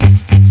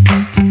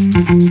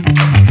You're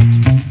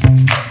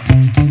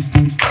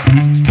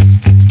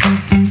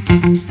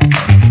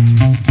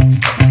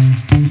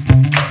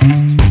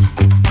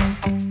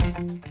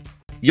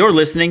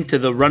listening to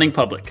The Running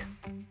Public.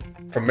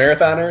 From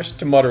marathoners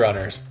to mud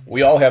runners,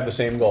 we all have the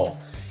same goal: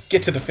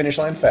 get to the finish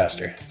line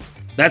faster.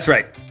 That's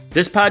right.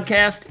 This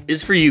podcast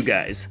is for you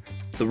guys,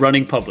 The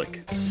Running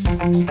Public.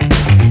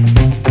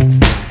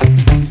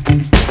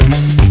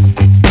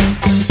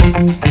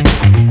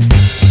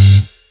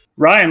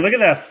 Ryan, look at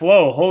that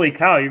flow. Holy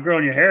cow, you're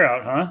growing your hair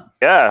out, huh?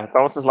 Yeah, it's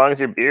almost as long as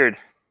your beard.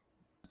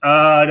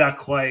 Not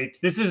quite.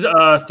 This is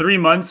 3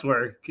 months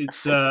work.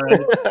 It's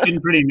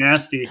getting pretty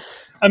nasty.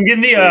 I'm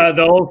getting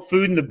the whole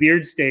food and the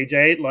beard stage.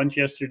 I ate lunch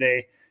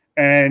yesterday,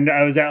 and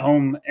I was at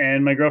home,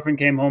 and my girlfriend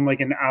came home like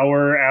an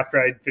hour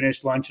after I'd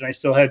finished lunch, and I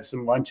still had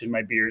some lunch in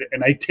my beard,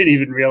 and I didn't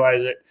even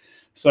realize it.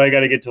 So I got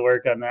to get to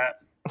work on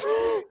that.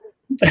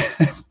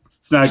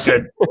 It's not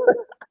good.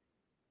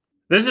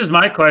 This is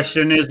my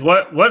question: is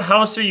what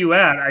house are you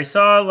at? I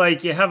saw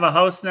like you have a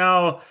house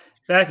now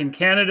back in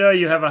Canada.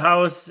 You have a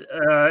house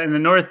in the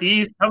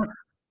Northeast. How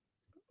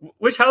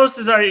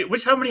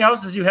many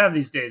houses do you have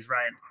these days,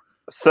 Ryan?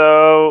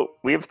 So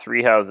we have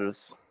 3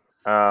 houses.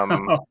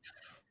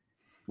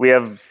 We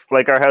have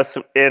like our house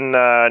in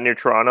near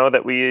Toronto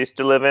that we used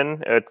to live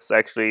in. It's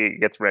actually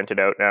gets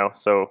rented out now,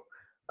 so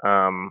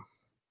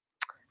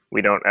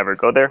we don't ever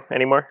go there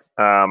anymore.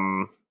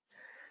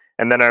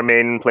 And then our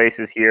main place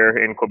is here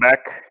in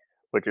Quebec,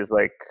 which is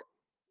like,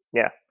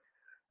 yeah,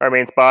 our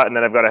main spot. And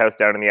then I've got a house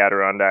down in the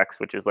Adirondacks,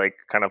 which is like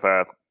kind of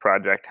a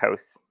project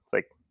house. It's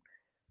like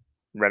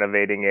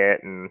renovating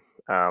it, and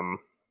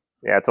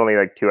yeah, it's only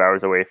like 2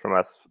 hours away from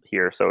us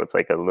here, so it's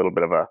like a little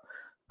bit of a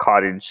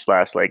cottage /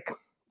 like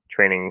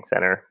training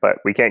center, but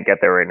we can't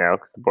get there right now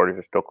because the borders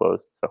are still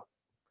closed. So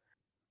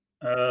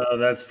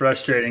that's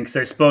frustrating, because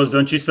I suppose,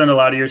 don't you spend a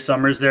lot of your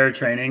summers there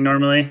training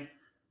normally?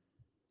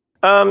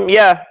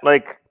 Yeah,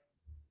 like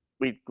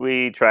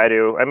we try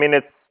to. I mean,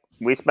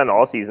 we spend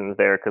all seasons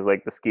there because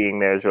like the skiing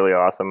there is really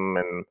awesome,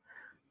 and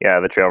yeah,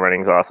 the trail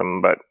running's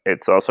awesome, but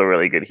it's also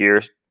really good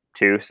here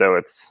too. So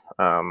it's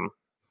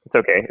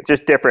okay. It's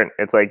just different.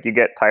 It's like you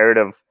get tired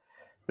of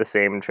the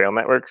same trail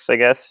networks, I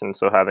guess, and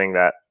so having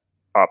that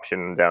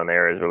option down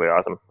there is really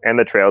awesome. And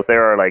the trails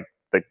there are like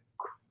the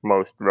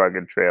most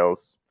rugged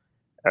trails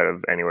out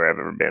of anywhere I've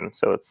ever been.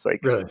 So it's like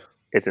Really,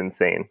 it's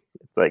insane.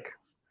 It's like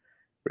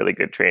really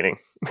good training.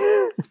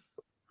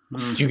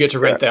 do you get to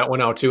rent that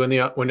one out too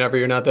whenever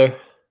you're not there?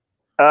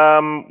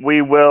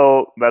 We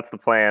will. That's the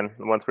plan.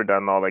 Once we're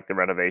done all like the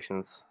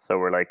renovations, so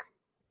we're like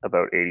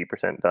about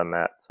 80% done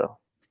that. So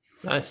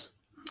Nice.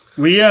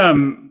 We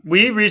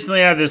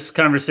recently had this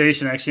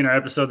conversation actually in our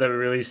episode that we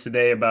released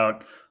today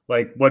about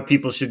like what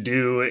people should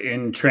do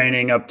in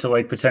training up to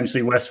like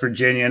potentially West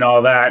Virginia and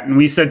all that. And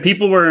we said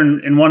people were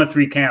in one of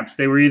 3 camps.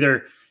 They were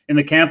either in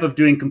the camp of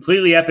doing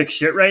completely epic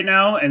shit right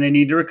now and they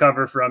need to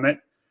recover from it.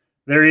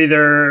 They're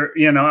either,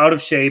 out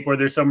of shape, or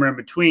they're somewhere in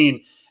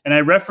between. And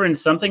I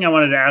referenced something I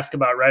wanted to ask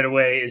about right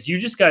away is you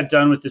just got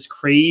done with this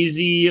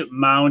crazy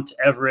Mount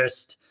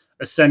Everest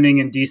ascending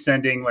and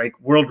descending, like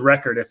world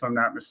record, if I'm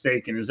not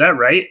mistaken. Is that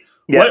right?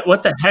 Yeah.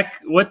 What the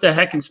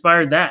heck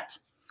inspired that?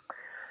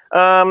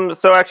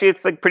 So actually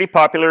it's like pretty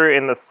popular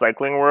in the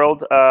cycling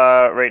world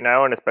right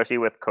now, and especially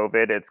with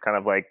COVID, it's kind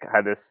of like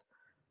had this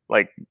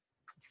like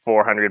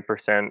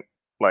 400%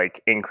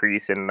 like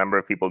increase in number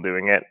of people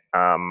doing it.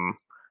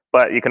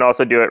 But you can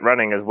also do it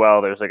running as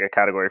well. There's like a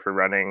category for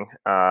running,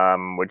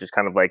 which is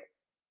kind of like,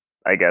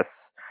 I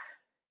guess,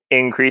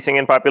 increasing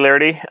in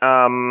popularity.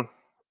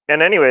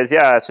 And anyways,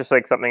 yeah, it's just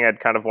like something I'd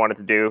kind of wanted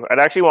to do. I'd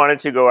actually wanted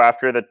to go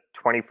after the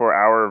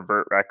 24-hour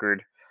vert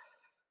record,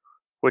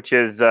 which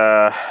is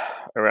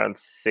around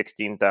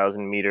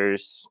 16,000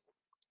 meters.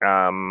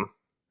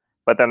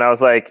 But then I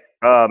was like,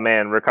 oh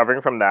man,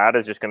 recovering from that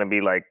is just going to be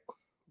like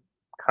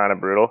kind of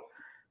brutal.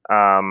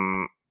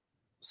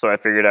 So I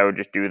figured I would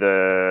just do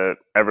the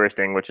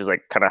Everesting, which is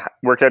like kind of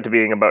works out to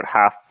being about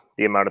half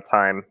the amount of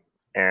time,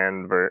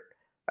 and vert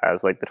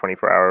as like the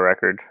 24-hour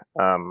record.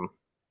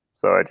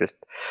 So I just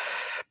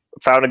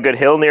found a good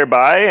hill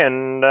nearby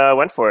and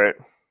went for it.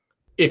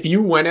 If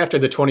you went after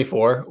the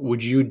 24,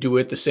 would you do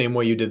it the same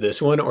way you did this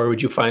one, or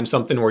would you find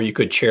something where you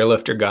could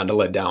chairlift or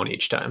gondola down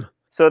each time?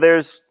 So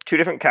there's 2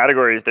 different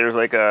categories. There's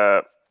like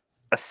a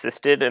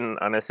assisted and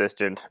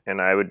unassisted,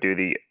 and I would do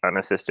the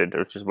unassisted,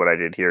 which is what I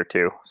did here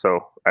too.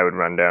 So I would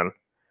run down.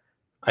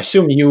 I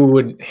assume you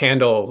would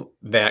handle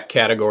that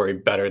category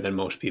better than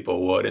most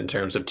people would in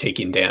terms of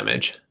taking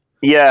damage.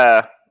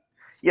 Yeah.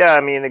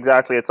 I mean,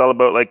 exactly. It's all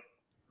about like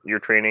your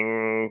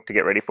training to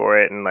get ready for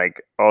it, and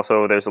like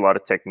also there's a lot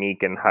of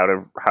technique and how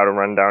to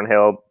run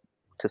downhill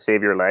to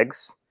save your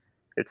legs.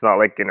 It's not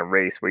like in a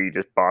race where you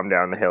just bomb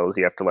down the hills.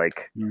 You have to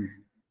like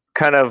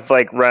kind of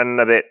like run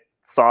a bit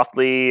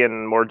softly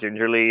and more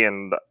gingerly,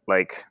 and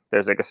like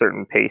there's like a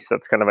certain pace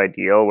that's kind of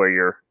ideal where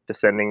you're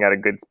descending at a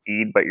good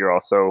speed, but you're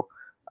also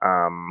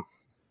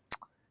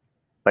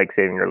like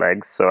saving your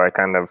legs. So I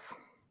kind of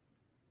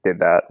did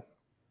that.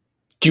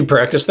 Do you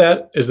practice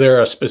that? Is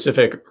there a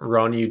specific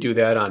run you do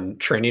that on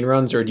training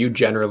runs, or do you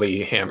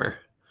generally hammer?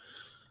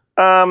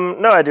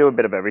 No, I do a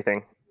bit of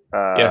everything.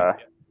 Yeah.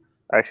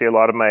 Actually, a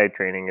lot of my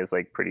training is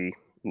like pretty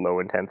low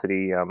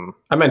intensity.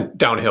 I meant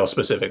downhill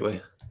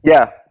specifically.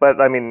 Yeah,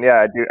 but I mean,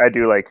 yeah, I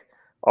do like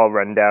I'll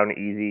run down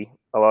easy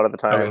a lot of the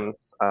Okay.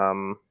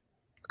 time.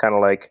 It's kind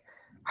of like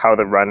how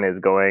the run is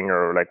going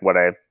or like what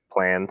I've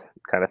planned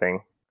kind of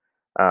thing.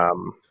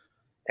 Um,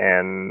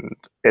 and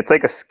it's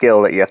like a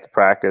skill that you have to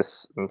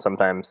practice. And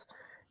sometimes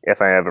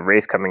if I have a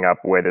race coming up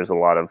where there's a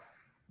lot of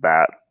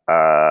that,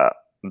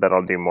 then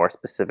I'll do more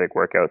specific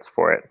workouts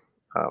for it.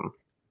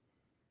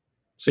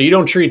 So you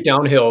don't treat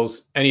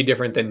downhills any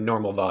different than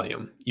normal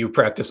volume. You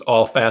practice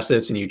all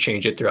facets and you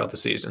change it throughout the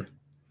season.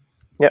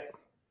 Yep.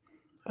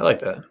 I like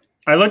that.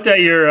 I looked at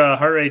your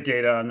heart rate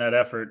data on that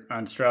effort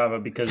on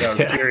Strava because I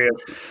was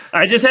curious.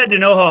 I just had to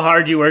know how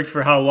hard you worked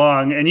for how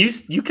long, and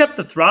you kept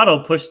the throttle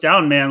pushed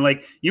down, man.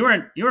 Like you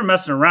were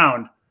messing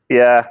around.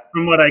 Yeah.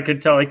 From what I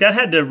could tell, like that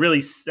had to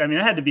really. I mean,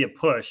 that had to be a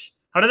push.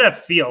 How did that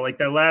feel? Like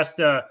that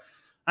last.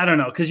 I don't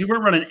know, because you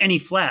weren't running any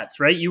flats,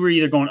 right? You were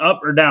either going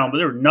up or down, but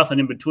there was nothing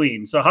in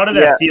between. So how did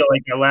that feel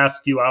like the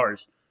last few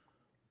hours?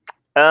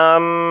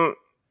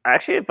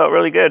 Actually, it felt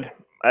really good.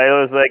 I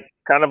was like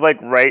kind of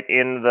like right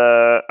in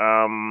the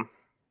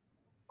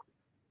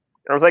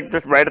I was like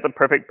just right at the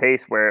perfect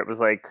pace where it was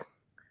like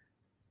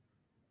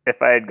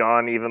if I had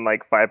gone even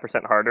like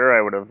 5% harder,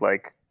 I would have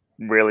like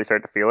really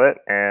started to feel it.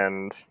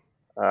 And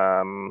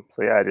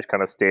so yeah, I just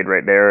kind of stayed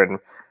right there and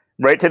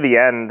right to the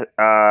end.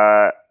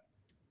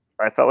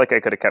 I felt like I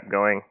could have kept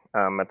going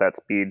at that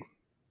speed.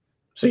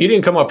 So you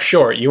didn't come up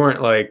short. You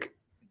weren't like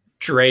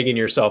dragging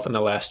yourself in the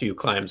last few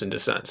climbs and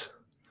descents.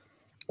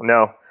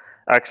 No,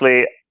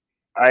 actually,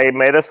 I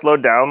might have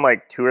slowed down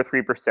like 2 or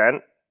 3%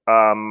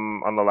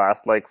 on the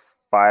last like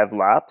 5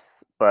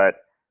 laps, but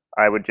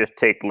I would just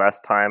take less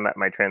time at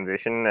my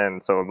transition,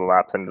 and so the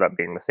laps ended up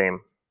being the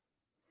same.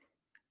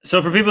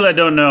 So for people that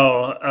don't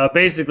know,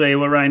 basically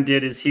what Ryan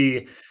did is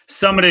he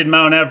summited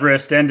Mount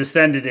Everest and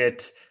descended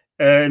it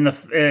in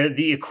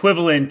the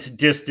equivalent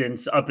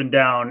distance up and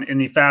down in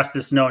the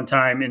fastest known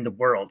time in the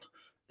world.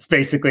 It's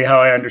basically how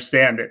I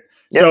understand it.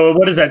 Yep. So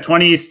what is that?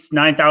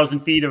 29,000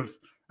 feet of,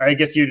 I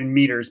guess you in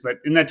meters, but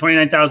in that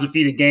 29,000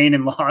 feet of gain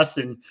and loss,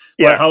 and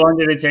yeah. How long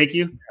did it take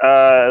you?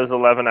 It was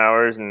 11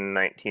 hours and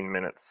 19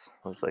 minutes.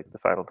 Was like the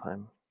final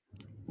time.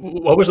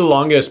 What was the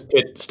longest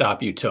pit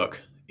stop you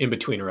took in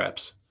between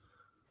reps?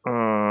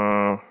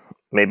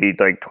 Maybe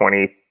like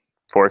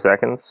 24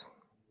 seconds.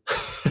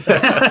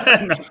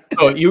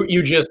 Oh,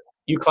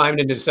 you climbed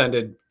and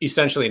descended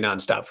essentially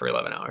nonstop for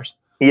 11 hours.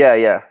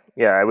 Yeah.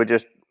 I would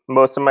just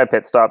most of my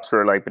pit stops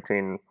were like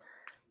between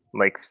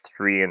like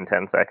 3 and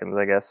 10 seconds.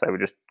 I guess I would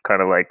just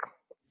kind of like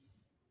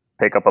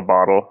pick up a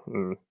bottle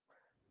and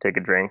take a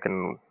drink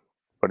and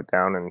put it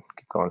down and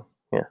keep going.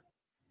 Yeah.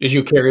 Did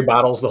you carry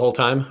bottles the whole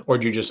time, or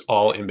did you just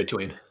all in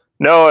between?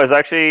 No, it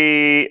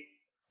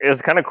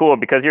was kind of cool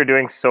because you're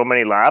doing so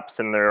many laps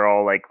and they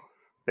were like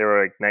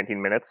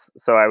 19 minutes.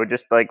 So I would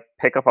just like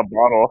pick up a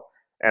bottle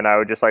and I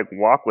would just like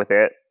walk with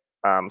it.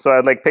 So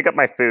I'd like pick up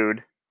my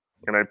food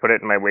and I'd put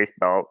it in my waist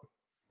belt,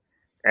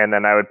 and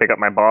then I would pick up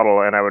my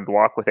bottle and I would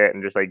walk with it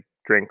and just like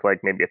drink like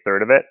maybe a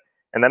third of it,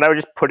 and then I would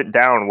just put it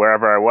down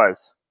wherever I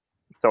was.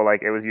 So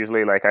like it was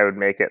usually like I would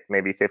make it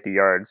maybe 50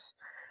 yards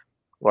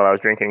while I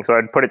was drinking. So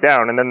I'd put it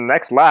down, and then the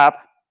next lap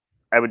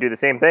I would do the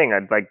same thing.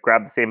 I'd like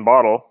grab the same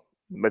bottle,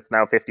 but it's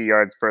now 50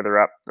 yards further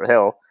up the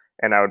hill,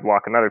 and I would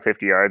walk another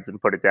 50 yards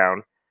and put it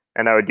down.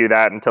 And I would do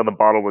that until the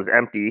bottle was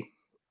empty.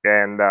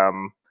 And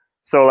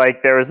so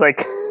like there was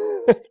like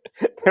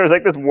there was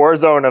like this war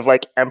zone of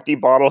like empty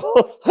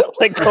bottles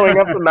like going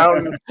up the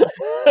mountain.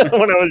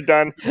 When I was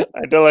done, I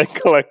had to like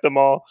collect them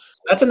all.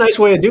 That's a nice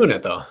way of doing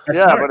it though. That's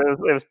smart.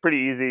 But it was pretty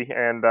easy,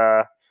 and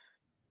I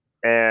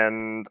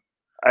didn't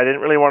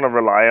really want to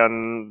rely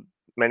on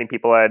many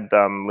people. I had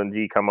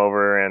Lindsay come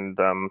over and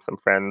some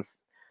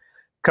friends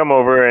come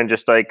over and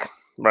just like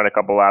run a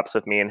couple laps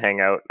with me and hang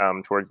out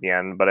towards the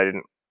end. But I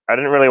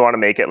didn't really want to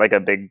make it like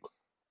a big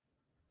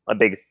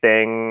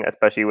thing,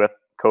 especially with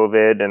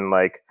COVID and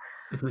like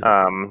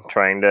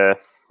trying to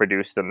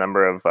reduce the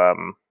number of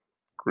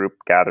group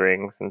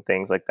gatherings and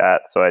things like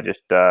that. So I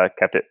just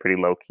kept it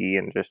pretty low key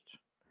and just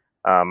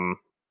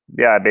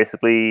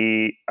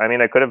basically, I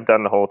mean, I could have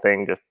done the whole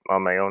thing just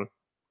on my own.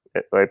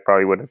 I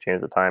probably wouldn't have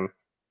changed the time.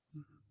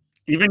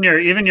 Even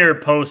your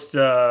post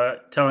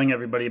telling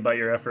everybody about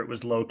your effort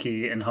was low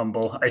key and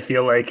humble. I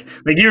feel like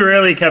you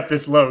really kept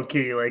this low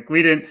key. Like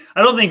I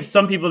don't think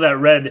some people that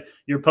read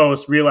your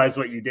post realized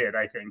what you did.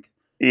 I think,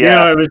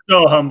 it was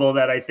so humble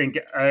that I think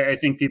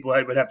people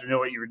would have to know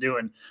what you were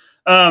doing.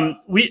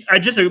 I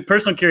just a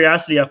personal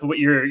curiosity off of what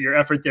your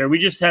effort there. We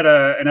just had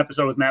an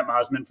episode with Matt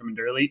Mosman from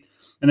Endurelite,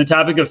 and the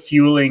topic of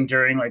fueling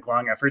during like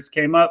long efforts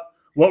came up.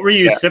 What were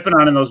you sipping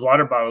on in those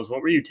water bottles?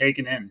 What were you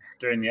taking in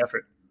during the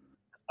effort?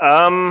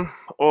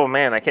 Oh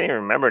man, I can't even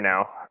remember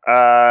now.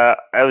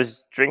 I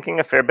was drinking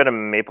a fair bit of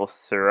maple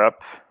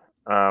syrup,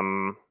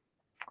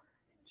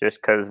 just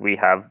because we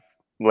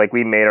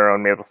made our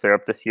own maple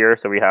syrup this year,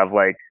 so we have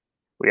like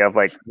We have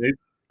like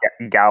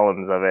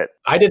gallons of it.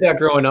 I did that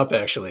growing up,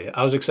 actually.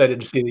 I was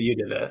excited to see that you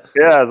did that.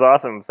 Yeah, it was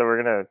awesome. So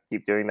we're gonna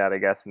keep doing that, I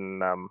guess.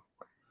 And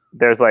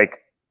there's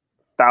like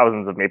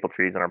thousands of maple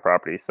trees on our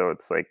property, so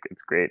it's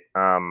great.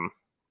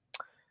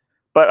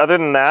 But other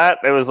than that,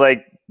 it was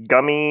like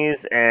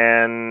gummies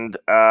and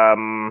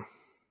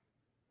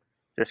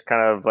just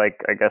kind of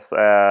like, I guess,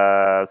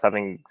 I was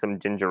having some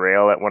ginger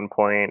ale at one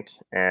point,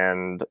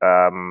 and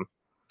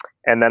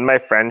then my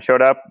friend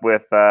showed up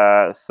with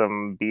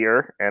some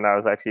beer, and I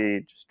was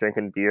actually just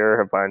drinking beer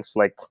a bunch.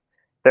 Like,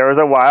 there was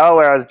a while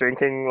where I was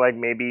drinking like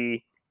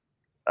maybe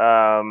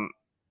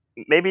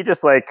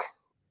just like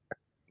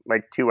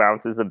 2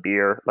 ounces of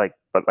beer,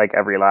 but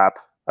every lap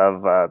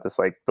of this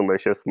like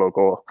delicious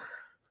local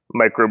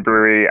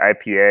microbrewery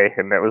IPA,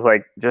 and it was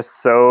like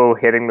just so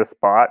hitting the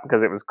spot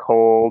because it was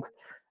cold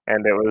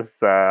and it was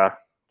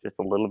just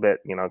a little bit,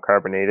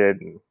 carbonated,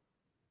 and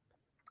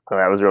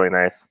that was really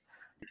nice.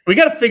 We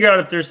got to figure out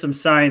if there's some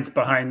science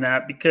behind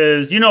that,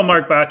 because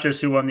Mark Botras,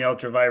 who won the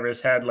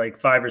Ultravirus, had like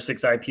 5 or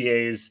 6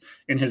 IPAs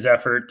in his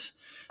effort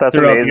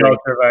throughout amazing. The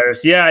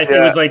Ultravirus. Yeah, I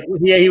think it was like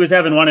he was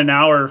having one an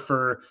hour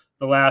for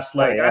the last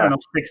I don't know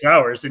 6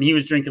 hours, and he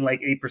was drinking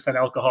like 8%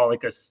 alcohol,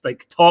 like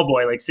tall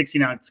boy, like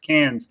 16-ounce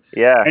cans.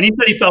 Yeah, and he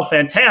said he felt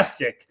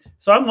fantastic.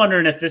 So I'm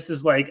wondering if this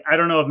is like, I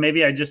don't know if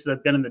maybe I just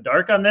have been in the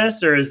dark on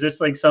this, or is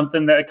this like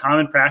something that a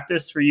common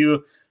practice for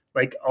you,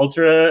 like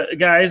ultra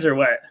guys, or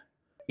what?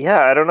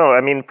 Yeah, I don't know.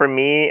 I mean, for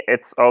me,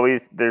 there's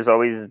always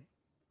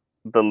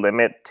the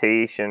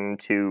limitation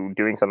to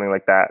doing something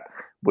like that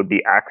would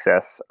be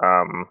access.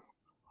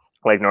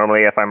 Like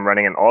normally if I'm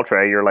running an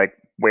ultra, you're like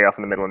way off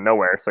in the middle of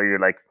nowhere. So you're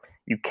like,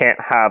 you can't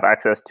have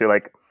access to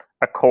like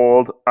a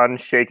cold,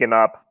 unshaken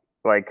up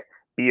like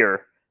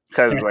beer,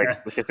 because like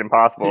it's just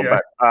impossible. Yeah.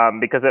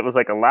 But because it was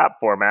like a lap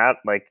format,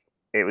 like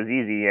it was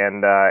easy,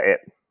 and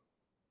it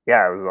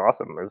was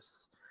awesome. It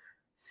was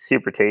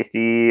super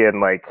tasty, and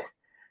like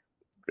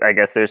I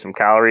guess there's some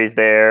calories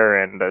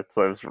there, and it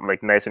was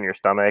like nice in your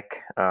stomach.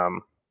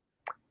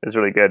 It was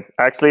really good.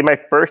 Actually, my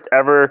first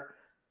ever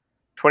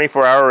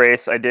 24-hour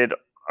race I did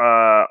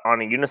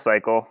on a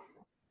unicycle,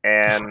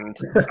 and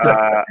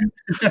that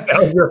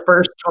was your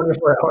first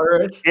 24-hour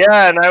race?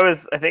 Yeah, and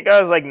I think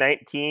I was like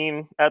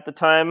 19 at the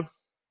time,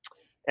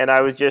 and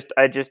I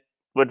just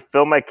would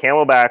fill my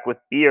Camelback with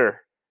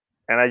beer,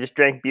 and I just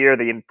drank beer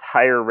the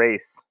entire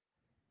race,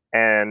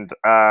 and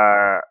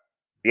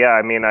yeah,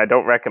 I mean, I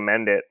don't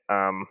recommend it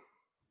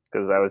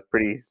because I was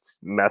pretty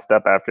messed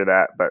up after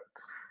that, but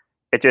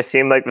it just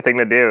seemed like the thing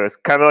to do. It's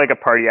kind of like a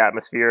party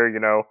atmosphere,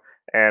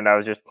 and I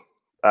was just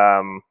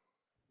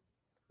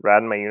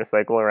riding my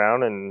unicycle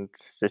around and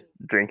just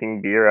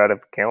drinking beer out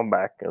of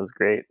Camelback. It was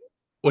great.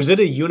 Was it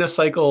a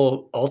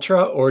unicycle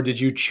ultra, or did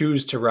you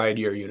choose to ride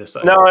your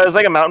unicycle? No, it was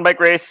like a mountain bike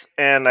race,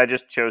 and I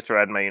just chose to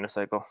ride my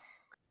unicycle.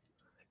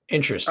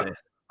 Interesting.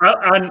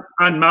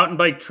 On mountain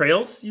bike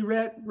trails, you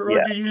rode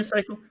your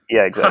unicycle?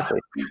 Yeah, exactly.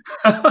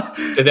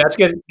 Did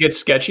that get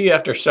sketchy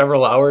after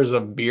several hours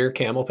of beer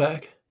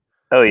Camelback?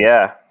 Oh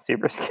yeah,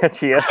 super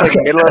sketchy. It's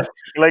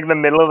like in the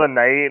middle of the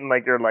night, and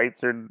like your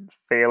lights are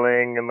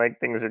failing, and like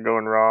things are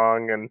going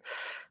wrong, and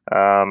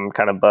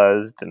kind of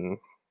buzzed,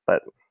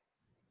 but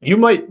you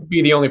might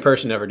be the only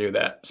person to ever do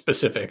that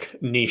specific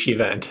niche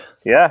event.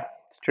 Yeah,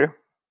 it's true.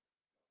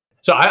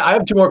 So I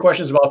have 2 more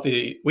questions about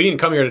we didn't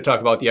come here to talk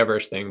about the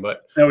Everest thing,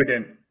 but no, we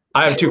didn't.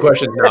 I have 2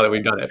 questions now that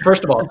we've done it.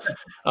 First of all,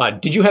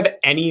 did you have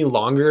any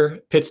longer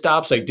pit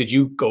stops? Like, did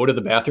you go to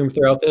the bathroom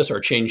throughout this or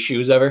change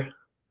shoes ever?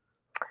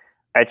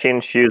 I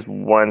changed shoes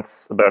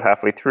once about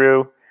halfway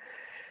through.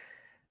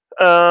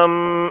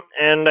 And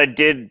I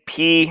did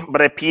pee,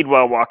 but I peed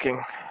while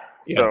walking.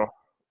 Yeah. So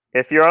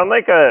if you're on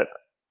like a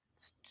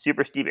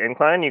super steep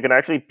incline, you can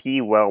actually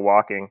pee while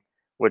walking,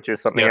 which is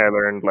something I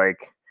learned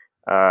like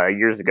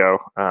years ago,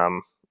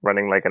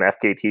 running like an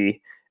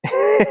FKT.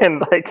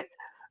 And like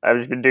I've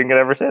just been doing it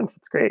ever since.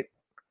 It's great.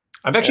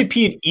 I've actually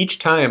peed each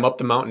time up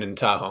the mountain in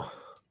Tahoe.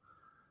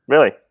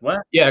 Really?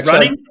 What? Yeah,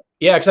 running?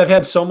 Because I've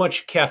had so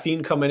much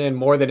caffeine coming in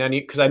more than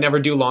because I never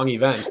do long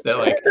events that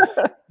like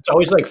it's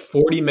always like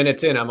 40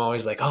 minutes in. I'm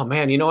always like, oh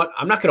man, you know what?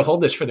 I'm not going to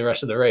hold this for the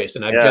rest of the race.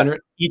 And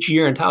each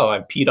year in Tahoe,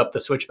 I've peed up the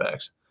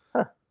switchbacks.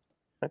 Huh.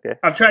 Okay.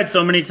 I've tried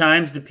so many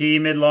times to pee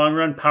mid long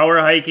run,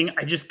 power hiking.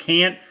 I just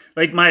can't.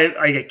 Like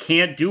I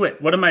can't do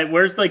it.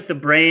 Where's like the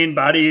brain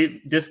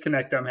body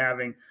disconnect I'm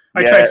having?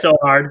 I tried so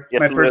hard.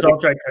 My first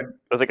ultra, I couldn't.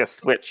 It was like a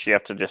switch. You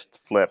have to just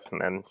flip, and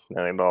then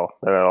it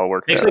all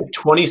works. It takes like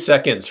 20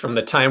 seconds from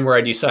the time where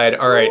I decide,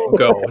 all right,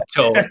 go,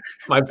 till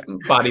my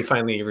body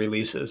finally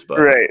releases. But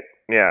right,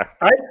 yeah.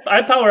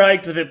 I power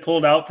hiked with it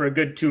pulled out for a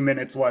good 2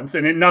 minutes once,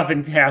 and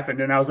nothing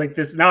happened. And I was like,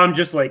 this. Now I'm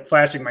just like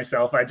flashing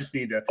myself. I just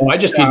need to. Oh, I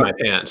just peed my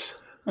pants.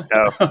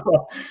 No.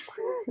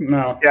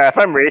 No. Yeah, if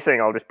I'm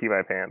racing, I'll just pee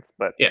my pants.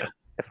 But yeah,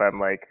 if I'm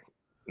like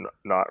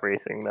not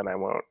racing, then I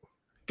won't.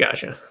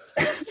 Gotcha.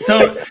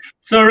 So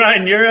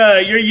Ryan, your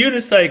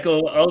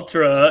unicycle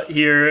ultra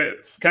here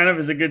kind of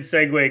is a good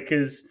segue,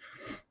 because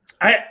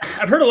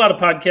I've heard a lot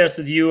of podcasts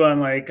with you on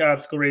like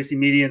obstacle racing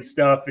media and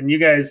stuff, and you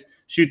guys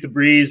shoot the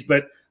breeze,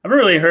 but haven't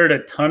really heard a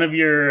ton of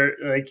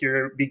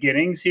your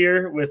beginnings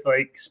here with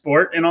like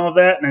sport and all of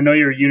that. And I know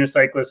you're a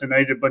unicyclist, and I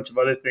did a bunch of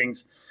other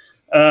things.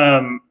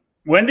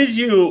 When did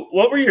you?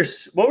 What were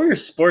your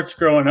sports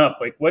growing up?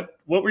 Like what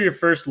were your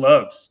first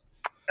loves?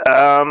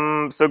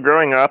 So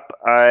growing up,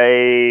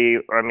 I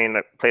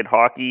played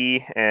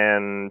hockey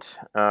and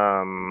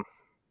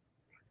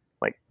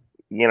like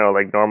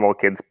like normal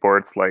kid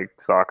sports like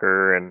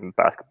soccer and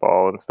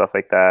basketball and stuff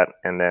like that.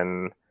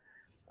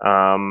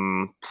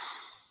 Um,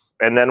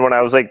 and then when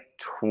I was like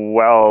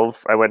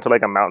 12, I went to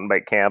like a mountain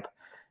bike camp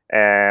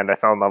and I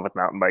fell in love with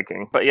mountain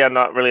biking. But yeah,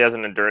 not really as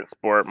an endurance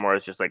sport, more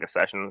as just like a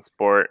session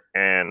sport.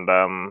 And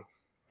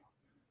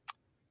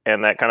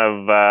that kind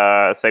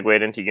of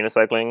segued into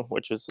unicycling,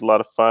 which was a lot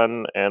of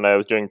fun. And I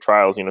was doing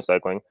trials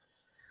unicycling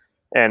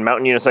and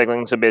mountain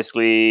unicycling. So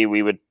basically,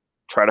 we would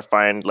try to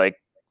find like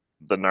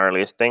the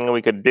gnarliest thing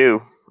we could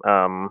do,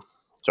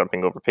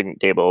 jumping over picnic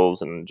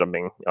tables and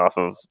jumping off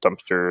of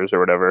dumpsters or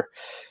whatever.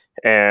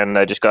 And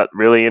I just got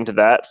really into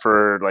that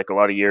for like a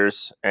lot of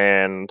years.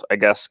 And I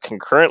guess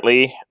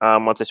concurrently,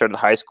 once I started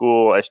high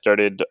school, I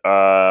started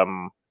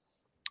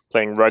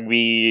playing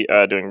rugby,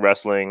 doing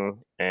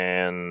wrestling,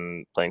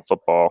 and playing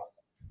football.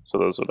 So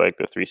those were like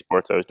the three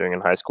sports I was doing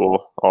in high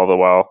school, all the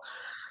while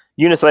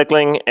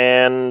unicycling.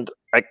 And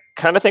I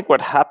kind of think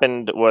what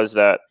happened was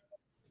that,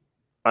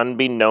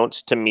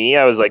 unbeknownst to me,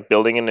 I was like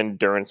building an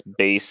endurance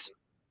base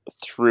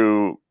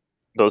through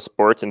those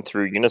sports and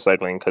through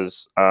unicycling,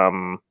 because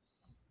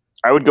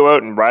I would go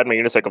out and ride my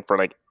unicycle for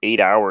like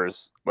 8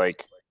 hours,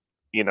 like,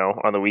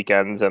 on the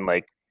weekends, and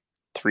like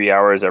 3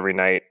 hours every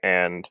night.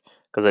 And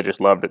because I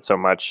just loved it so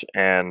much.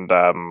 And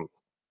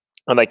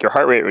like your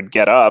heart rate would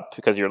get up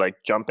because you're like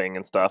jumping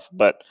and stuff,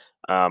 but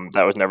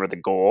that was never the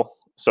goal.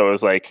 So it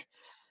was like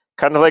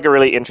kind of like a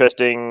really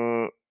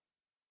interesting,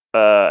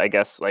 I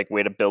guess, like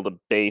way to build a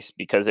base,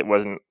 because it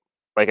wasn't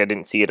like, I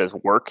didn't see it as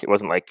work. It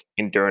wasn't like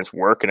endurance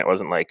work, and it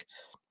wasn't like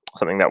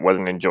something that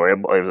wasn't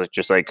enjoyable. It was like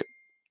just like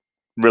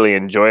really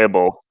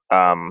enjoyable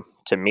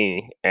to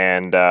me.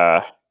 And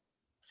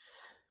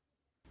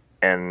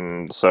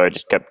so I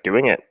just kept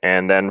doing it.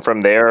 And then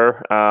from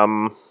there,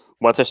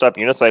 once I stopped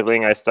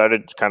unicycling, I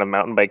started kind of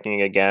mountain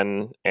biking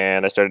again,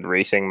 and I started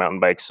racing mountain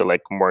bikes, so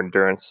like more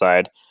endurance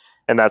side.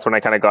 And that's when I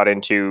kind of got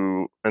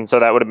into, and so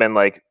that would have been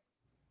like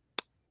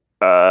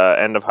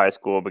end of high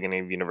school,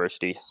 beginning of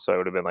university. So I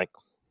would have been like,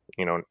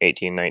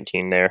 18,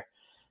 19 there.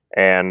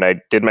 And I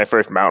did my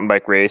first mountain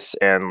bike race,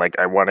 and like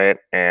I won it,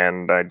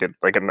 and I did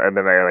like, and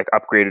then I like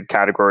upgraded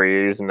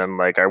categories, and then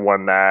like I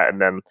won that.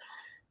 And then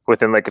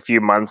within like a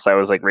few months, I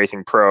was like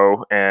racing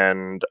pro,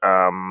 and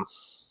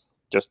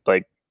just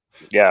like,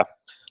 yeah,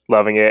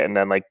 loving it. And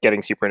then like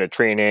getting super into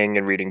training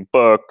and reading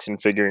books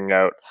and figuring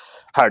out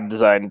how to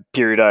design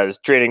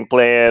periodized training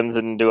plans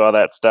and do all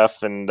that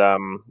stuff. And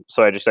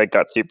so I just like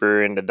got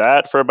super into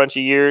that for a bunch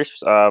of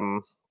years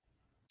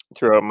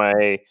throughout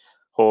my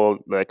whole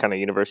kind of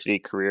university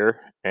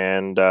career.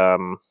 And I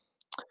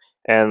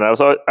was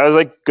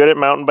like good at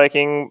mountain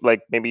biking,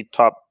 like maybe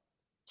top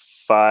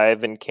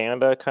 5 in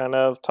Canada, kind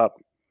of top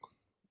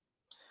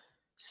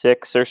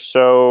 6 or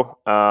so.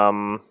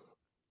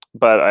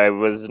 But I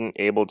wasn't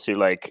able to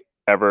like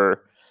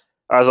ever.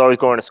 I was always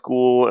going to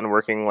school and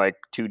working like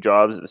 2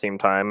 jobs at the same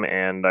time,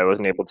 and I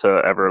wasn't able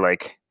to ever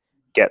like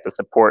get the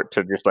support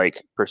to just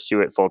like pursue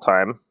it full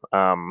time.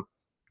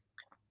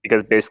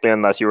 Because basically,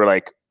 unless you were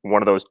like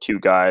one of those 2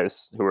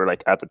 guys who were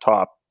like at the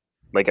top,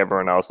 like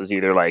everyone else is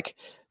either like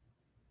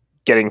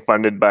getting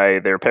funded by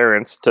their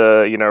parents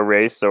to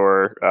race,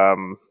 or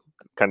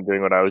kind of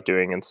doing what I was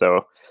doing. And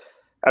so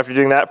after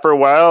doing that for a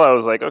while, I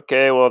was like,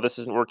 okay, well, this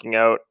isn't working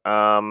out.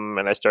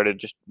 And I started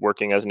just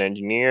working as an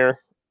engineer.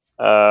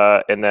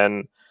 And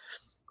then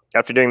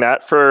after doing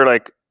that for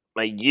like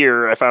a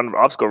year, I found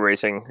obstacle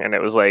racing. And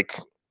it was like,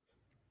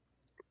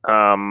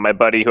 my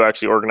buddy who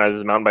actually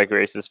organizes mountain bike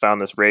races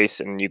found this race,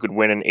 and you could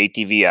win an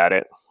ATV at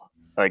it.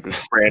 Like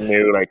this brand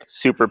new, like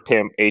super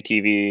pimp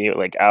ATV,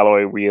 like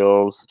alloy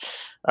wheels.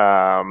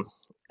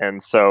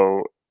 And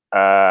so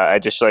I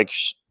just like,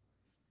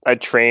 I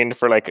trained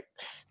for like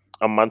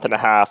a month and a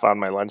half on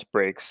my lunch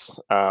breaks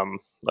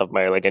of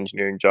my like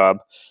engineering job,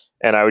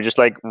 and I would just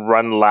like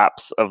run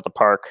laps of the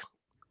park.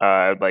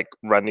 I'd like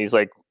run these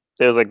like,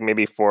 it was like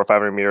maybe 400 or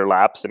 500 meter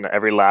laps, and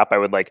every lap I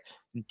would like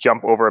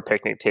jump over a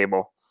picnic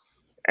table,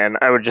 and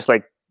I would just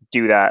like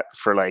do that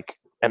for like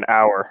an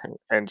hour,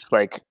 and just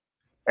like,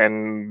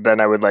 and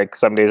then I would like,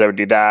 some days I would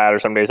do that, or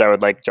some days I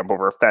would like jump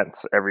over a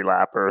fence every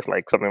lap, or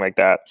like something like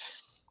that.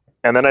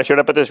 And then I showed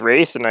up at this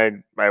race, and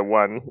I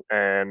won,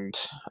 and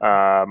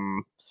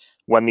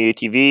won the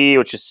ATV,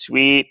 which is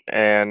sweet.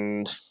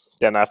 And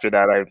then after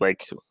that, I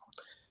like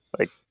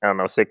I don't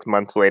know, 6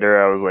 months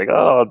later, I was like,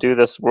 oh, I'll do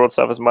this World's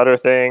Toughest Mudder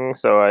thing.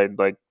 So I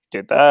like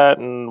did that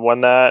and won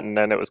that, and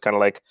then it was kind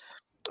of like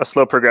a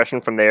slow progression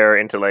from there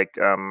into like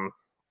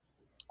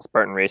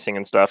Spartan racing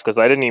and stuff, because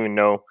I didn't even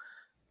know,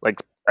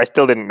 like, I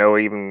still didn't know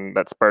even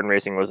that Spartan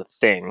racing was a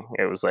thing.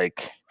 It was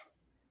like,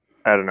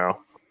 I don't know.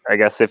 I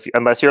guess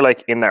unless you're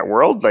like in that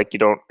world, like you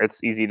don't,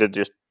 it's easy to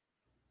just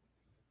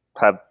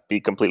be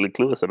completely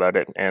clueless about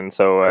it. And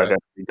so I Right.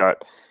 eventually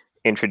got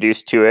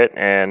introduced to it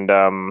and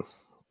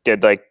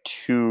did like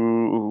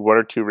 1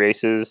 or 2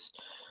 races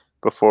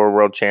before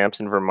World Champs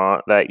in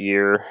Vermont that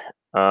year,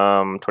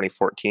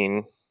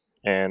 2014,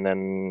 and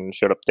then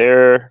showed up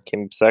there,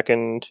 came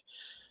second,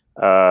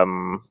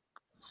 and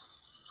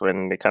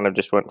it kind of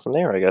just went from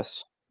there, I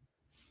guess.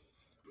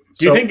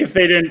 Do you So think if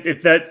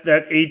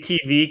that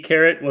ATV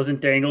carrot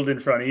wasn't dangled in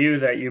front of you,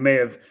 that you may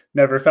have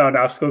never found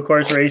obstacle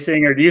course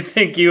racing, or do you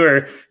think you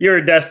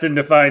were destined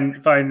to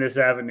find this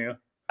avenue?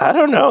 I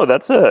don't know. I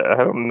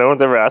don't, no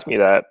one's ever asked me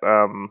that.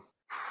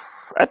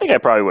 I think I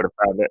probably would have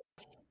found it.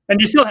 And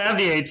you still have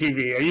the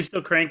ATV. Are you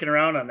still cranking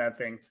around on that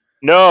thing?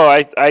 No,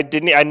 I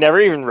didn't. I never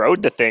even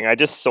rode the thing. I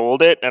just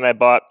sold it and I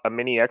bought a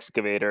mini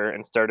excavator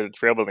and started a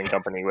trail building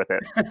company with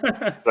it.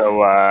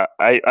 So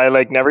I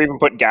like never even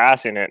put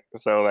gas in it.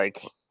 So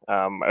like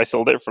I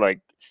sold it for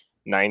like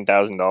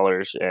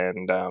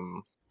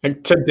 $9,000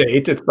 and to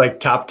date, it's like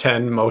top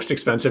 10 most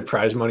expensive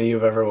prize money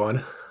you've ever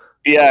won.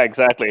 yeah,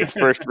 exactly.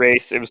 First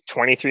race, it was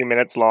 23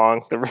 minutes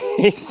long. The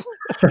race,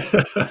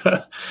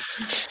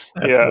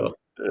 That's yeah, cool.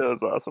 it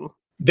was awesome.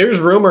 There's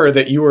rumor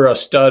that you were a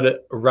stud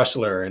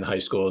wrestler in high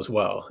school as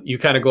well. You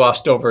kind of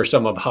glossed over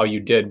some of how you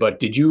did, but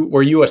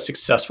were you a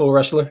successful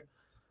wrestler?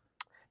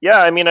 Yeah,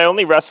 I mean, I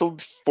only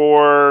wrestled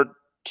for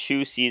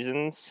 2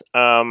 seasons,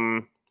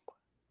 and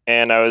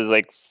I was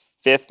like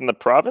 5th in the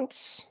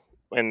province.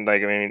 And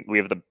like, I mean,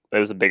 it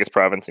was the biggest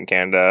province in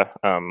Canada.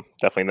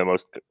 Definitely the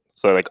most.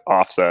 So like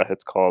OFSA,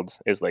 it's called,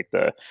 is like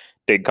the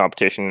big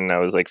competition, and I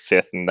was like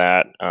 5th in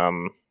that.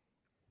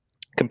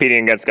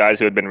 Competing against guys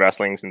who had been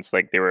wrestling since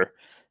like they were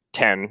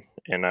 10,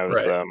 and I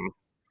was Right.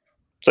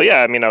 So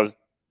yeah, I mean, I was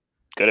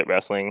good at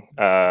wrestling.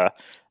 I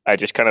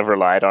just kind of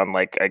relied on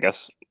like, I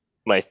guess,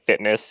 my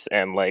fitness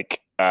and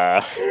like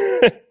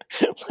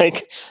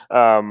like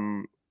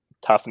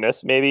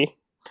toughness maybe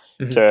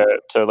Mhm.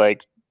 to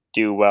like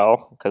do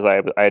well, because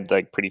I had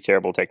like pretty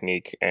terrible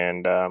technique,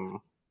 and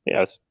yeah, I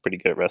was pretty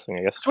good at wrestling,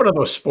 I guess. It's one of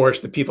those sports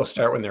that people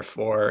start when they're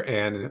 4,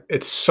 and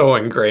it's so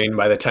ingrained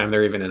by the time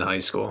they're even in high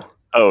school.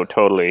 Oh,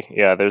 totally.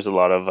 Yeah, there's a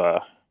lot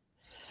of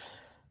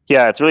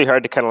yeah, it's really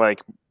hard to kind of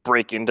like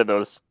break into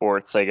those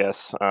sports, I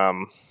guess.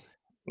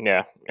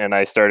 Yeah, and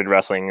I started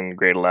wrestling in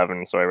grade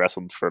 11, so I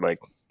wrestled for like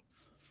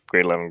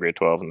grade 11, grade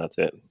 12, and that's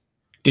it.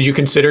 Did you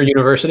consider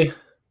university?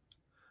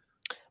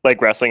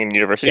 Like wrestling in Yeah.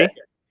 university?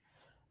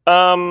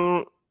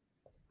 Um,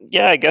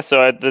 yeah, I guess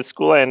so. The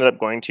school I ended up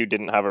going to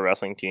didn't have a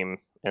wrestling team,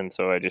 and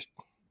so I just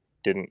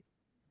didn't.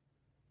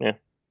 Yeah,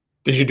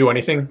 Did you do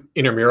anything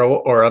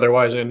intramural or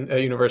otherwise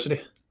at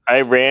university?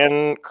 I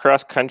ran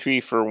cross country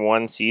for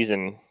 1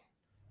 season,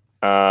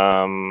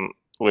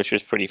 which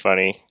was pretty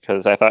funny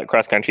because I thought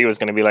cross country was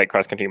going to be like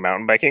cross country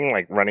mountain biking,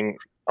 like running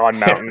on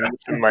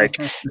mountains and like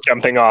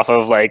jumping off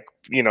of like,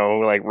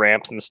 like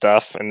ramps and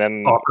stuff, and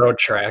then Off-road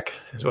track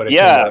is what it turned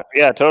yeah, out.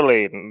 yeah,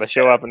 totally. And they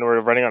show up and we're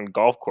running on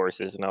golf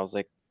courses, and I was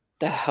like,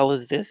 "The hell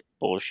is this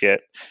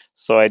bullshit?"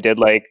 So I did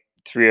like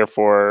 3 or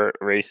 4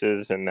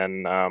 races, and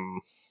then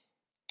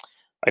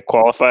I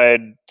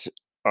qualified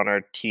on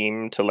our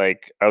team to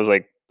like, I was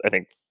like, I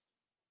think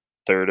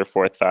 3rd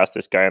or 4th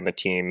fastest guy on the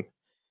team.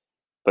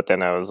 But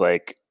then I was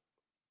like,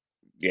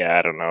 "Yeah,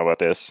 I don't know about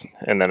this,"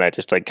 and then I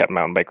just like kept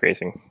mountain bike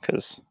racing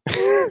because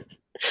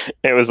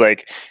it was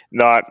like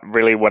not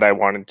really what I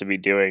wanted to be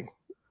doing.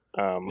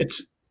 Um,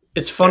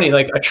 It's funny, yeah,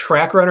 like a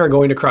track runner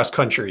going to cross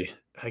country.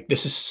 Like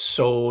this is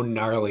so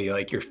gnarly.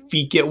 Like your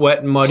feet get wet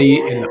and muddy,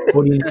 and the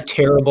footing's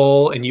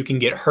terrible, and you can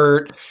get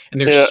hurt.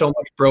 And there's yeah, so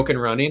much broken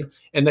running.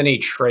 And then a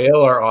trail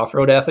or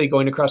off-road athlete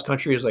going to cross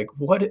country is like,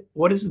 what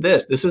is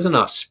this? This isn't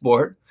a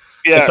sport.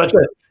 It's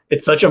yeah.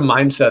 such a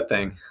mindset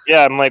thing.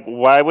 Yeah, I'm like,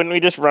 why wouldn't we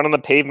just run on the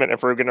pavement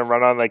if we're gonna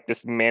run on like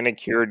this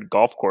manicured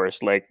golf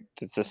course? Like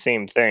it's the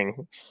same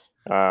thing.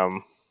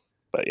 Um,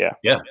 but yeah.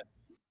 Yeah.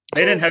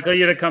 They didn't heckle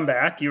you to come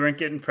back. You weren't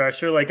getting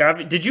pressure. Like,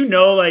 did you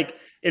know, like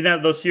in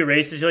those few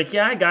races, you're like,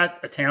 yeah, I got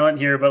a talent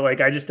here, but like,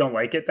 I just don't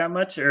like it that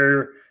much.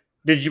 Or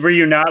were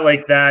you not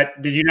like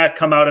that? Did you not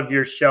come out of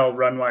your shell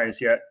run wise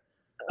yet?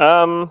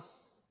 Um,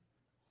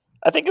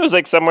 I think it was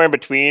like somewhere in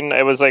between.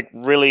 It was like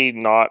really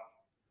not.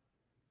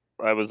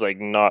 I was like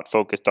not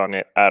focused on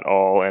it at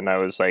all, and I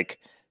was like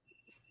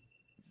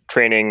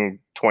training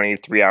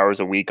 23 hours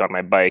a week on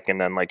my bike, and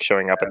then like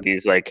showing up at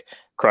these like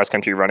cross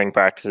country running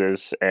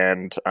practices,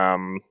 and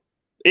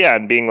yeah,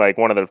 and being like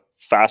one of the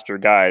faster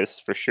guys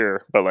for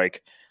sure, but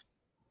like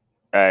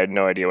I had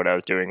no idea what I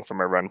was doing from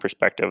a run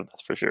perspective,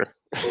 that's for sure.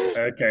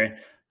 Okay.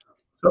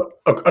 So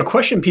a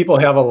question people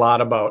have a lot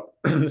about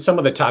some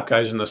of the top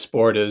guys in the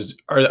sport is,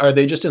 are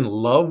they just in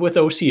love with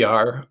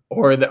OCR,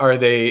 or are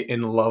they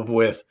in love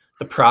with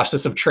the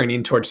process of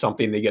training towards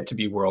something they get to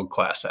be world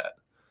class at?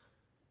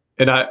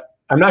 And I'm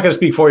not going to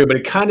speak for you, but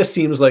it kind of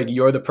seems like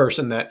you're the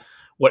person that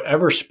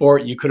whatever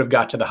sport you could have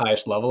got to the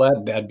highest level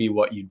at, that'd be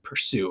what you'd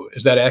pursue.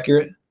 Is that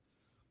accurate?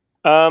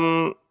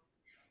 Um,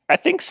 I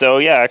think so.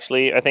 Yeah,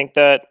 actually, I think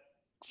that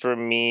for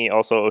me,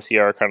 also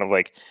OCR kind of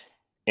like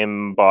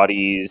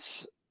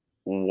embodies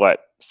what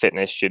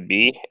fitness should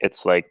be.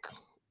 It's like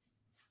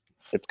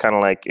it's kind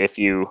of like if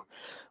you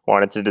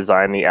wanted to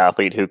design the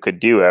athlete who could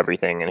do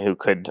everything and who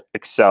could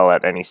excel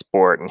at any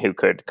sport and who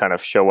could kind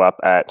of show up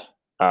at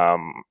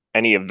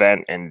any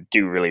event and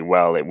do really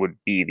well, it would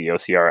be the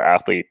OCR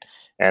athlete.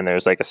 And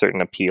there's like a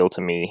certain appeal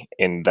to me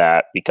in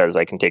that, because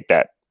I can take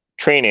that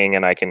training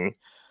and I can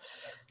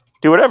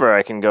do whatever.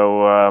 I can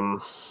go,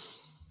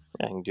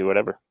 I can do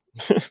whatever.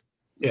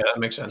 Yeah, that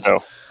makes sense.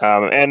 So,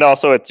 and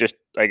also it's just,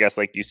 I guess,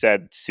 like you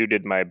said,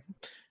 suited my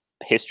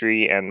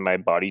history and my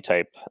body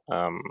type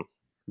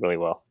really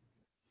well.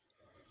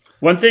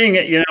 One thing,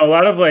 a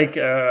lot of like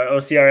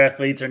OCR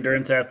athletes or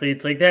endurance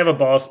athletes, like they have a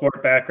ball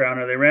sport background,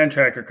 or they ran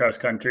track or cross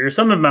country, or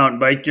some have mountain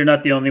biked. You're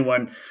not the only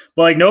one,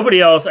 but like nobody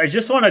else. I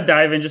just want to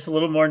dive in just a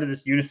little more into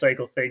this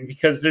unicycle thing,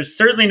 because there's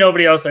certainly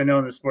nobody else I know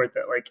in the sport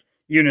that like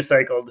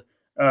unicycled.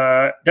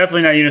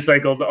 Definitely not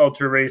unicycled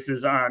ultra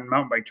races on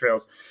mountain bike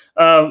trails.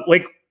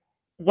 Like,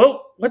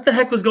 what the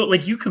heck was going?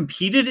 Like, you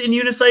competed in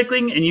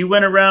unicycling and you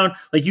went around,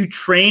 like you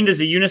trained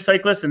as a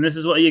unicyclist, and this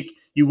is what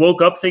you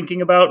woke up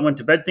thinking about and went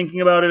to bed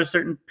thinking about at a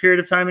certain period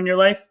of time in your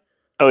life?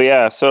 Oh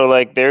yeah, so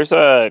like there's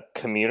a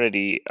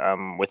community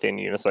within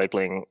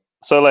unicycling.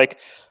 So like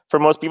for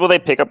most people, they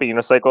pick up a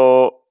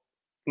unicycle.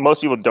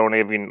 Most people don't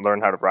even learn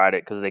how to ride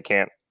it because they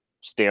can't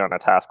stay on a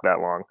task that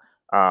long.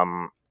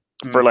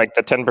 For like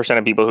the 10%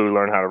 of people who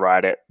learn how to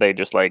ride it, they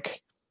just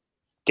like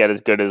get as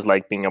good as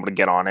like being able to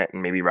get on it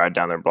and maybe ride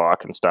down their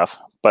block and stuff.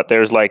 But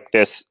there's like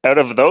this, out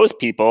of those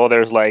people,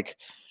 there's like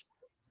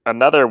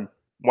another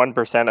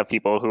 1% of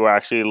people who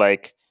actually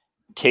like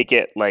take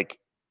it like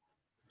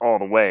all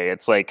the way.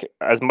 It's like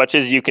as much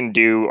as you can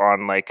do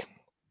on like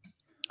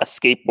a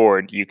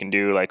skateboard, you can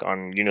do like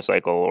on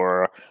unicycle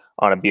or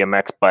on a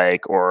BMX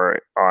bike or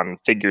on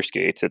figure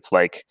skates. It's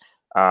like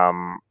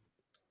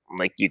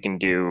you can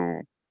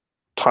do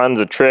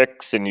tons of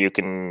tricks, and you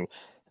can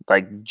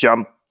like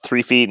jump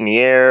 3 feet in the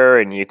air,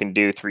 and you can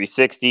do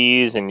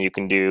 360s, and you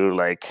can do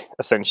like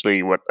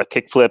essentially what a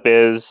kickflip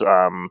is.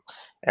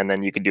 And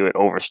then you can do it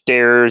over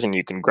stairs, and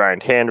you can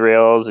grind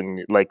handrails,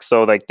 and like,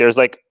 so like there's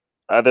like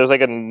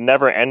a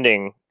never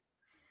ending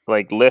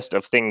like list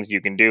of things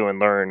you can do and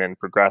learn and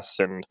progress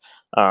and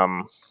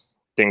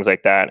things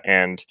like that.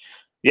 And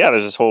yeah,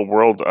 there's this whole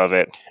world of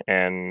it.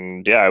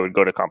 And yeah, I would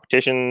go to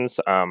competitions.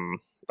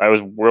 I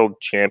was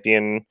world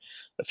champion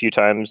a few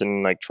times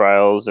in like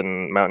trials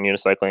and mountain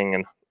unicycling,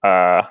 and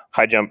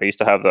high jump. I used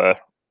to have the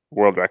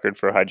world record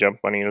for high jump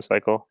on a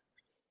unicycle.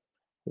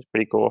 It was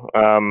pretty cool.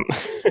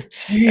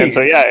 And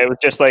so yeah, it was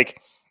just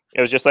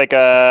like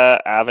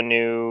a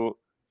avenue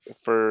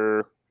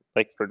for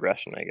like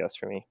progression, I guess,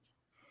 for me.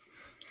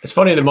 It's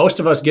funny that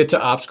most of us get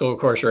to obstacle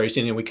course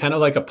racing and we kind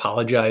of like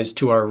apologize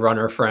to our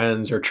runner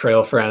friends or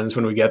trail friends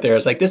when we get there.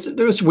 It's like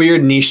this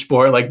weird niche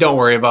sport. Like, don't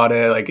worry about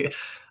it. Like,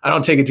 I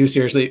don't take it too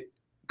seriously.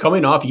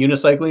 Coming off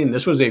unicycling,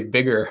 this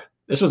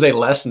was a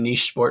less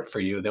niche sport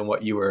for you than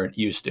what you were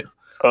used to.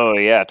 Oh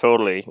yeah,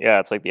 totally. Yeah,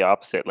 it's like the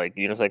opposite. Like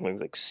unicycling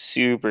is like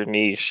super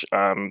niche,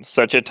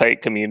 such a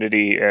tight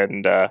community,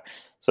 and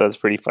so it's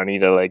pretty funny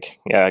to like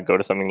go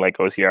to something like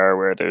OCR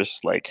where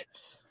there's like,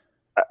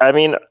 I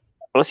mean,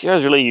 OCR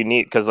is really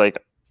unique because like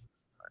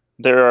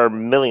there are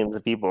millions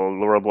of people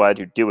worldwide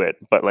who do it,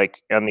 but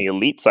like on the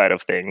elite side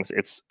of things,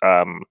 it's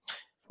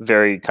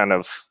very kind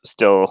of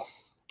still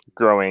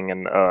growing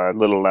and a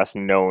little less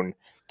known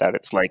that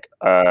it's like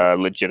a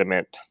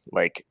legitimate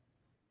like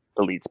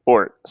elite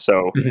sport.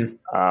 So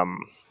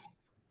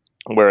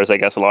whereas I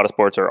guess a lot of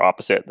sports are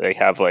opposite. They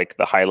have like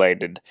the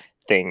highlighted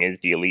thing is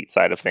the elite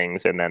side of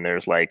things, and then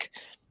there's like,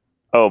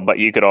 oh, but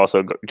you could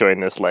also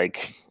join this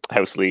like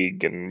house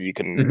league, and you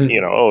can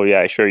oh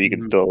yeah, sure, you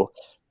can still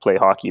play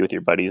hockey with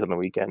your buddies on the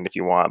weekend if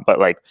you want, but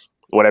like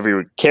what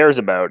everyone cares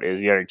about is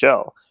the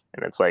NHL,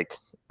 and it's like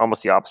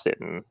almost the opposite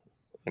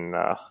in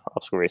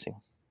obstacle racing.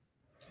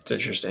 It's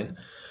interesting.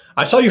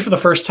 I saw you for the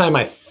first time,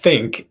 I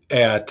think,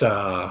 at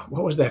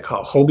what was that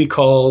called? Hobie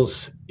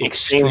Call's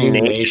Extreme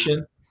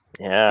Nation.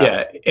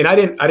 Yeah, and I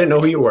didn't know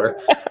who you were,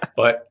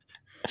 but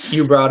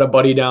you brought a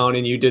buddy down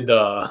and you did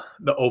the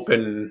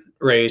open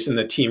race and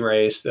the team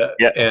race.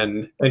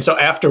 And so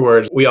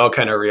afterwards, we all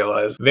kind of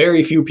realized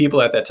very few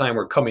people at that time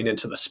were coming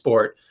into the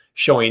sport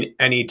showing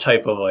any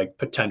type of like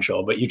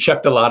potential, but you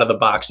checked a lot of the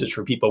boxes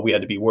for people we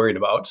had to be worried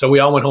about. So we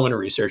all went home and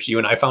researched you,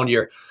 and I found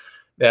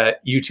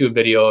that YouTube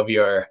video of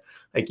your,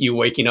 like you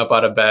waking up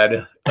out of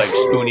bed, like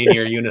spooning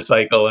your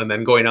unicycle and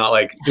then going out,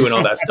 like doing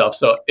all that stuff.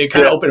 So it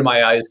kind of opened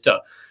my eyes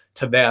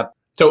to that.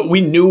 So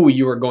we knew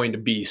you were going to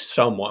be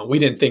someone. We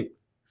didn't think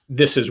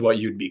this is what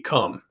you'd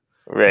become.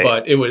 Right.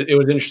 But it was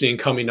interesting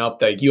coming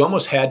up. Like you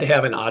almost had to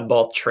have an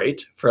oddball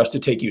trait for us to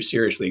take you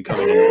seriously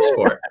coming into the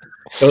sport.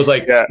 It was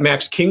like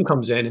Max King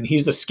comes in and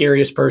he's the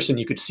scariest person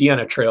you could see on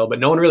a trail, but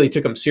no one really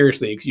took him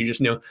seriously because you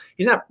just knew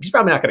he's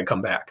probably not going to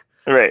come back.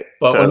 Right.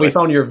 But when we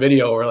found your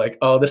video, we're like,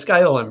 oh, this guy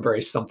will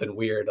embrace something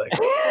weird. Like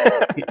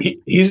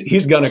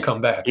he's going to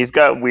come back. He's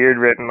got weird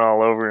written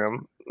all over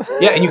him.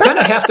 Yeah. And you kind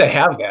of have to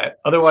have that.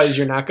 Otherwise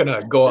you're not going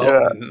to go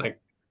out and like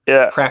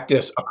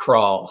practice a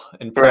crawl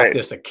and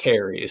practice a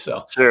carry. So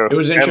it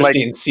was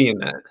interesting seeing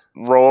that.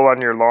 Roll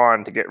on your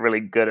lawn to get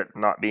really good at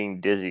not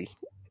being dizzy.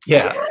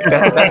 Yeah,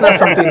 that's not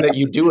something that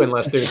you do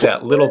unless there's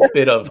that little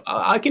bit of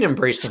I can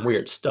embrace some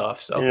weird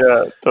stuff. So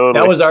Yeah, totally.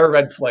 that was our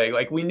red flag.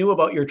 Like we knew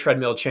about your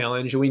treadmill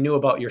challenge, we knew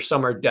about your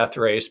summer death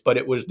race, but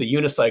it was the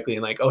unicycling.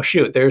 Like, oh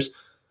shoot, there's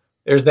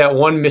that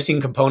one missing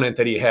component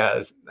that he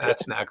has.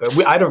 That's not good.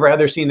 I'd have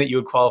rather seen that you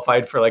had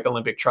qualified for like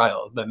Olympic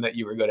trials than that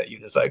you were good at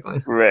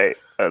unicycling. Right,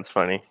 that's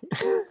funny.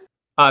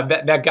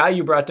 That guy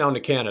you brought down to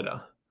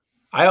Canada,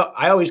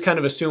 I always kind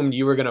of assumed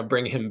you were going to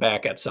bring him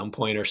back at some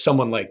point or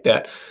someone like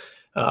that.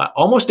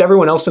 Almost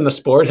everyone else in the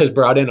sport has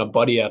brought in a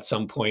buddy at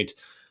some point,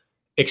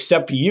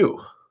 except you.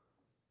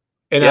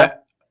 And Yeah.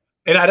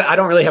 I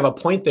don't really have a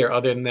point there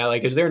other than that.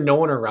 Like, is there no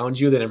one around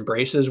you that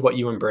embraces what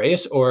you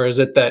embrace, or is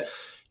it that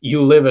you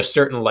live a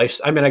certain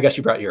life? I mean, I guess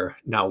you brought your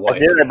now wife. I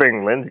did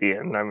bring Lindsay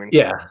in. I mean,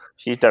 yeah,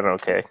 she's done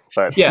okay.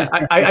 But yeah,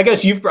 I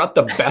guess you've brought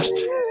the best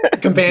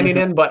companion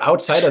in. But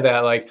outside of that,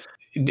 like,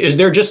 is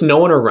there just no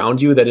one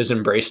around you that has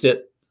embraced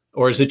it,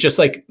 or is it just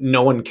like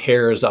no one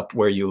cares up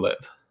where you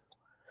live?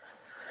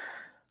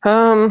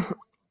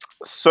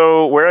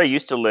 So where I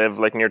used to live,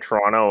 like near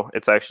Toronto,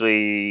 it's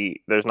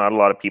actually, there's not a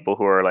lot of people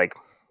who are like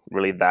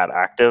really that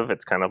active.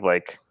 It's kind of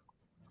like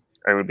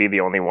I would be the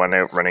only one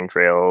out running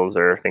trails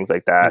or things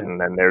like that. And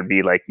then there'd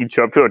be like, you'd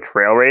show up to a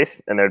trail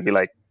race and there'd be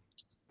like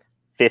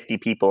 50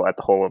 people at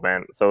the whole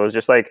event. So it was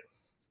just like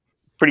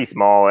pretty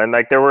small. And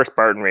like there were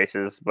Spartan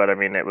races, but I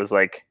mean, it was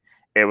like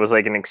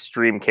an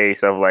extreme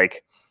case of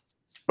like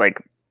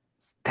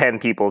 10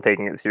 people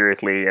taking it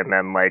seriously. And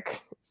then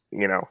like,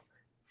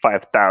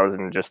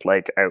 5,000 just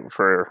like out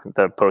for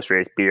the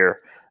post-race beer.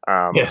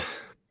 Yeah.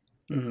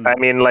 I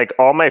mean, like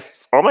all my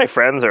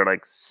friends are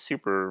like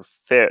super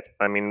fit.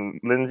 I mean,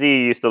 Lindsay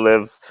used to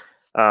live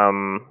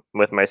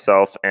with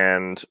myself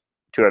and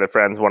two other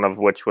friends, one of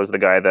which was the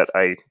guy that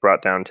I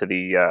brought down to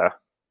the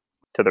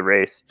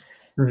race.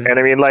 Mm-hmm. And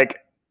I mean, like,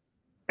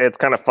 it's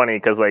kind of funny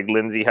because like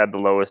Lindsay had the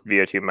lowest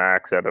VO2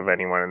 max out of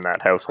anyone in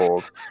that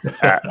household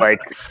at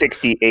like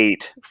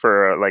 68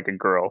 for like a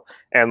girl.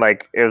 And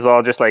like it was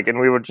all just like, and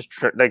we would just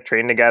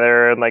train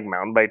together and like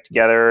mountain bike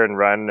together and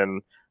run.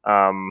 And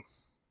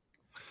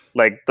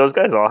like those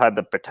guys all had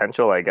the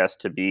potential, I guess,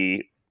 to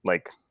be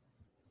like,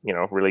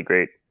 really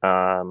great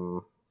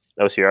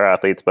OCR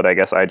athletes. But I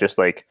guess I just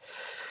like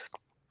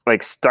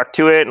stuck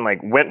to it and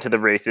like went to the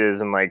races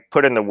and like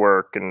put in the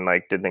work and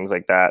like did things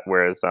like that.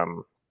 Whereas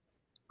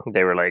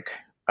they were like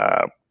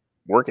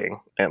working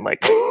and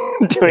like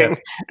doing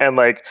and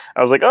like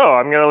I was like, oh,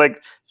 I'm gonna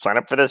like sign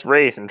up for this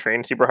race and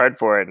train super hard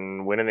for it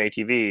and win an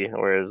ATV,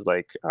 whereas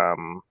like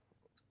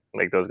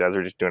those guys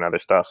are just doing other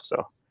stuff.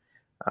 So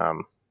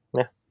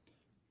yeah,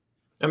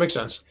 that makes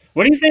sense.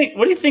 What do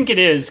you think it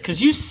is?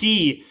 Because you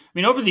see, I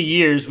mean, over the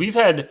years we've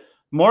had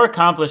more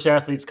accomplished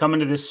athletes come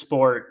into this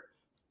sport,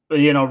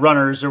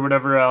 runners or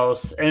whatever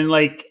else, and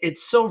like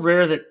it's so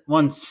rare that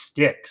one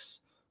sticks.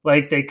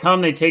 Like they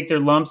come, they take their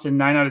lumps, and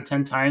 9 out of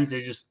 10 times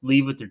they just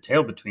leave with their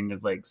tail between their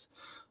legs.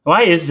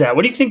 Why is that?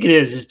 What do you think it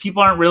is? Is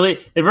people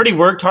they've already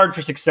worked hard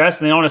for success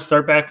and they don't want to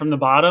start back from the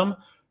bottom?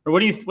 Or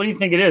what do you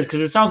think it is? Because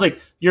it sounds like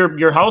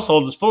your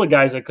household was full of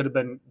guys that could have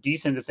been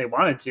decent if they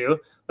wanted to.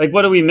 Like,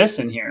 what are we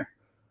missing here?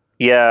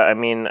 Yeah, I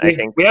mean, I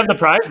think we have the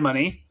prize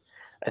money.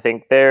 I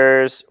think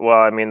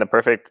the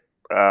perfect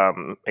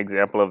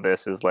example of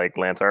this is like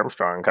Lance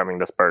Armstrong coming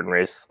to Spartan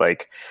Race.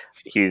 Like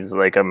he's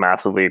like a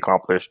massively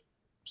accomplished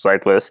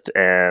cyclist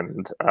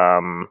and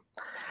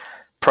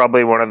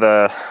probably one of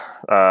the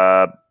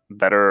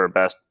better or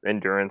best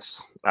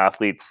endurance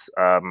athletes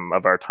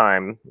of our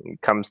time.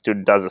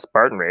 Does a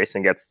Spartan race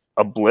and gets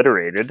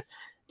obliterated.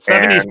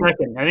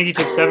 72nd. I think he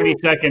took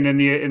 72nd in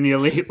the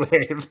elite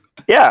wave.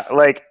 Yeah,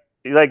 like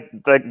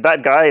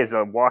that guy is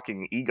a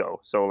walking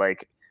ego. So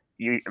like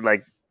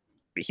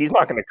he's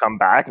not going to come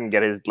back and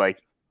get his like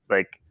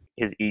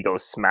his ego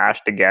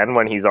smashed again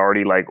when he's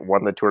already like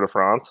won the Tour de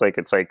France. Like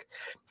it's like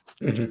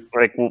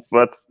like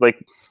what's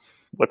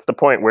the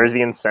point? Where's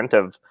the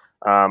incentive?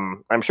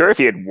 I'm sure if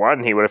he had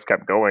won, he would have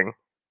kept going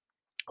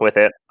with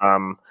it.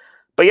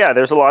 But yeah,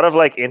 there's a lot of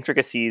like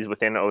intricacies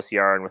within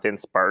OCR and within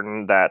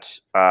Spartan that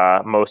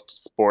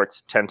most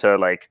sports tend to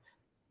like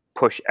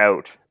push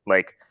out.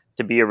 Like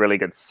to be a really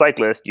good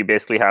cyclist, you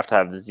basically have to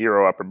have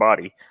zero upper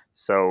body.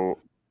 So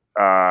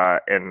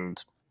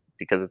and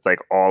because it's like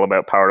all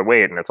about power to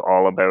weight and it's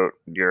all about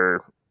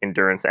your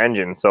endurance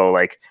engine. So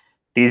like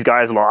these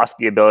guys lost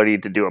the ability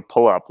to do a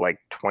pull-up like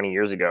 20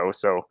 years ago.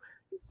 So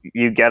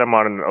you get them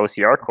on an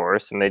OCR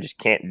course and they just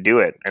can't do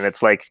it. And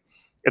it's like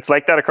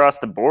that across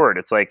the board.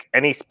 It's like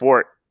any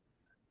sport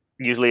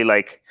usually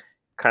like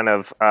kind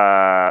of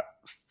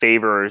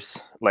favors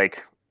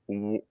like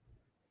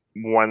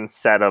one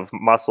set of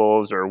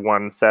muscles or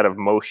one set of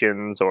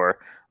motions or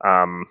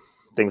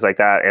things like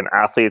that. And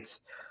athletes,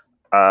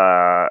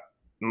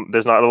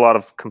 there's not a lot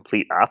of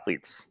complete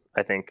athletes,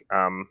 I think,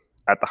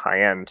 at the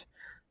high end.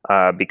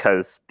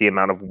 Because the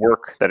amount of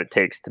work that it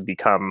takes to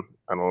become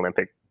an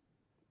Olympic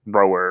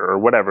rower or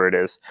whatever it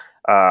is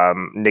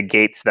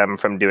negates them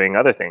from doing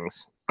other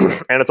things.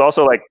 And it's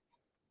also like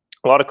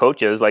a lot of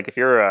coaches, like if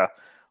you're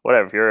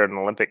an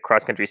Olympic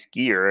cross country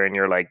skier and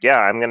you're like, yeah,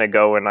 I'm gonna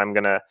go and I'm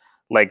gonna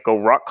like go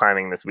rock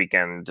climbing this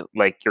weekend,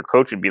 like your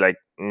coach would be like,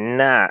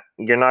 nah,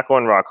 you're not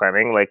going rock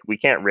climbing. Like we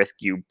can't risk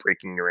you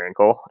breaking your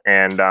ankle.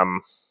 And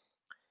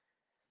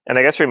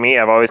I guess for me,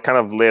 I've always kind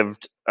of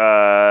lived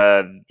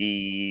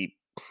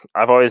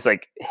I've always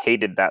like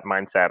hated that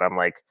mindset. I'm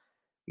like,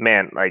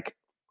 man, like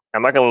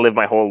I'm not gonna live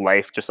my whole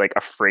life just like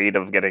afraid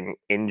of getting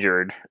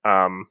injured.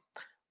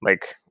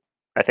 Like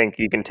I think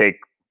you can take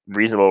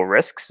reasonable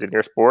risks in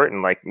your sport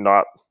and like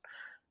not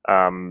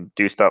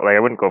do stuff like I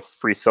wouldn't go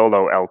free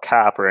solo El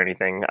Cap or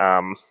anything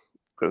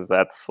because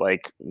that's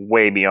like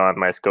way beyond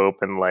my scope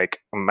and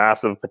like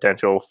massive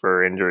potential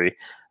for injury.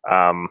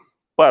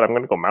 But I'm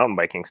gonna go mountain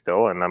biking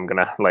still, and I'm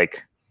gonna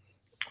like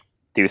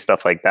do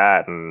stuff like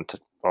that, and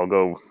I'll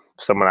go.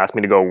 Someone asked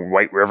me to go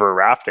White River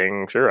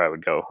rafting, sure I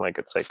would go. Like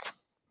it's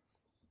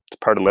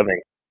part of living.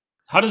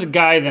 How does a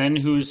guy then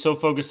who's so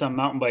focused on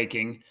mountain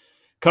biking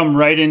come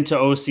right into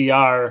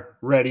OCR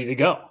ready to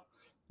go?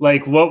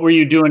 Like, what were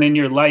you doing in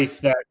your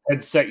life that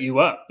had set you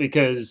up?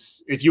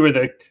 Because if you were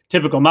the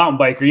typical mountain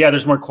biker, yeah,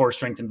 there's more core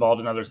strength involved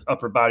in others'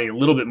 upper body, a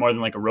little bit more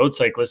than like a road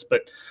cyclist.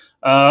 But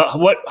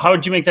how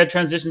did you make that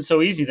transition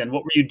so easy then?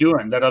 What were you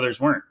doing that others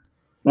weren't?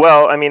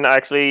 Well, I mean,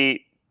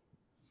 actually,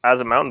 as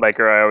a mountain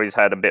biker, I always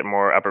had a bit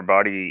more upper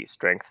body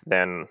strength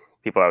than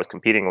people I was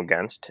competing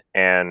against.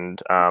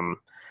 And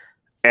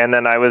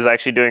then I was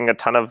actually doing a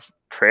ton of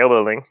trail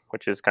building,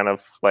 which is kind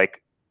of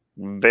like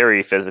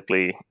very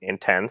physically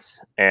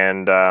intense,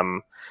 and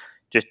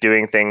just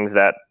doing things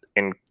that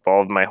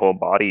involved my whole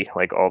body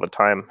like all the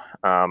time.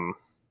 And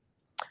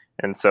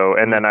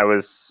then I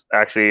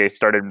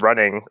started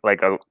running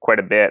like quite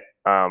a bit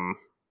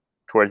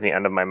towards the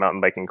end of my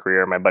mountain biking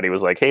career. My buddy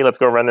was like, hey, let's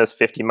go run this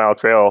 50-mile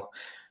trail.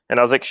 And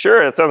I was like,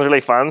 sure, that sounds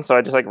really fun. So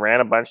I just like ran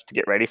a bunch to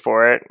get ready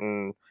for it.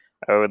 And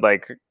I would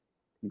like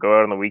go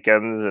out on the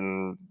weekends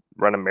and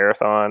run a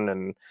marathon.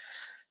 And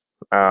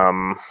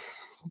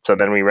so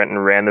then we went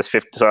and ran this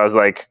 50. So I was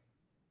like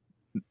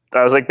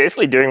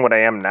basically doing what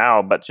I am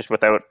now, but just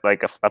without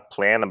like a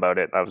plan about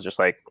it. I was just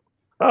like,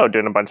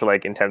 doing a bunch of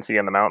like intensity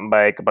on the mountain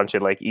bike, a bunch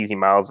of like easy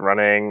miles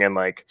running, and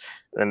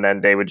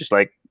then they would just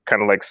like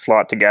kind of like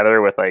slot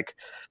together with like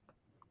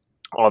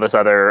all this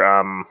other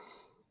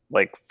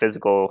like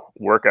physical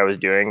work I was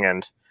doing,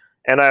 and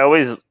I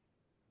always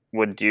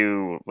would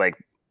do like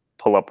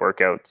pull-up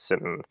workouts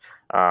and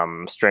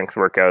strength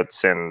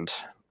workouts, and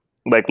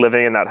like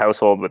living in that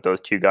household with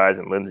those two guys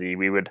and Lindsay,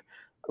 we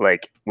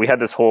had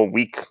this whole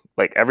week,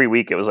 like every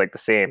week it was like the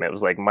same. It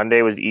was like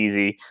Monday was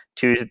easy,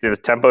 Tuesday there was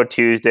tempo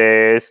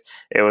Tuesdays,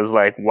 it was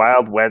like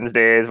wild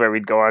Wednesdays where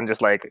we'd go on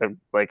just like a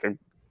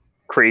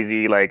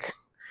crazy like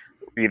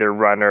either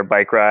run or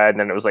bike ride, and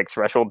then it was like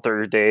threshold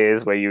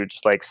Thursdays where you would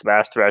just like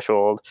smash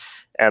threshold,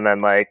 and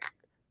then like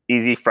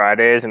easy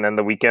Fridays, and then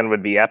the weekend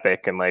would be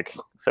epic, and like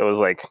so it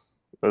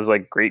was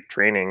like great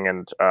training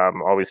and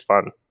always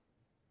fun.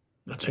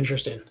 That's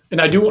interesting. And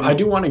I do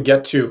want to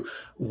get to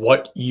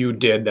what you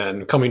did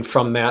then, coming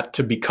from that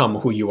to become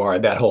who you are,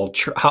 that whole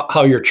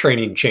how your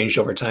training changed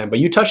over time. But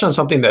you touched on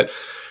something that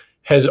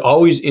has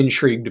always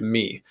intrigued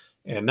me,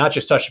 and not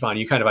just touched upon,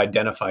 you kind of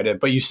identified it,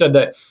 but you said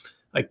that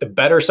like the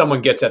better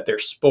someone gets at their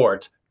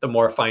sport, the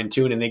more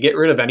fine-tuned, and they get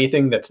rid of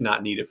anything that's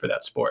not needed for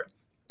that sport.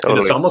 Totally.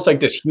 And it's almost like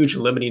this huge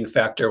limiting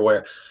factor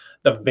where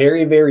the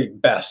very, very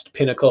best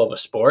pinnacle of a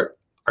sport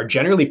are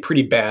generally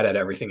pretty bad at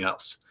everything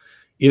else,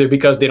 either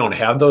because they don't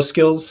have those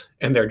skills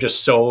and they're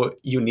just so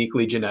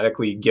uniquely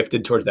genetically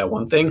gifted towards that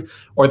one thing,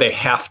 or they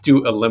have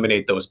to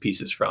eliminate those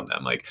pieces from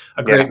them. Like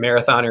a great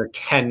marathoner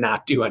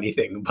cannot do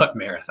anything but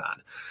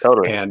marathon.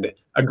 Totally. And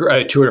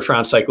a Tour de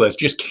France cyclist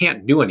just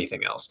can't do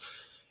anything else.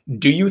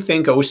 Do you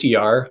think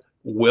OCR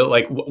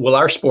will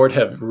our sport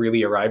have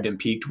really arrived and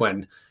peaked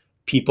when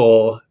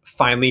people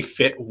finally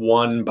fit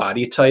one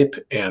body type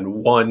and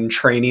one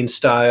training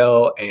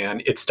style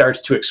and it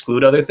starts to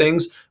exclude other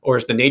things? Or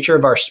is the nature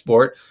of our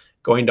sport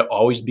going to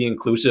always be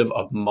inclusive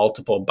of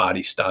multiple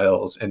body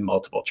styles and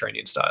multiple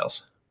training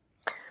styles?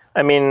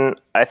 I mean,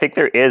 I think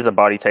there is a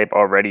body type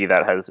already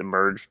that has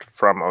emerged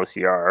from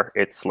OCR.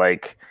 It's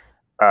like,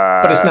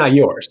 but it's not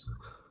yours.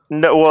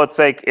 No, well, it's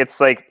like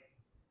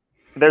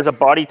there's a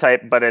body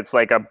type, but it's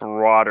like a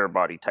broader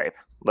body type.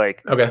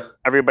 Like, okay,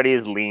 everybody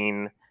is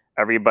lean.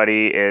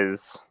 Everybody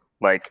is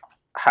like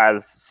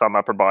has some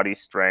upper body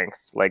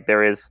strength. Like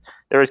there is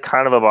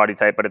kind of a body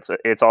type, but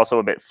it's also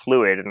a bit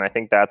fluid, and I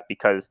think that's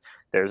because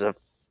there's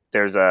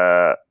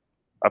a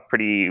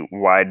pretty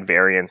wide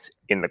variance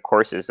in the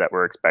courses that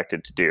we're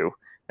expected to do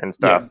and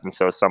stuff. Yeah. And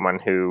so someone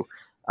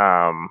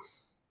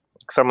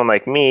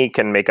like me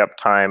can make up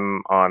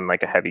time on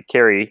like a heavy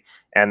carry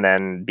and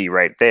then be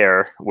right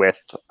there with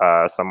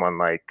someone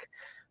like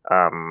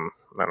I don't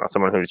know,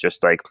 someone who's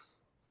just like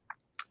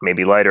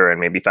maybe lighter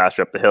and maybe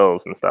faster up the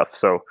hills and stuff.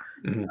 So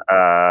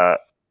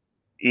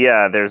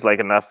there's like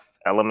enough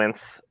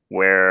elements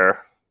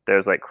where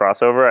there's like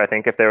crossover. I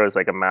think if there was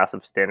like a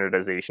massive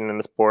standardization in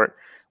the sport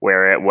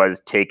where it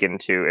was taken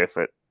to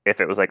if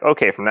it was like,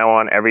 okay, from now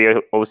on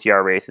every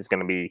OCR race is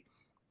going to be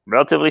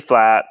relatively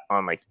flat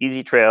on like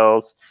easy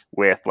trails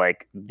with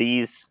like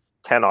these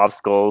 10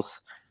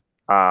 obstacles,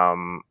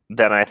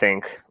 then I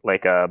think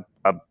like a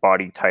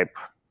body type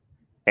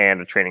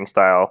and a training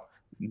style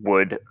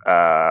would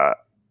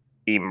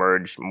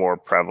emerge more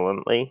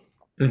prevalently.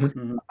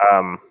 Mm-hmm.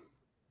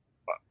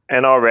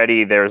 And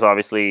already there's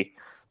obviously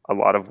a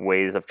lot of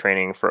ways of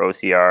training for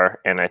OCR,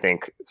 and I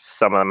think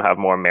some of them have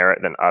more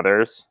merit than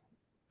others.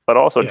 But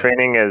also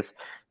training is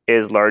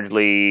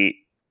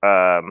largely,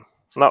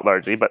 not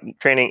largely, but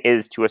training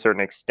is to a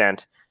certain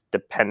extent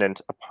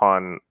dependent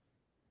upon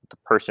the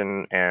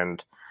person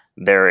and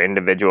their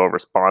individual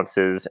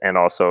responses, and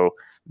also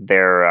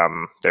their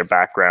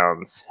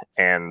backgrounds,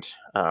 and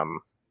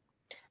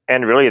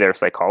really their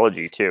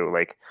psychology too.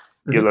 Like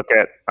you look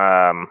at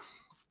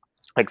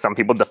like some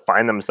people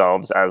define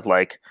themselves as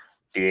like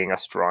being a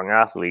strong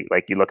athlete.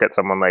 Like you look at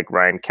someone like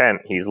Ryan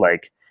Kent, he's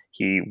like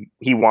he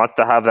wants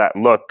to have that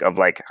look of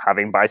like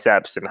having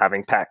biceps and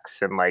having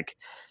pecs, and like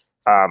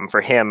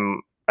for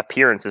him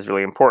appearance is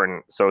really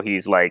important. So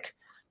he's like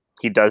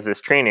he does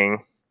this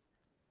training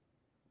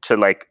to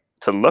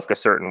look a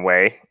certain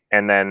way,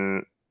 and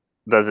then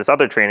does this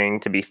other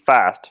training to be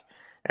fast.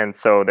 And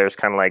so there's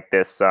kind of like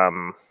this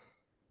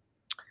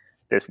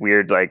this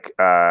weird like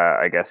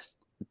I guess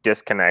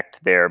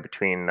disconnect there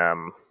between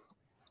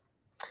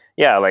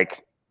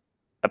like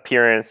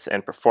appearance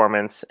and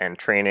performance and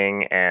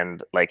training,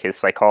 and like his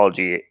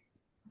psychology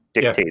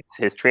dictates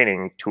his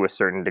training to a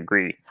certain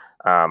degree.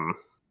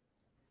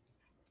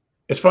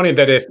 It's funny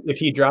that if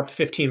he dropped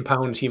 15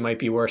 pounds, he might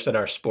be worse at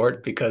our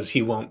sport because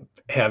he won't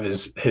have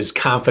his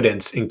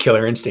confidence in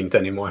killer instinct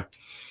anymore.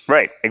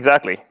 Right,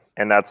 exactly.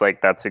 And that's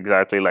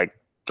exactly like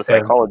the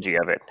psychology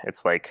of it.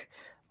 It's like,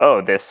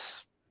 oh,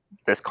 this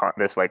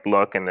like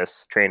look and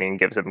this training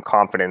gives him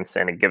confidence,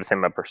 and it gives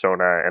him a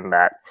persona, and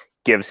that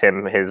gives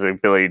him his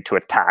ability to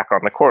attack on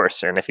the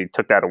course. And if he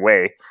took that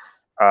away,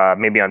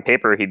 maybe on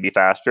paper he'd be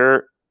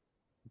faster,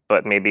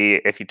 but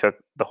maybe if he took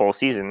the whole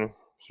season,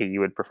 he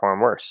would perform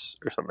worse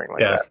or something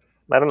like that.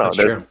 I don't know.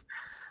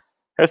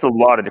 There's a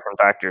lot of different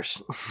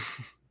factors.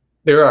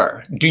 There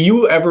are. Do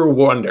you ever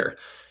wonder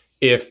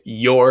if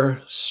your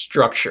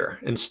structure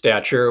and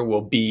stature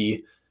will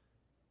be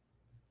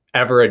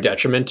ever a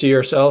detriment to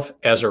yourself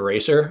as a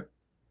racer?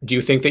 Do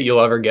you think that you'll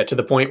ever get to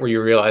the point where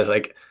you realize,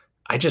 like,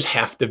 I just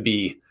have to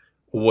be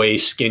way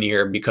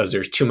skinnier because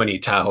there's too many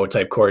Tahoe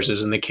type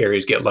courses and the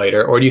carries get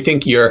lighter? Or do you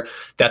think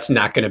that's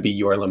not going to be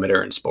your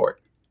limiter in sport?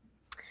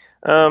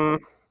 I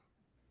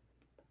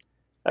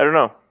don't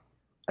know.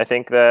 I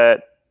think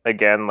that,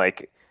 again,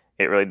 like,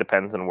 it really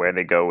depends on where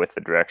they go with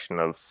the direction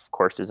of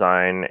course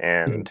design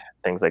and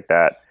things like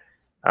that.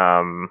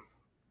 I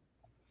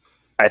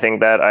think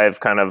that I've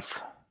kind of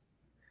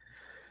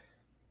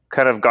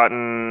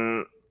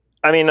gotten,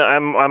 I mean,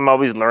 I'm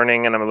always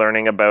learning, and I'm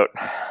learning about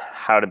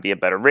how to be a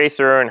better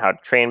racer and how to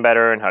train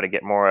better and how to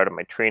get more out of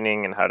my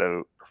training and how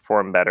to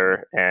perform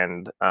better,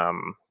 and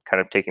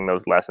kind of taking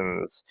those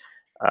lessons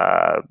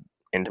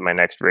into my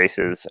next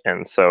races.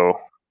 And so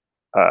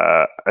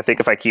I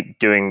think if I keep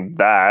doing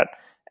that,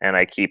 and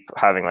I keep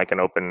having like an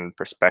open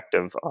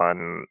perspective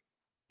on,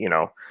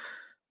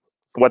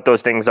 what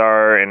those things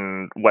are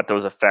and what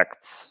those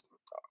effects,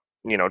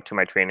 to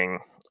my training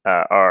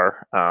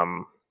are,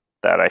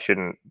 that I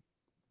shouldn't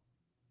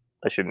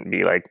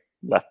be like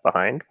left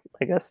behind,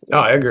 I guess. Oh,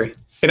 I agree.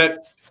 And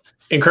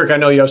Kirk, I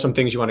know you have some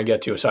things you want to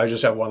get to, so I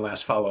just have one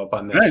last follow-up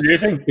on this.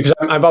 Because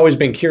I've always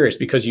been curious,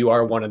 because you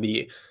are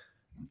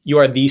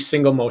the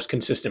single most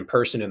consistent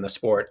person in the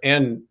sport.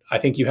 And I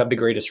think you have the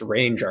greatest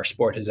range our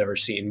sport has ever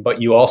seen,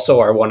 but you also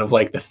are one of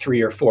like the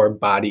 3 or 4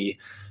 body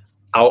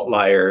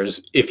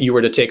outliers. If you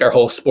were to take our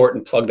whole sport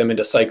and plug them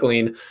into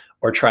cycling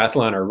or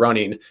triathlon or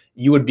running,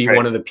 you would be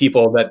one of the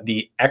people that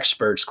the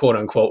experts, quote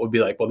unquote, would be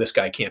like, well, this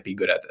guy can't be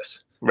good at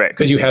this. Right.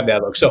 Because you have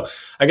that look. So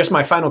I guess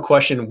my final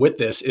question with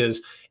this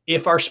is,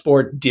 if our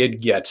sport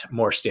did get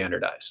more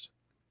standardized,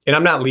 and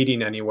I'm not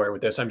leading anywhere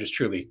with this, I'm just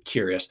truly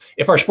curious.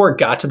 If our sport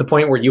got to the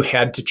point where you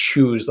had to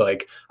choose,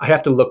 like, I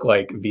have to look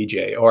like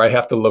VJ, or I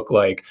have to look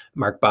like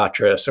Mark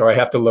Batras, or I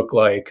have to look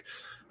like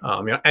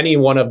any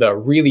one of the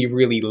really,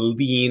 really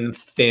lean,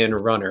 thin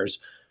runners,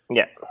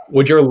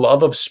 would your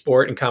love of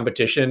sport and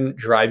competition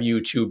drive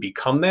you to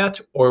become that?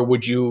 Or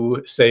would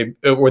you say,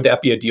 would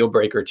that be a deal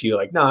breaker to you?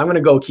 Like, no, I'm going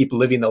to go keep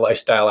living the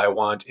lifestyle I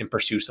want and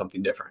pursue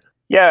something different.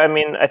 Yeah, I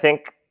mean,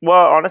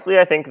 honestly,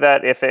 I think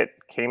that if it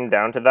came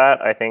down to that,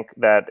 I think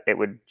that it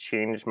would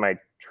change I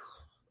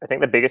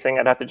think the biggest thing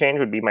I'd have to change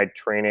would be my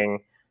training,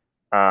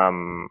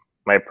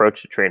 my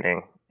approach to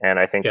training. And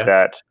I think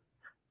that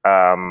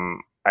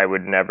I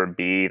would never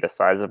be the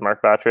size of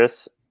Mark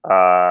Batras,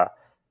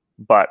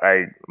 but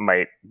I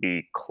might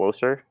be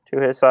closer to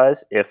his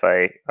size if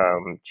I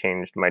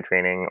changed my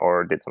training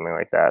or did something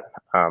like that.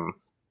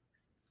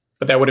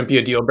 But that wouldn't be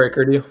a deal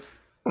breaker to you?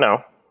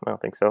 No, I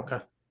don't think so. Okay.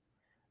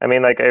 I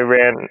mean, like, I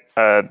ran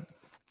a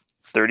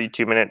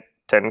 32-minute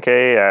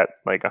 10K at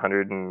like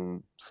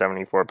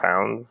 174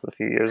 pounds a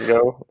few years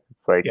ago.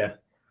 It's like,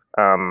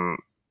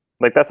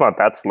 like, that's not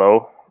that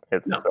slow.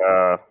 It's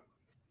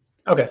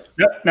okay.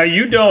 Now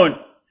you don't,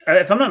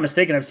 if I'm not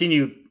mistaken, I've seen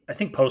you I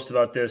think, post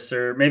about this,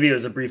 or maybe it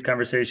was a brief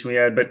conversation we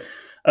had, but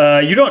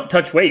you don't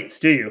touch weights,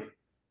 do you?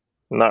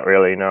 Not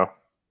really, no.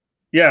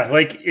 Yeah,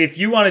 like if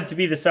you wanted to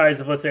be the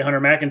size of, let's say,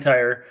 Hunter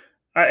McIntyre,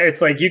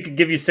 it's like you could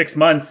give you 6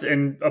 months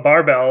and a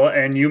barbell,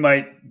 and you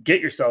might get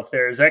yourself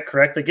there. Is that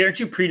correct? Like, aren't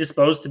you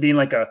predisposed to being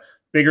like a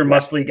bigger,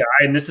 muscly guy,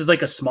 and this is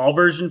like a small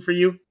version for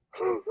you?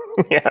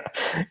 Yeah.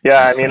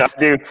 I mean, I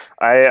do.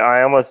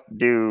 I almost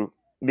do.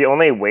 The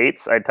only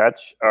weights I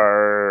touch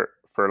are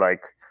for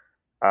like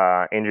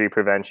injury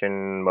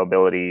prevention,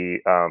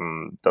 mobility,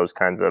 those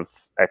kinds of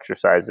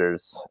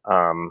exercises.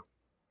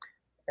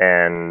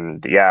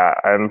 And yeah,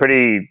 I'm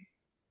pretty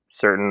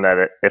certain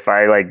that if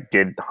I like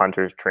did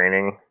Hunter's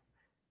training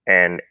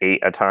and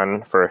ate a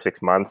ton for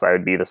 6 months, I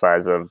would be the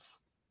size of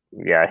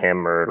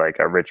him, or like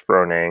a Rich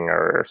Froning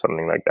or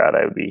something like that.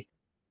 I would be.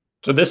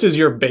 So this is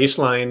your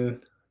baseline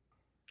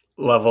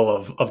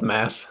level of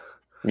mass.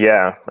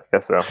 Yeah, I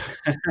guess so.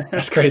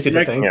 That's crazy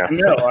to think.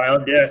 Yeah.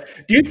 Wild. Yeah.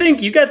 Do you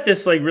think you got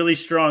this like really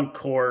strong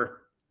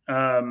core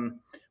when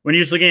you're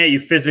just looking at you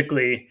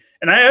physically?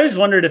 And I always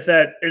wondered if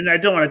that, and I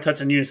don't want to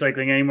touch on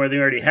unicycling any more than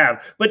we already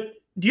have, but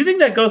do you think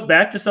that goes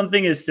back to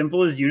something as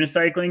simple as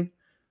unicycling?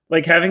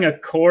 Like having a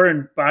core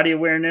and body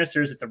awareness,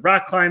 or is it the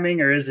rock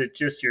climbing, or is it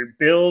just your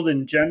build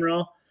in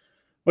general?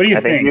 What do you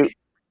think?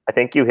 I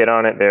think you hit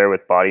on it there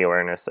with body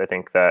awareness. I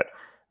think that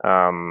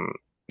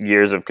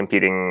years of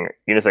competing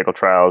unicycle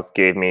trials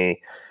gave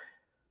me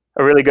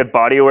a really good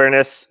body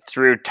awareness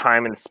through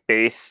time and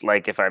space.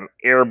 Like if I'm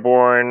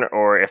airborne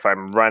or if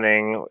I'm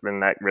running, then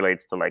that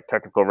relates to like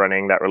technical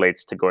running, that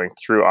relates to going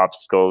through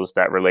obstacles,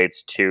 that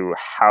relates to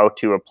how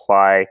to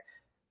apply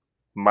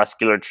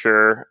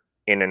musculature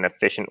in an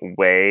efficient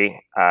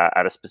way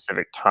at a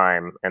specific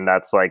time. And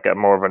that's like a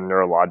more of a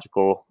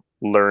neurological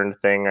learned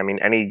thing. I mean,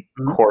 any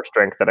core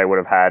strength that I would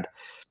have had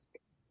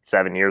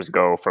 7 years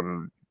ago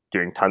from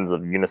doing tons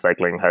of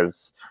unicycling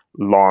has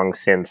long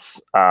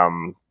since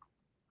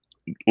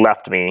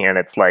left me, and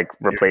it's like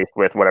replaced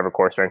with whatever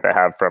core strength I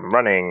have from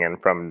running and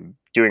from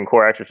doing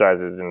core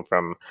exercises and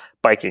from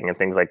biking and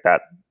things like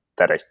that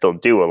I still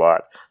do a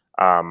lot.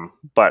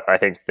 But I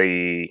think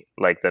the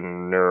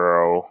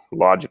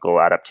neurological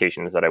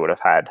adaptations that I would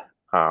have had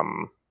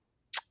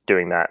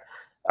doing that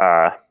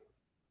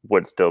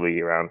would still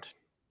be around.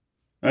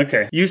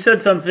 Okay. You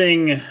said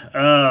something.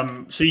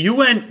 So you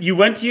went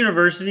to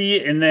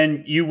university, and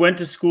then you went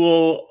to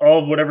school all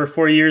of whatever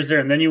 4 years there,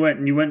 and then you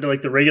went to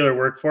like the regular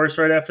workforce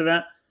right after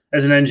that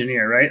as an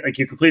engineer, right? Like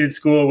you completed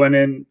school, went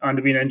on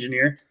to be an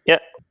engineer. Yeah.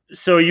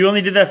 So you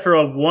only did that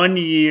for 1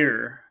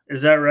 year.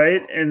 Is that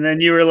right? And then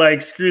you were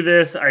like, screw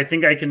this. I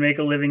think I can make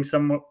a living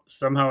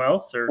somehow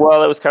else. Or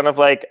well, it was kind of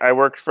like I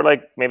worked for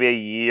like maybe a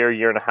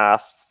year and a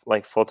half,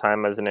 like full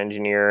time as an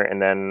engineer,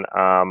 and then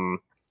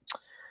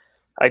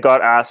I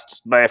got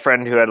asked by a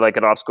friend who had like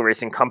an obstacle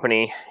racing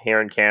company here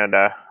in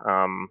Canada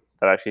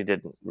that actually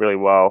did really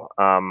well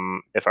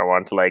if I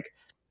wanted to like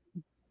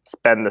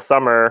spend the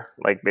summer,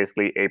 like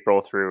basically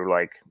April through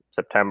like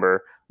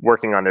September,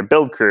 working on their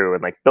build crew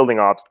and like building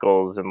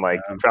obstacles and like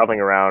traveling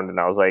around.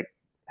 And I was like,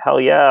 hell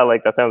yeah,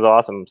 like that sounds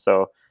awesome.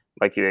 So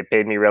like they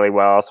paid me really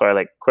well. So I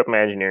like quit my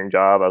engineering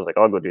job. I was like,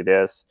 I'll go do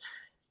this.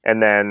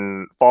 And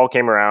then fall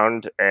came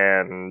around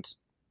and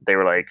they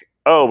were like,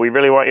 oh, we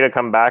really want you to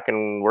come back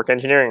and work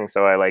engineering.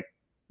 So I like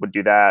would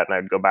do that, and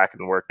I'd go back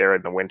and work there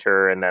in the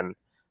winter, and then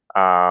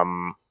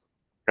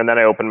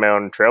I opened my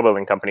own trail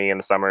building company in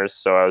the summers.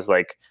 So I was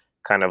like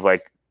kind of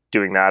like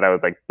doing that. I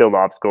would like build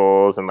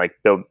obstacles and like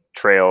build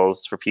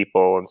trails for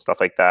people and stuff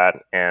like that,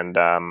 and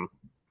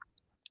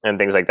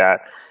things like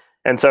that.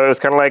 And so it was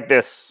kind of like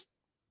this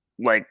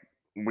like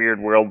weird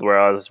world where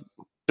I was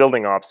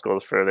building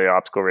obstacles for the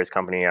obstacle race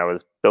company. I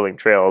was building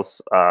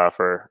trails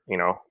for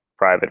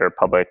private or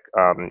public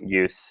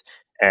use,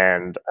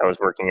 and I was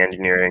working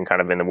engineering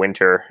kind of in the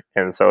winter.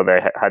 And so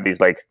they had these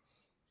like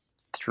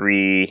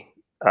three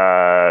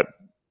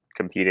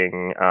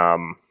competing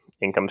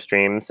income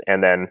streams,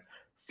 and then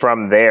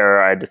from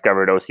there I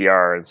discovered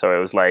OCR. And so it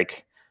was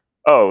like,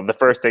 oh, the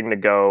first thing to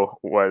go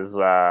was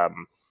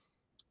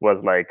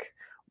like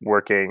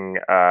working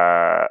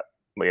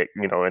like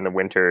in the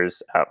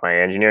winters at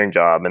my engineering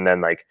job, and then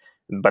like,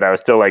 but I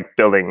was still like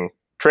building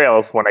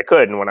trails when I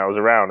could, and when I was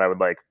around I would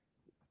like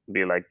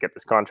be like, get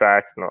this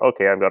contract, and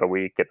okay, I've got a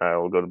week and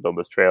I'll go to build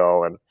this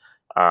trail.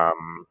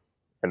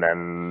 And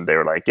then they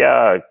were like,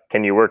 yeah,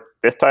 can you work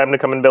this time to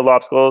come and build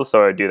obstacles?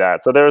 So I do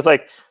that. So there's a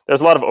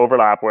lot of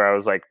overlap where I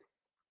was like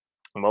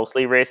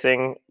mostly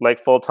racing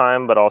like full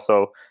time, but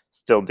also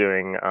still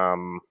doing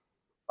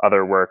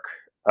other work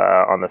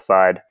on the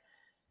side.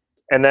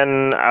 And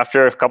then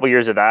after a couple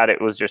years of that, it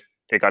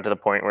got to the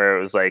point where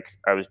it was like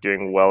I was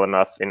doing well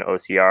enough in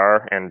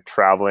OCR and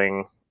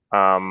traveling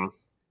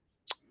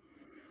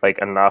like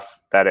enough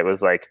that it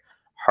was like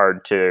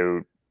hard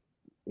to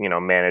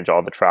manage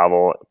all the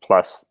travel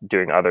plus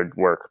doing other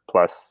work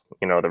plus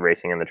the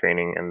racing and the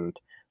training. And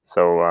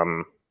so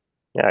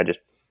I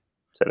just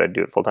said I'd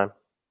do it full time.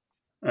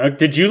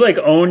 Did you like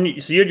own?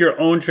 So you had your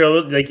own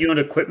trail, like you owned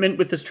equipment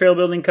with this trail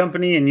building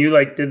company, and you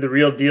like did the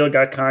real deal,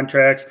 got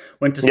contracts,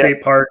 went to Yeah,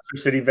 state parks or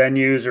city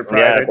venues or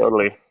yeah, private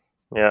totally.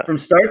 Yeah, from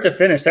start to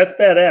finish. That's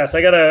badass.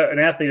 I got an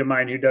athlete of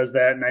mine who does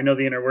that, and I know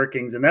the inner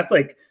workings. And that's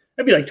like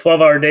that'd be like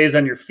 12-hour days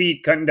on your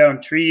feet, cutting down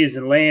trees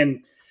and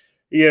laying,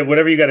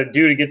 whatever you got to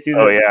do to get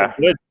through oh the yeah,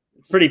 wood.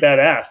 It's pretty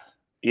badass.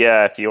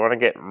 yeah. If you want to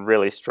get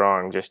really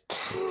strong, just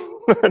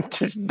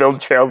just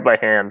build trails by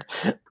hand.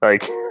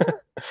 Like,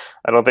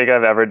 I don't think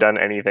I've ever done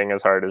anything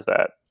as hard as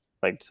that.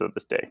 Like to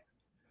this day.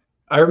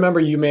 I remember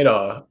you made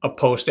a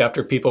post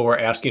after people were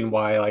asking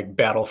why like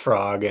Battle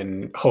Frog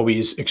and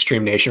Hobie's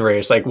Extreme Nation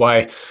Race, like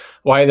why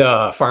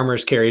the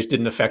farmers carries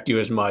didn't affect you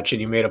as much. And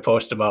you made a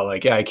post about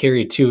like, yeah, I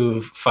carry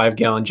 2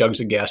 5-gallon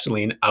jugs of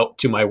gasoline out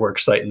to my work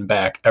site and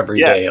back every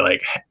Yeah, day,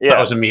 like yeah,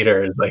 1,000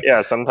 meters. Like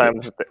yeah.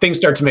 Sometimes, things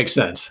start to make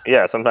sense.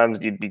 yeah. Sometimes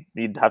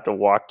you'd have to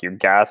walk your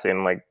gas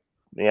in like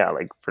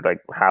like for like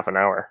half an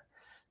hour.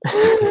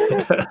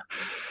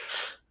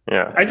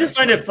 Yeah. I just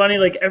find it funny,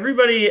 like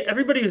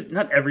everybody's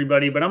not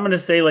everybody, but I'm gonna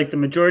say like the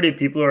majority of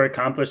people who are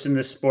accomplished in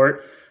this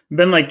sport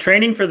been like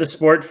training for the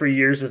sport for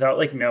years without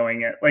like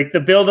knowing it. Like the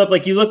build up,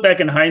 like you look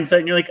back in hindsight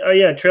and you're like, oh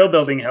yeah, trail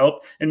building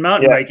helped and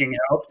mountain Yeah, biking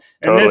helped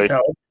and this totally.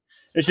 helped.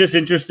 It's just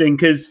interesting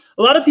because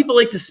a lot of people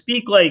like to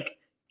speak like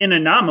in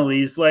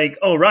anomalies, like,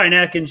 oh, Ryan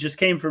Atkins just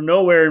came from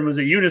nowhere and was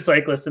a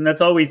unicyclist, and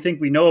that's all we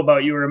think we know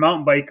about you, or a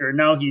mountain biker.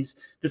 Now he's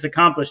this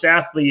accomplished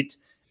athlete,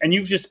 and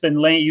you've just been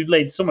you've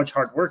laid so much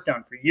hard work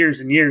down for years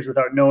and years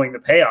without knowing the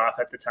payoff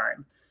at the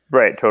time.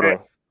 Right, totally.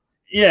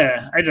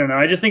 Yeah, I don't know.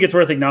 I just think it's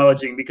worth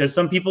acknowledging because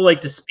some people like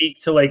to speak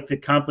to like the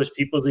accomplished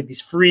people as like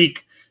these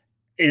freak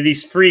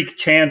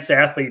chance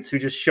athletes who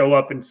just show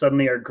up and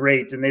suddenly are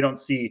great, and they don't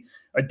see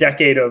a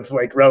decade of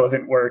like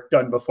relevant work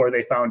done before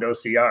they found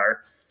OCR.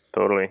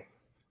 Totally.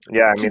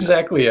 Yeah, That's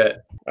exactly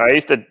it. I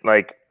used to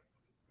like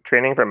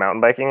training for mountain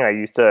biking. I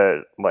used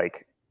to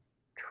like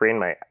train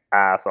my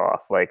ass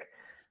off, like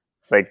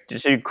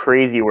just do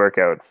crazy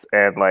workouts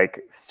and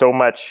like so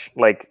much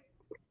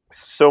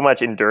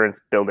endurance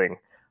building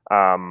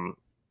on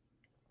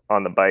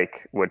the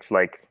bike,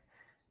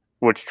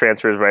 which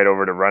transfers right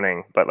over to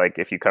running. But like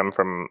if you come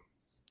from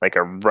like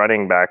a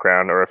running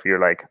background, or if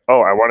you're like, oh,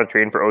 I want to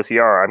train for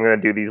OCR, I'm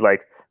gonna do these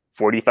like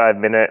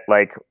 45-minute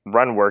like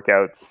run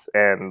workouts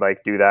and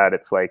like do that.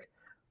 It's like,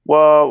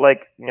 well,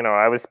 like,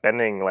 I was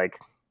spending like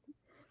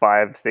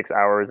 5-6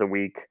 hours a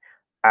week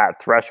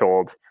at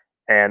threshold,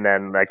 and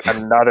then like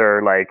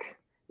another like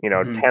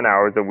 10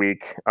 hours a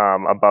week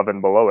above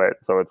and below it.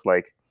 So it's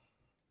like,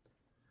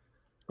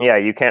 yeah,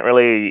 you can't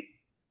really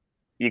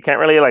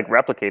like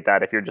replicate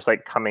that if you're just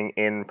like coming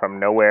in from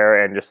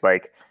nowhere and just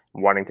like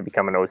wanting to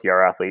become an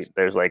OCR athlete.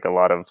 There's like a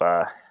lot of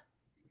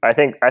I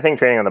think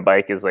training on the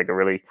bike is like a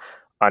really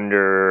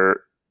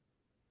under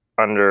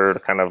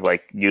kind of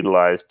like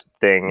utilized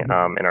thing in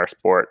our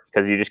sport,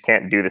 because you just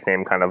can't do the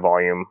same kind of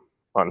volume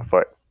on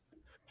foot.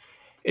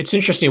 It's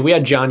interesting. We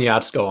had John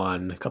Yatsko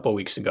on a couple of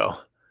weeks ago,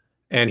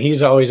 and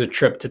he's always a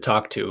trip to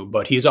talk to,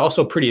 but he's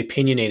also pretty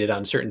opinionated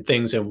on certain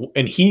things,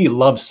 and he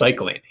loves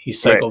cycling.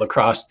 He's cycled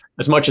across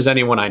as much as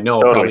anyone I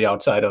know, probably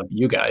outside of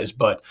you guys,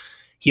 but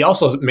he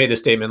also made the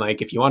statement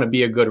like, if you want to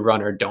be a good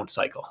runner, don't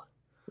cycle.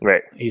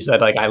 Right. He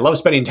said, like, I love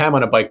spending time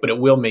on a bike, but it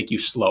will make you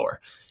slower.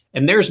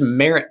 And there's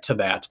merit to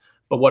that.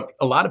 But what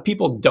a lot of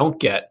people don't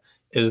get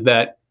is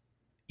that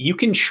you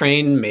can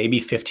train maybe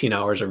 15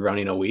 hours of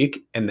running a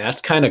week, and that's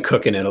kind of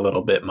cooking it a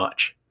little bit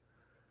much.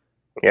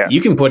 Yeah.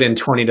 You can put in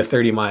 20 to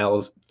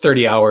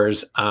 30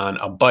 hours on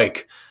a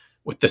bike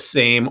with the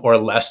same or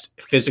less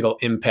physical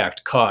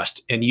impact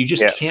cost, and you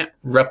just can't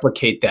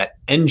replicate that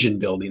engine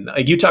building.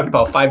 Like you talked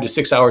about 5 to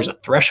 6 hours of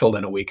threshold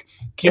in a week.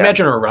 Can you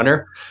imagine a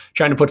runner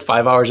trying to put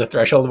 5 hours of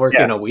threshold work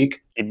in a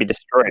week? He'd be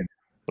destroyed.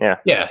 Yeah.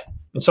 Yeah.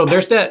 And so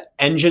there's that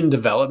engine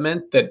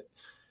development that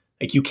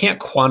like you can't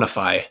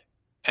quantify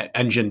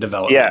engine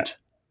development.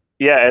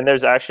 Yeah. And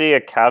there's actually a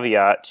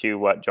caveat to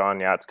what John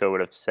Yatsko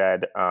would have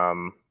said.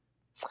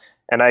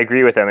 And I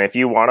agree with him. If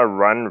you want to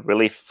run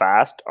really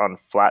fast on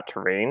flat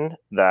terrain,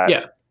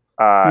 that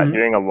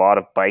doing a lot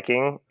of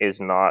biking is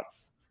not,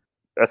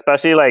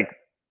 especially like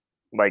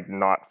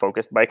not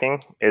focused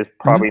biking, is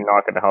probably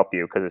not going to help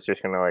you, because it's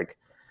just going to like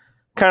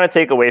kind of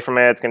take away from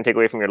it. It's going to take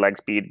away from your leg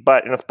speed.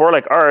 But in a sport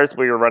like ours,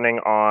 where you're running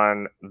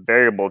on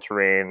variable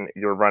terrain,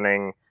 you're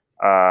running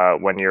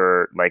when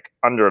you're like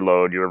under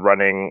load, you're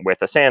running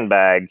with a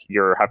sandbag,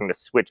 you're having to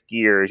switch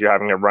gears, you're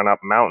having to run up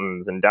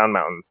mountains and down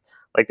mountains.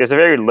 Like there's a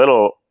very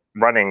little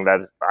running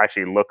that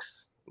actually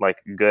looks like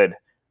good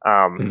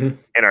in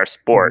our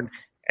sport.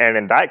 And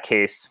in that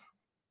case,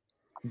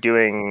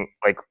 doing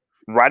like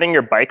riding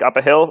your bike up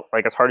a hill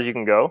like as hard as you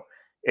can go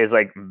is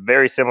like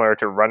very similar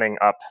to running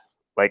up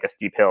like a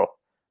steep hill,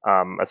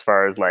 as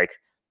far as like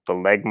the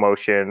leg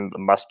motion, the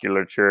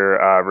musculature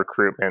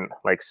recruitment,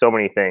 like so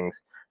many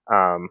things.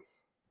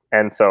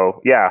 And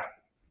so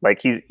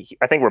like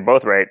I think we're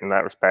both right in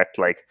that respect.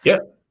 Like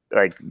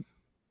like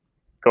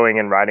going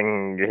and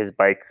riding his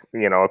bike,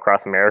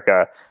 across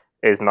America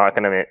is not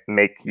going to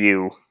make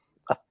you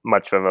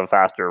much of a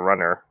faster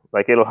runner.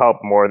 Like it'll help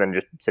more than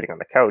just sitting on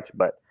the couch,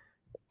 but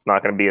it's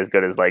not going to be as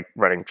good as like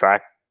running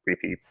track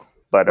repeats.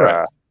 But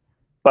Right.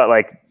 but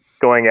like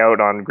going out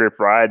on group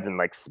rides and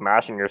like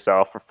smashing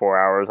yourself for 4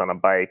 hours on a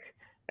bike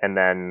and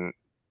then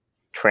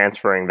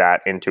transferring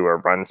that into a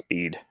run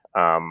speed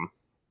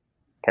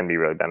can be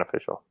really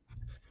beneficial.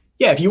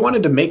 Yeah, if you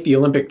wanted to make the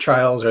Olympic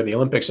trials or the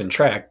Olympics in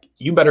track,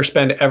 you better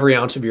spend every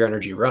ounce of your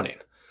energy running.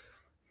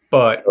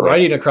 But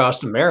riding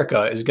across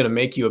America is going to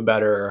make you a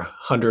better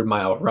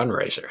 100-mile run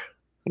racer.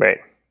 Right.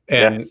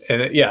 And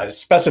yeah,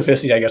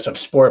 specificity, I guess, of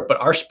sport. But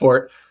our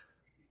sport,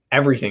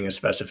 everything is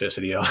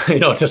specificity,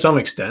 to some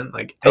extent.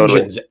 Like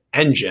engine's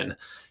engine.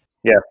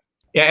 Yeah.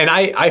 Yeah, and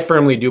I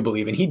firmly do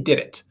believe, and he did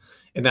it,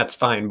 and that's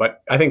fine.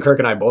 But I think Kirk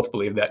and I both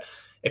believe that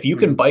if you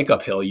can bike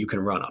uphill, you can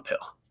run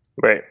uphill.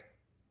 Right.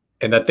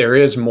 And that there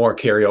is more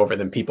carryover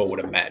than people would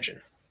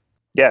imagine.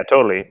 Yeah,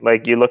 totally.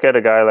 Like you look at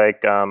a guy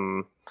like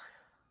Ryan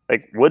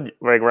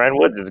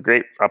Woods is a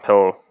great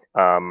uphill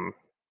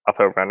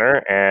runner,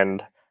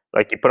 and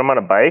like you put him on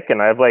a bike,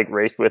 and I've like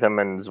raced with him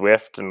in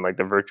Zwift and like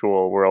the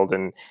virtual world,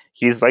 and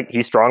he's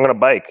strong on a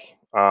bike,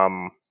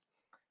 and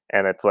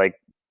it's like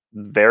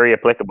very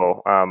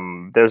applicable.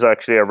 There's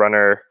actually a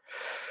runner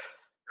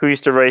who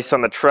used to race on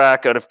the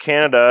track out of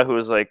Canada who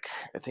was like,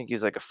 I think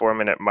he's like a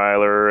 4-minute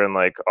miler and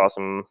like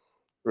awesome,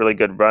 really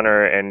good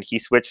runner, and he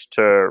switched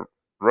to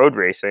road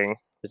racing.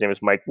 His name is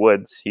Mike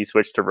Woods. He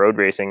switched to road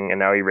racing, and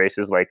now he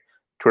races like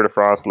Tour de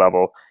France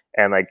level.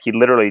 And like he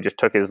literally just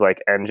took his like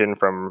engine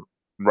from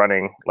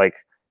running like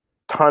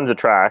tons of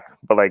track,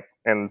 but like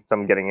and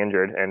some getting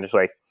injured, and just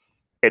like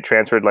it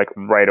transferred like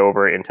right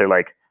over into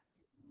like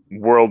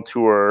world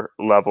tour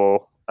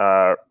level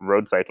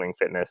road cycling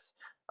fitness.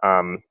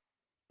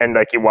 And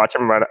like you watch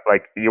him ride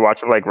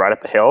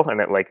up a hill,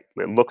 and it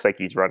looks like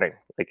he's running.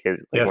 Like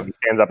when he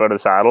stands up out of the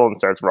saddle and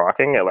starts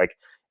rocking,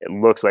 it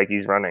looks like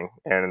he's running,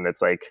 and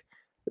it's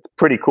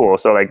pretty cool.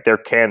 So like there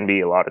can be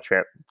a lot of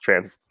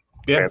transfer.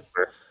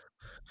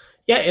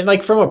 Yeah, and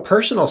like from a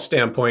personal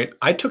standpoint,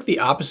 I took the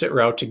opposite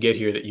route to get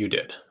here that you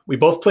did. We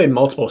both played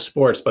multiple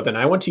sports, but then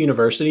I went to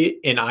university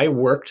and I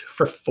worked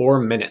for 4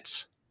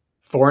 minutes,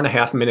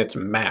 4.5 minutes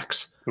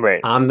max,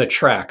 on the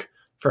track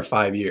for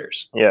 5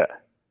 years. Yeah.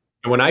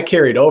 And when I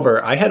carried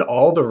over, I had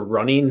all the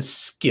running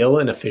skill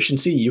and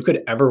efficiency you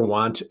could ever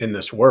want in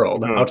this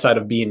world, outside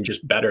of being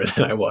just better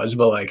than I was.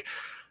 But like,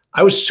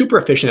 I was super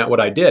efficient at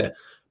what I did.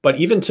 But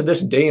even to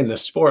this day in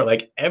this sport,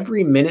 like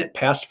every minute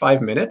past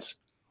 5 minutes,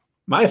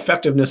 my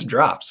effectiveness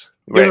drops.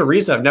 There's a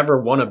reason I've never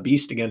won a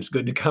beast against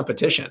good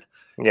competition.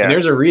 Yeah. And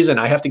there's a reason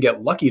I have to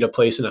get lucky to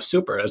place in a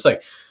super. It's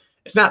like,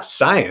 it's not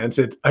science.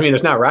 It's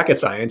not rocket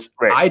science.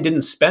 Right. I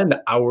didn't spend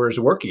hours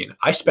working.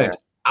 I spent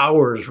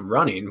hours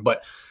running,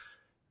 but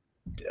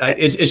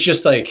it's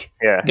just like,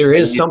 there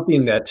is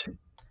something that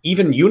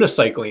even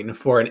unicycling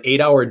for an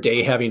 8-hour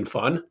day having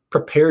fun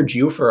prepared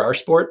you for our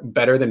sport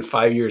better than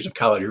 5 years of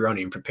college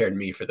running prepared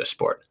me for this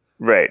sport.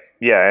 Right.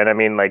 Yeah. And I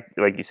mean, like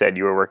you said,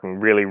 you were working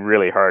really,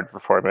 really hard for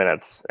 4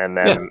 minutes, and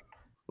then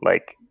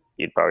like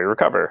you'd probably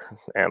recover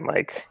and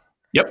like.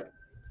 Yep.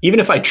 Even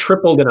if I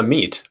tripled in a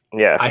meet,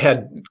 yeah, I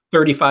had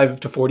 35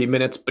 to 40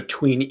 minutes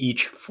between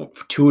each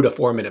 2 to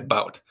 4 minute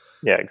bout.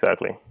 Yeah,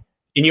 exactly.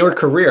 In your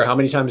career, how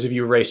many times have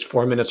you raced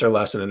 4 minutes or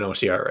less in an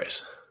OCR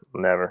race?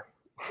 Never.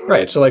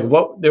 Right. So like,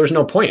 there was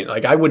no point.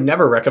 Like I would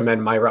never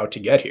recommend my route to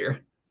get here.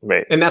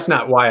 Right. And that's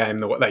not why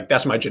I'm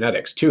that's my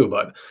genetics too.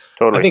 But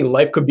totally. I think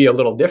life could be a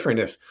little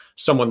different if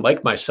someone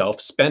like myself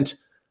spent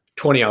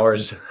 20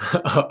 hours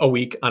a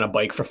week on a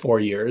bike for 4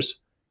 years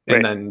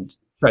and then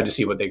tried to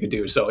see what they could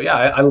do. So yeah,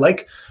 I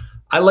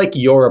like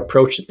your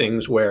approach to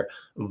things where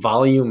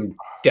volume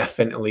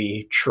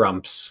definitely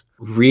trumps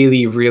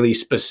really, really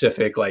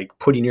specific, like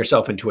putting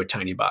yourself into a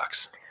tiny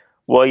box.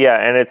 Well, yeah.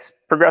 And it's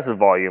progressive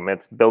volume.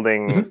 It's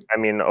building, I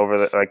mean,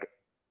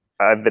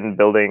 I've been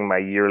building my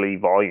yearly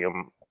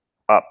volume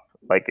up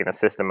like in a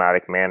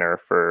systematic manner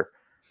for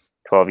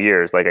 12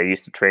 years. Like I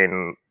used to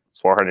train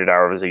 400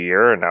 hours a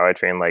year, and now I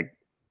train like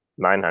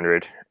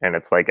 900, and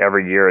it's like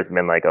every year has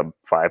been like a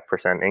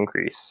 5%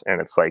 increase, and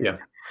it's like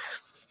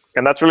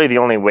and that's really the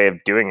only way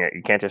of doing it.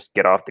 You can't just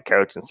get off the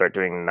couch and start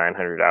doing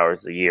 900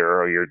 hours a year,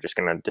 or you're just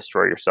going to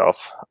destroy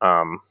yourself.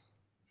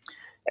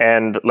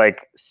 And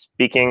like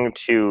speaking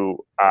to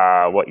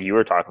what you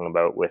were talking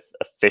about with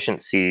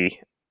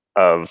efficiency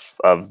of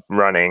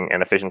running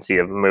and efficiency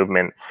of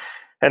movement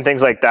and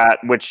things like that,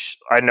 which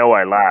I know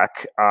I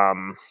lack.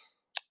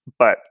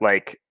 But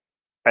like,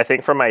 I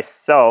think for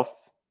myself,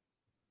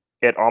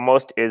 it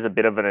almost is a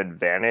bit of an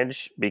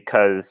advantage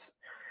because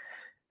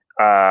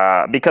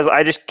I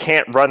just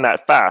can't run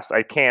that fast.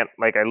 I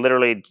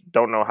literally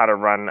don't know how to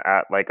run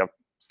at like a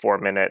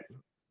 4-minute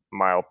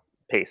mile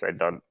pace.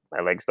 My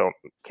legs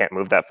can't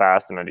move that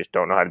fast, and I just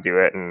don't know how to do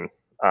it. And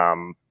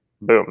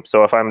boom.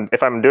 So if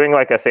I'm doing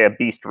like a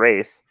beast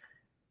race,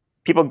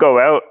 people go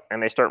out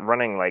and they start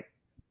running like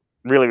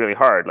really, really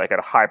hard, like at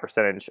a high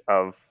percentage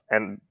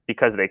and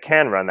because they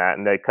can run that,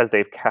 and because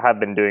they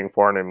have been doing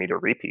 400-meter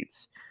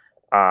repeats.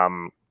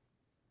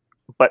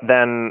 But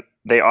then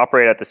they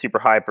operate at the super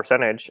high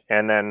percentage,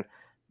 and then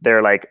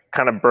they're like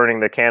kind of burning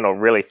the candle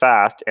really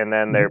fast, and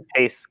then their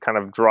pace kind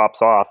of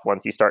drops off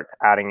once you start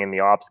adding in the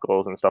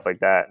obstacles and stuff like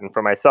that. And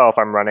for myself,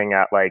 I'm running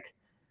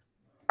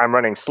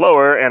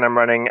slower, and I'm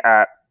running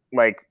at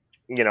like,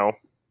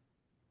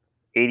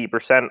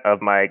 80%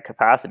 of my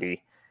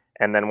capacity.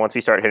 And then once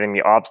we start hitting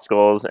the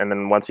obstacles, and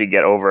then once we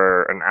get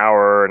over an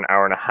hour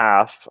and a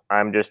half,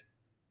 I'm just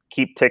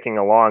keep ticking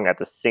along at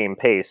the same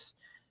pace.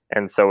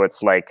 And so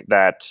it's like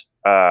that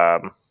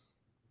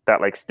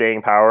like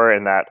staying power,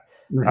 and that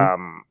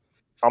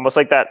almost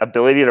like that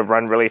ability to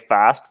run really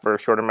fast for a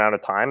short amount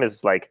of time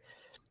is like,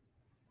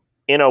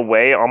 in a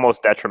way,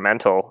 almost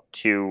detrimental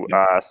to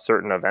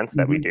certain events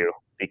that we do,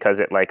 because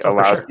it like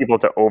allows people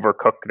to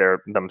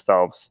overcook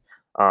themselves.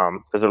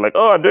 Because they're like,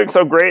 oh, I'm doing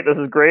so great. This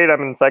is great.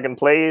 I'm in second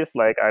place.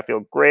 Like, I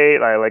feel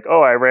great. I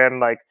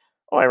ran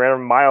a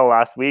mile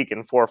last week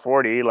in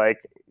 4:40. Like,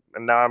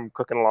 and now I'm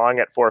cooking along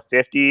at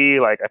 4:50.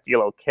 Like, I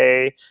feel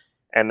okay.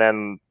 And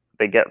then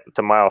they get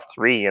to mile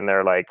 3 and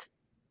they're like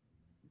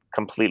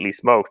completely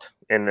smoked.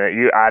 And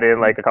you add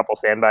in like a couple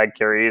sandbag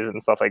carries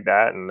and stuff like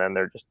that, and then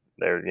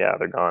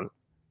they're gone.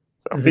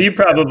 So, but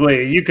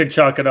you could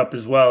chalk it up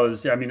as well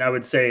as, I mean, I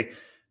would say,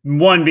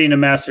 1, being a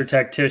master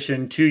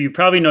tactician, 2, you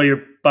probably know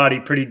your body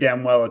pretty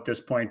damn well at this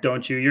point,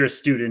 don't you? You're a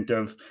student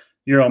of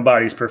your own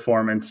body's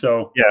performance.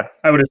 So yeah,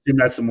 I would assume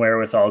that's some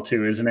wherewithal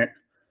too, isn't it?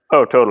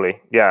 Oh,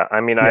 totally. Yeah. I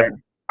mean,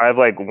 I've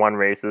like won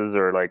races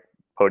or like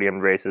podium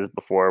races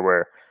before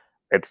where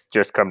it's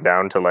just come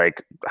down to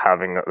like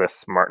having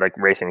this like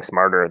racing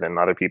smarter than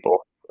other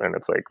people. And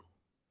it's like,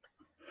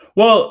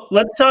 well,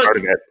 let's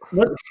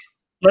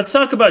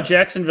talk about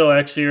Jacksonville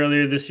actually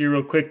earlier this year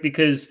real quick,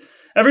 because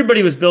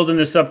everybody was building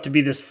this up to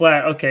be this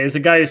flat. Okay, as a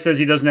guy who says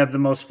he doesn't have the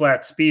most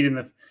flat speed in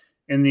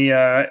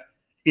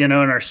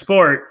our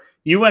sport,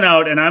 you went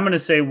out and I'm going to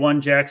say won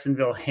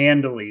Jacksonville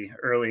handily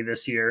early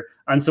this year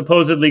on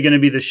supposedly going to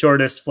be the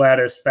shortest,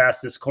 flattest,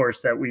 fastest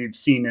course that we've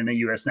seen in a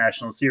U.S.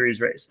 National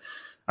Series race.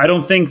 I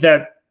don't think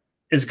that,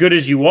 as good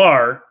as you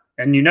are,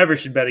 and you never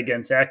should bet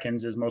against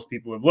Atkins, as most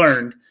people have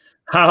learned,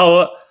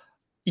 how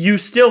you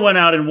still went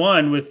out and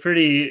won with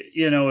pretty,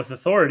 with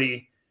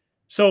authority.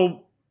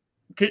 So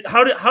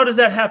how does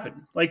that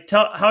happen? Like,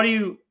 how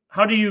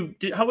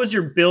was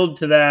your build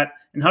to that,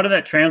 and how did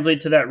that translate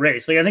to that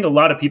race? Like, I think a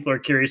lot of people are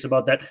curious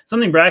about that.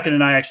 Something Bracken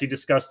and I actually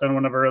discussed on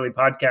one of our early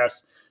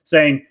podcasts,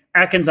 saying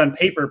Atkins on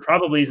paper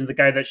probably isn't the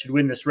guy that should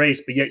win this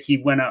race, but yet he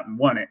went out and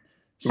won it.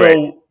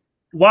 So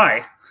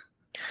why'd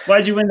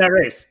you win that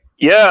race?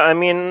 Yeah, I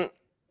mean,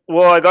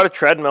 well, I got a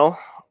treadmill,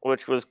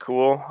 which was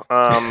cool.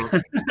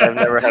 I've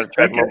never had a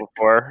treadmill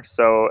before.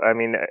 So, I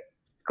mean,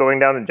 going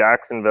down to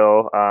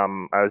Jacksonville,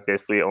 I was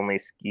basically only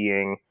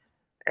skiing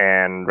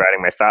and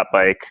riding my fat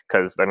bike,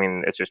 because I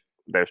mean, it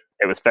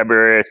was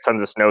February, it's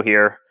tons of snow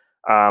here.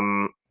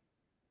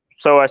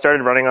 So I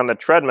started running on the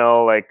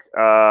treadmill like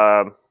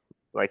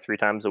 3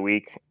 times a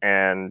week,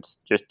 and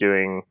just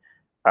doing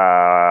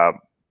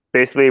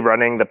basically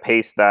running the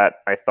pace that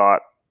I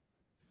thought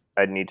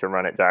I'd need to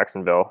run at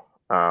Jacksonville,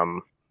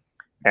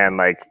 and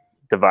like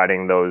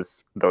dividing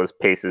those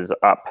paces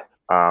up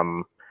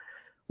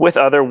with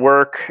other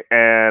work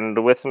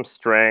and with some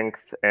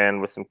strength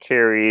and with some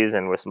carries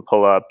and with some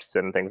pull-ups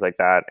and things like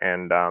that.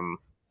 And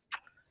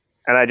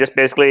I just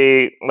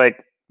basically,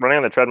 like, running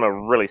on the treadmill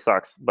really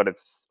sucks, but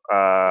it's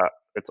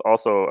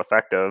also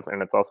effective,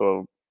 and it's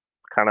also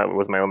kind of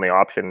was my only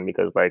option,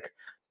 because like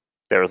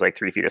there was like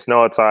 3 feet of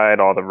snow outside.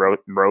 All the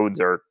roads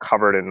are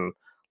covered in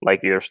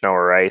like either snow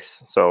or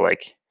ice. So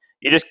like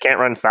you just can't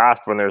run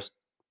fast when there's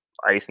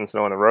ice and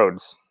snow on the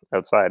roads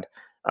outside.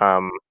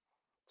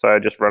 So I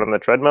just run on the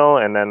treadmill,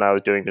 and then I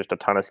was doing just a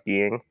ton of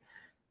skiing.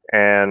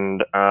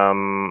 And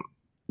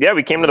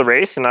we came to the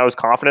race, and I was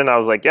confident. I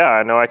was like, yeah,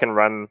 I know I can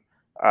run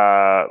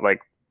like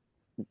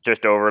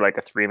just over like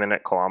a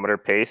 3-minute kilometer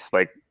pace,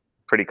 like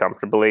pretty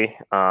comfortably.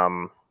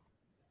 Kind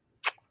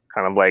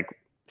of like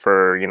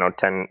for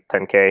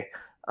 10K.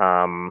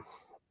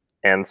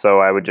 And so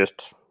I would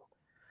just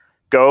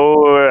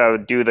go. I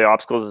would do the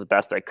obstacles as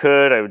best I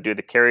could. I would do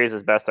the carries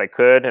as best I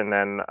could, and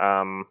then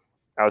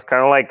I was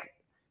kind of like,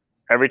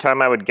 every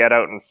time I would get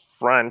out in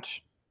front,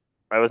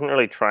 I wasn't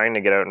really trying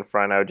to get out in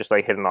front. I would just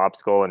like hit an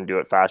obstacle and do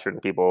it faster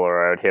than people,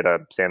 or I would hit a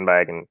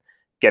sandbag and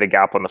get a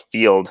gap on the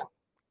field.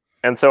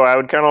 And so I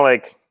would kind of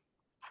like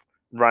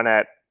run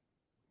at,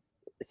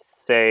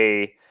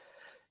 say,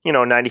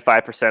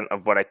 95%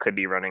 of what I could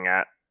be running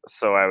at.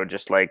 So I would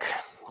just like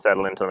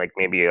settle into like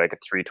maybe like a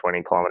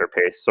 3:20 kilometer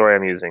pace. Sorry,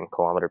 I'm using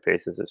kilometer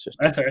paces. It's just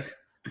that's right.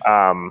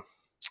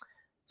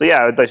 So yeah,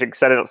 I would like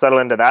settle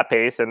into that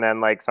pace, and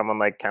then like someone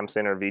like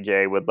Kempson or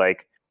VJ would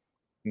like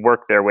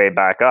work their way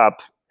back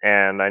up,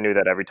 and I knew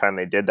that every time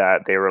they did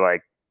that, they were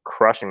like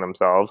crushing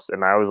themselves,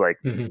 and I was like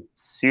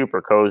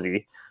super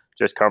cozy,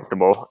 just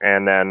comfortable.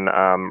 And then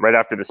right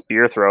after the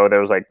spear throw, there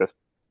was like this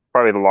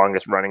probably the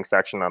longest running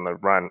section on the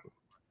run,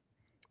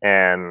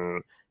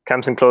 and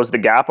Kempson closed the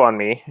gap on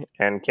me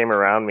and came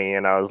around me,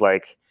 and I was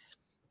like,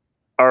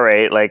 all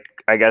right, like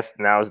I guess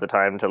now is the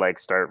time to like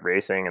start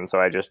racing. And so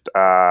I just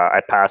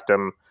I passed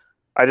him.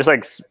 I just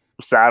like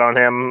sat on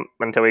him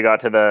until we got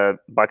to the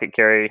bucket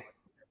carry,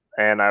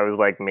 and I was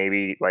like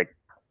maybe like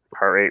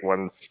heart rate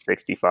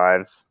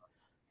 165,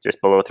 just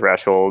below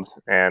threshold,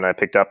 and I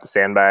picked up the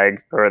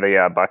sandbag or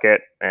the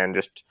bucket and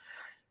just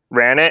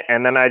ran it,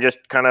 and then I just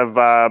kind of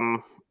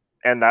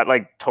and that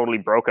like totally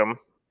broke him,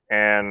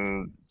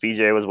 and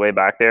VJ was way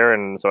back there,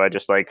 and so I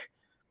just like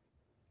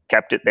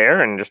kept it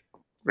there and just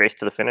raced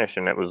to the finish,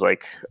 and it was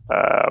like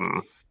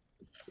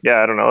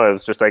I don't know, it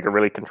was just like a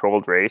really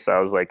controlled race. I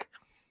was like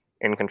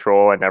in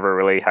control. I never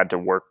really had to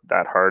work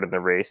that hard in the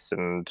race,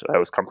 and I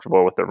was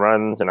comfortable with the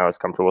runs, and I was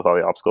comfortable with all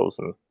the obstacles,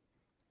 and it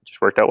just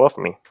worked out well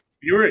for me.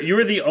 You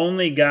were the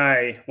only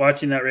guy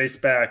watching that race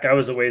back. I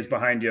was a ways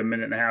behind you, a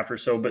minute and a half or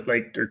so,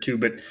 or two,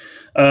 but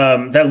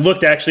that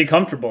looked actually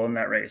comfortable in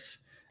that race.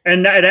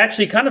 And it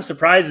actually kind of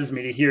surprises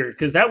me to hear,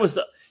 because that was,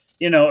 a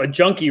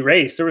junky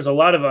race. There was a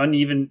lot of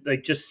uneven,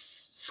 like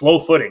just slow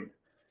footing,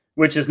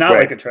 which is not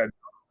like a treadmill.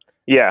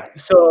 Yeah.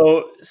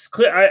 So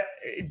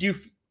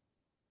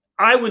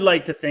I would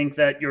like to think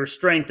that your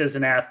strength as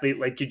an athlete,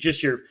 like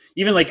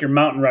even like your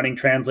mountain running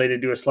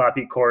translated to a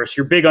sloppy course,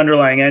 your big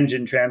underlying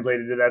engine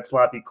translated to that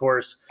sloppy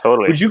course.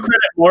 Totally. Would you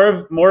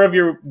credit more of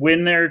your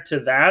win there to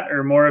that,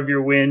 or more of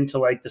your win to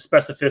like the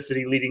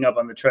specificity leading up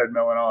on the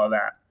treadmill and all of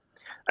that?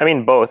 I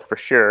mean, both for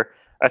sure.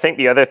 I think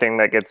the other thing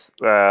that gets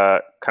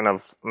kind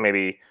of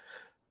maybe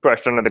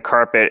brushed under the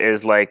carpet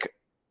is like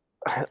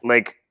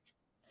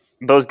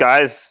those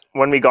guys,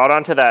 when we got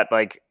onto that,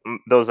 like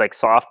those like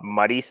soft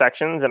muddy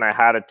sections, and I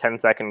had a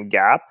 10-second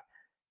gap,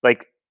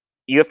 like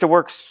you have to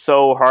work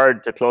so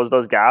hard to close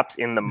those gaps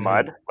in the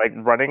mud, like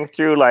running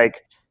through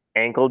like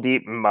ankle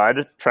deep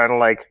mud, trying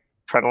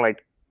to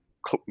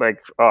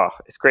oh,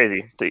 it's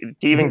crazy to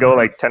even go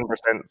like 10%,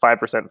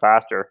 5%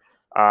 faster.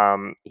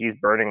 He's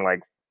burning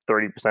like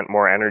 30%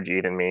 more energy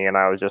than me, and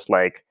I was just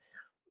like,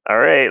 all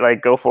right,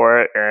 like go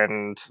for it,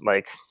 and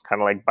like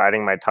kind of like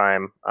biding my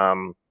time.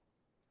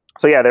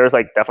 So yeah, there was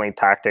like definitely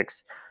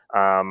tactics.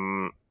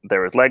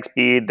 There was leg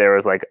speed, there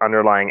was like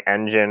underlying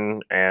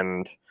engine,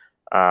 and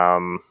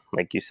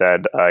like you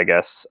said, I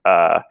guess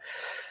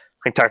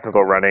like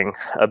technical running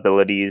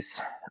abilities.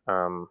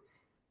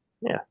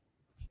 Yeah.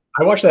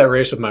 I watched that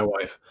race with my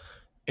wife,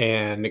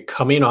 and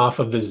coming off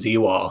of the Z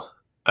wall,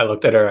 I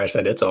looked at her, I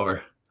said, it's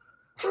over.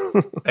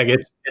 Like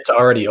it's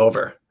already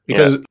over.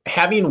 Because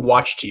having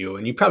watched you,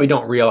 and you probably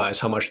don't realize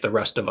how much the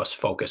rest of us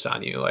focus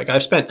on you. Like I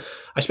spent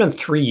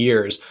 3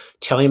 years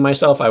telling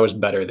myself I was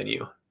better than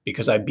you,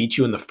 because I beat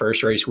you in the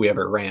first race we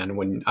ever ran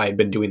when I had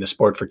been doing the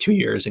sport for 2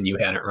 years and you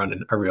hadn't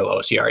run a real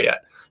OCR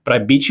yet. But I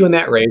beat you in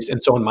that race,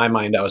 and so in my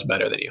mind, I was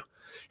better than you.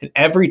 And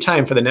every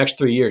time for the next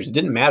 3 years, it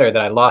didn't matter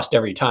that I lost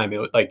every time.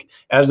 It was like,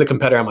 as the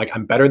competitor, I'm like,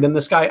 I'm better than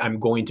this guy. I'm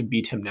going to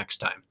beat him next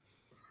time.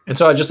 And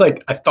so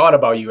I thought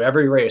about you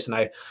every race, and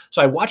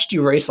I watched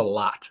you race a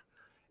lot.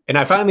 And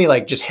I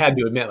finally just had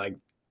to admit,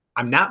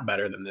 I'm not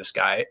better than this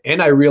guy.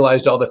 And I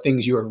realized all the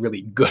things you were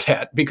really good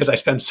at, because I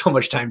spent so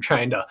much time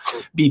trying to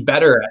be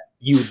better at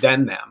you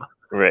than them.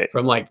 Right.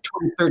 From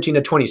 2013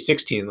 to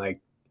 2016, I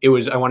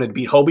wanted to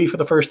beat Hobie for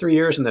the first 3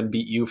 years and then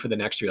beat you for the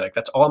next 3.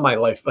 That's all my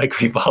life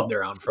revolved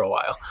around for a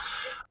while.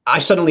 I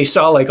suddenly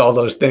saw all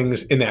those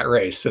things in that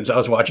race since I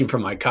was watching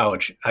from my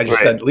couch. I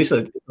just said, Lisa,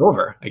 it's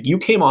over. You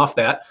came off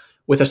that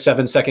with a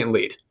 7-second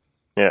lead.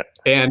 Yeah.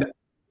 And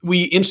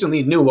we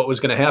instantly knew what was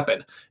going to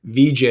happen.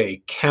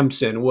 VJ,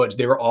 Kempson, Woods,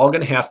 they were all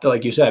going to have to,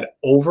 like you said,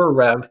 over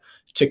rev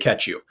to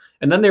catch you.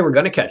 And then they were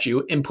going to catch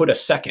you and put a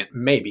second,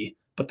 maybe,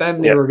 but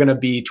then they were going to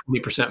be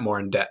 20% more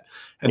in debt.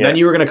 And then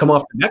you were going to come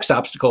off the next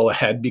obstacle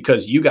ahead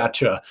because you got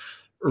to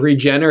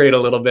regenerate a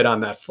little bit on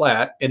that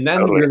flat. And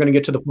then we were going to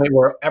get to the point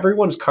where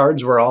everyone's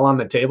cards were all on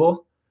the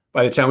table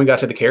by the time we got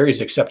to the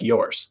carries except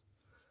yours,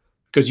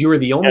 because you were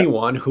the only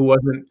one who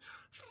wasn't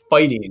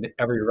fighting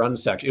every run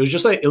section. It was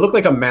just it looked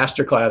like a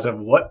masterclass of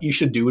what you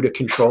should do to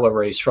control a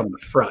race from the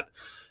front.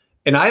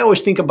 And I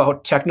always think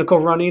about technical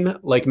running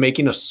like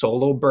making a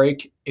solo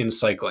break in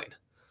cycling.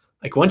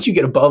 Once you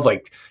get above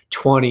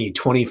 20,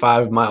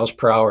 25 miles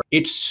per hour,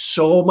 it's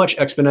so much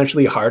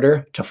exponentially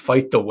harder to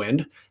fight the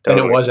wind than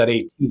it was at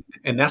 18.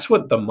 And that's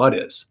what the mud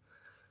is.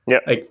 Yeah.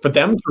 For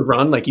them to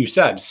run, like you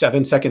said,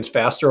 7 seconds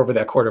faster over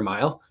that quarter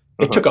mile,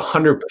 it took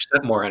 100%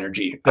 more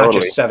energy, not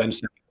just 7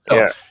 seconds.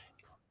 So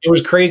it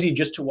was crazy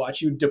just to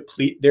watch you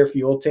deplete their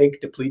fuel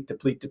tank,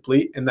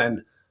 deplete. And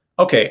then,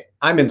 okay,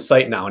 I'm in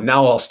sight now.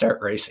 Now I'll start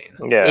racing.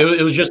 Yeah.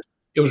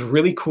 It was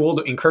really cool.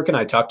 And Kirk and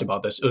I talked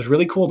about this. It was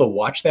really cool to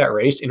watch that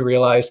race and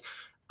realize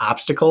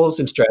obstacles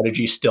and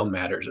strategy still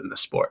matters in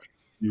this sport.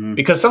 Mm-hmm.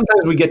 Because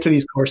sometimes we get to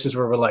these courses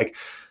where we're like,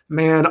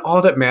 man,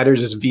 all that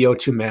matters is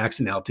VO2 max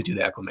and altitude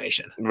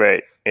acclimation.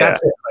 Right. Yeah.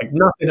 That's it.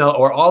 Nothing else.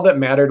 Or all that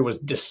mattered was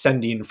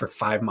descending for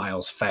 5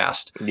 miles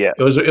fast. Yeah.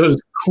 It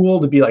was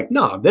cool to be like,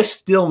 no, this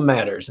still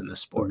matters in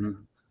this sport.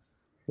 Mm-hmm.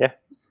 Yeah.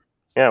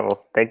 Yeah.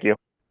 Well, thank you.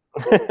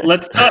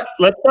 Let's talk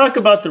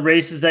about the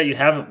races that you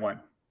haven't won.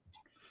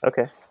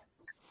 Okay.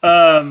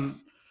 How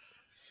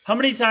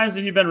many times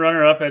have you been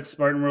runner-up at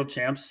Spartan World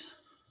Champs?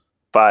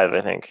 5,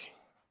 I think.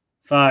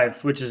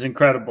 5, which is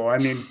incredible. I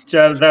mean,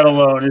 that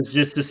alone is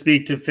just to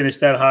speak to finish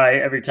that high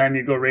every time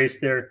you go race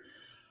there.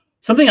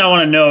 Something I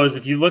want to know is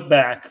if you look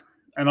back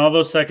on all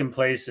those second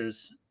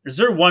places, is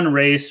there one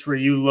race where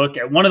you look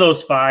at one of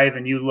those 5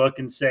 and you look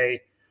and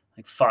say,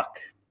 like, fuck,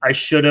 I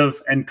should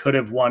have and could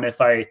have won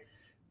if I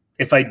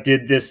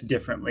did this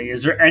differently?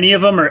 Is there any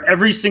of them, or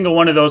every single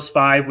one of those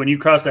 5, when you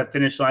cross that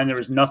finish line, there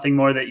was nothing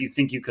more that you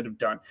think you could have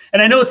done?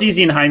 And I know it's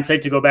easy in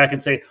hindsight to go back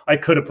and say, I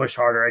could have pushed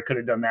harder, I could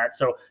have done that.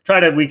 So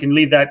we can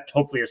leave that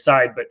hopefully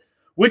aside, but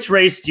which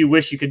race do you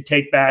wish you could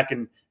take back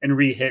and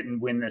re-hit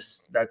and win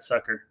that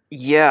sucker?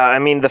 Yeah, I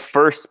mean, the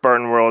first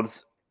Spartan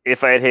Worlds,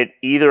 if I had hit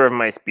either of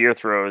my spear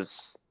throws,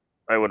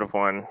 I would have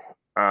won.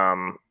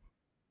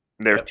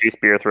 There's 2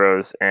 spear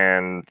throws,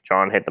 and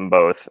John hit them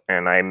both,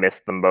 and I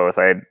missed them both.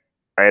 I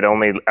had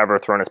only ever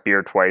thrown a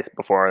spear twice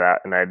before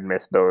that, and I'd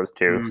missed those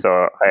 2.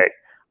 So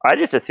I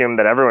just assumed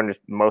that everyone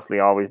just mostly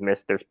always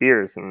missed their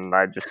spears, and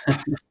I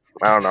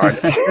don't know, I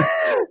just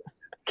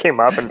came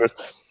up and just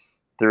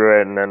threw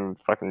it, and then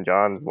fucking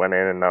John's went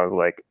in, and I was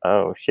like,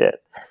 oh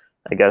shit,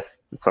 I guess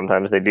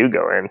sometimes they do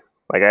go in.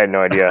 Like, I had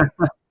no idea.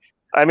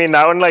 I mean,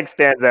 that one like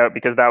stands out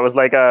because that was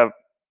like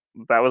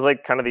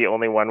kind of the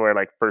only one where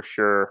like for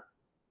sure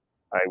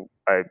I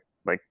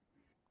like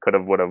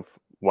would have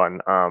won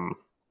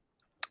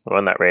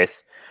that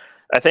race.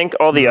 I think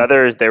all the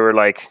others, they were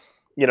like,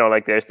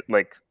 like there's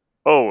like,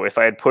 oh, if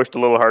I had pushed a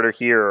little harder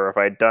here, or if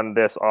I had done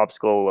this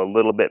obstacle a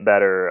little bit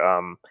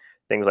better,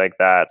 things like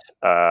that,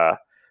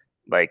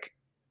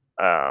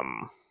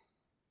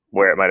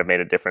 where it might have made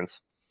a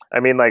difference.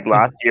 I mean, like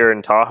last year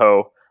in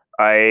Tahoe,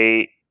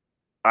 I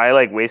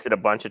like wasted a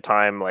bunch of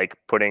time like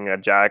putting my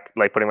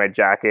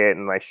jacket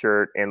and my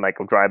shirt in like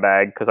a dry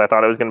bag because I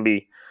thought it was gonna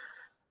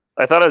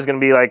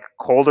be like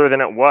colder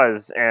than it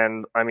was,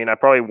 and I mean I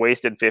probably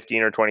wasted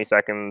 15 or 20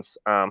 seconds.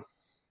 I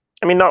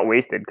mean, not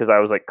wasted because I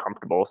was like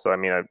comfortable, so I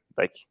mean I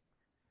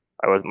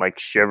wasn't like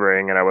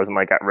shivering and I wasn't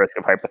like at risk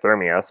of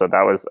hypothermia, so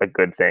that was a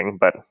good thing.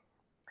 But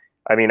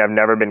I mean, I've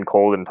never been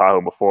cold in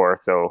Tahoe before,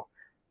 so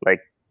like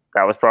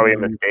that was probably a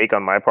mistake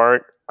on my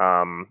part.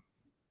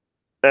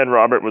 And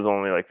Robert was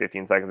only like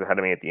 15 seconds ahead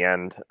of me at the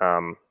end.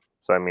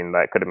 So, I mean,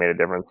 that could have made a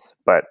difference.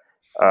 But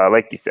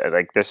like you said,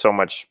 like there's so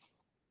much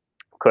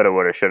coulda,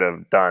 woulda, shoulda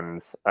have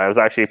done's. I was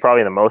actually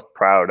probably the most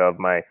proud of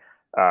my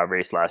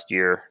race last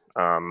year.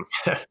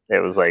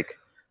 It was like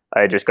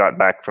I just got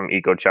back from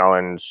Eco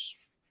Challenge.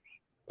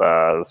 It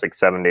was like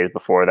 7 days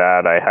before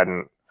that. I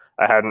hadn't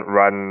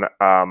run,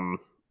 I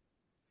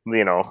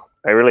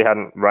really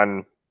hadn't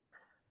run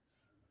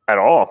at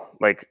all,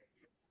 like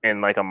in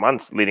like a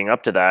month leading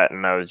up to that.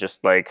 And I was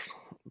just like,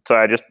 so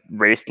I just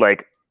raced,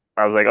 like,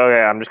 I was like,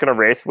 okay, I'm just going to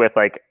race with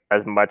like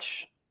as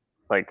much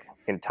like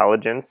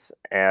intelligence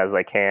as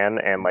I can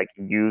and like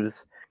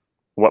use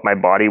what my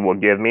body will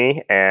give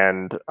me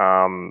and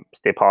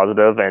stay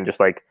positive and just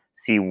like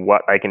see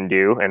what I can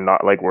do and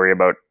not like worry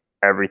about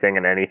everything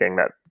and anything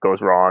that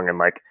goes wrong and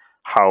like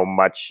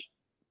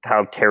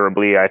how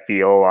terribly I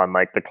feel on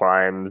like the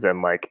climbs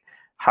and like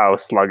how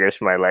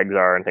sluggish my legs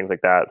are and things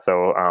like that.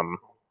 So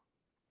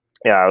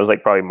yeah, I was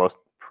like probably most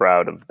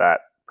proud of that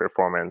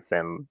performance,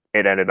 and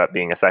it ended up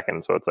being a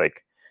second. So it's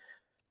like,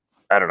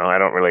 I don't know. I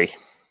don't really,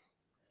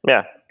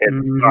 yeah,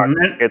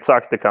 it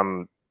sucks to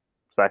come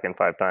second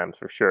 5 times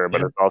for sure.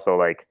 But it's also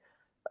like,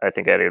 I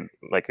think I did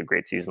like a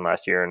great season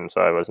last year. And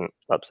so I wasn't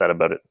upset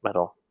about it at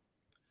all.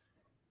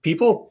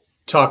 People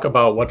talk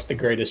about what's the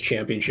greatest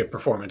championship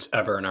performance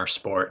ever in our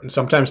sport. And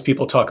sometimes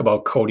people talk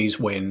about Cody's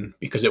win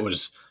because there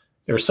was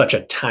such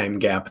a time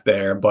gap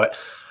there. But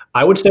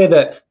I would say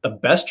that the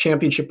best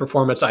championship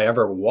performance I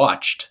ever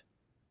watched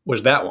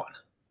was that one.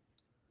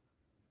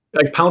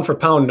 Like pound for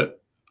pound,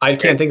 I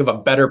can't think of a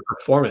better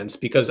performance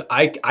because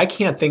I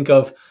can't think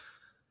of,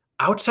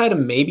 outside of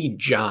maybe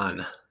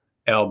John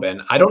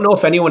Albin, I don't know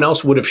if anyone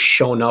else would have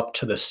shown up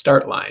to the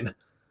start line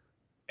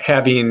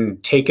having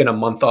taken a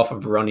month off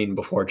of running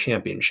before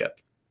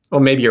championship. Well,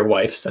 maybe your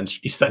wife, since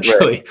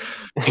essentially,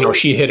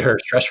 she hit her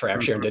stress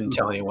fracture and didn't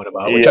tell anyone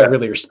about, which I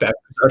really respect.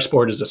 Our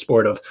sport is a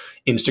sport of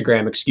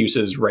Instagram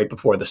excuses right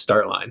before the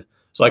start line.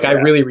 So like, I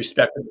really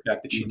respect the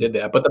fact that she did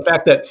that. But the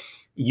fact that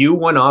you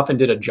went off and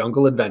did a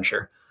jungle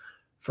adventure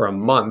for a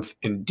month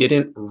and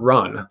didn't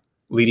run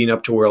leading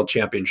up to World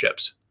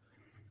Championships.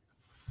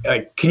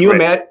 Like, can you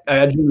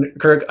imagine,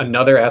 Kirk,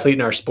 another athlete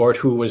in our sport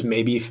who was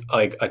maybe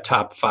like a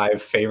top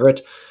 5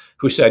 favorite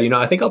who said,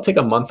 I think I'll take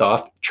a month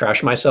off,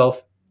 trash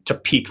myself to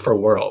peak for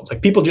Worlds.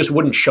 Like, people just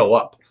wouldn't show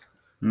up.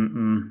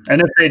 And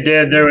if they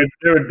did, there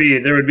would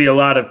be a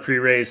lot of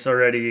pre-race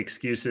already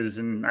excuses,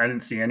 and I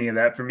didn't see any of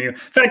that from you. In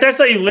fact, I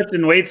saw you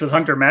lifting weights with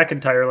Hunter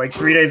McIntyre like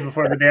 3 days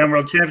before the damn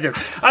World Championship.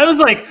 I was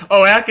like,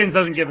 oh, Atkins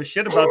doesn't give a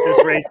shit about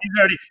this race.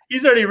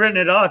 He's already written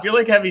it off. You're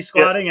like heavy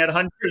squatting at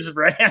Hunter's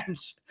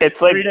ranch. It's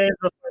like 3 days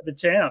before the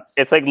champs.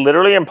 It's like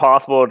literally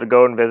impossible to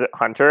go and visit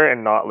Hunter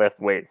and not lift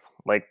weights.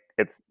 Like,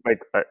 it's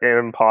like an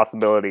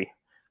impossibility.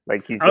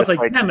 Like he's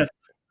like, damn it.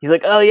 He's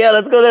like, oh yeah,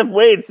 let's go lift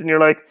weights, and you're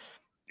like,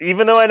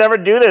 even though I never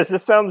do this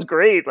sounds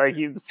great. Like,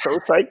 he's so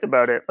psyched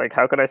about it. Like,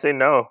 how could I say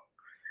no?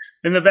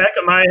 In the back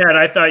of my head,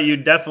 I thought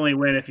you'd definitely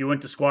win if you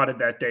went to squatted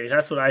that day.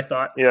 That's what I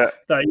thought. Yeah. I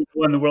thought you'd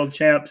win the world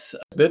champs.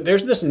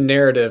 There's this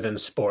narrative in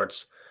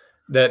sports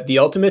that the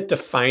ultimate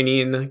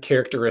defining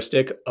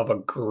characteristic of a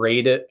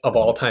great of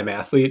all-time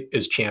athlete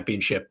is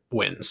championship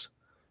wins.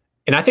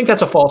 And I think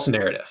that's a false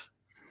narrative.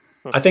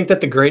 I think that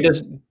the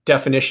greatest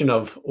definition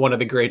of one of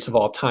the greats of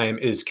all time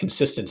is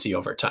consistency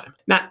over time.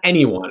 Not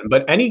anyone,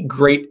 but any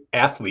great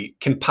athlete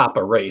can pop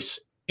a race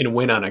and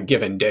win on a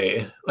given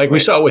day. Like we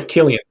saw with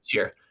Killian this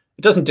year.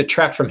 It doesn't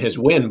detract from his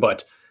win,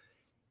 but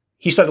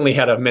he suddenly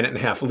had a minute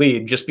and a half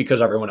lead just because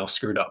everyone else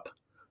screwed up.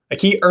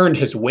 Like he earned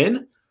his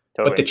win,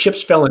 but the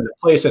chips fell into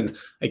place, and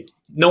like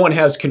no one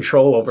has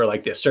control over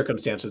like the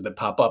circumstances that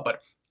pop up. But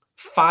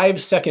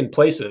 5 second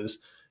places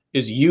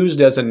is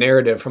used as a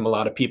narrative from a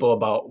lot of people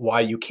about why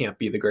you can't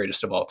be the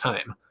greatest of all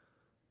time.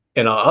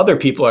 And other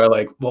people are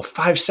like, well,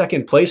 5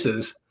 second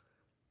places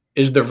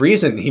is the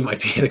reason he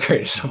might be the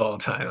greatest of all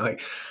time.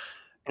 Like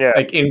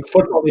in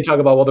football, they talk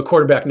about, well, the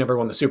quarterback never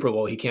won the Super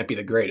Bowl, he can't be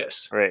the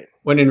greatest. Right.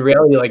 When in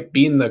reality, like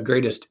being the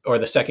greatest or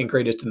the second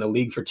greatest in the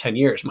league for 10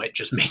 years might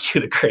just make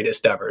you the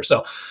greatest ever.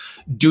 So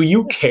do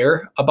you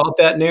care about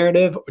that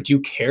narrative? Or do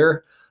you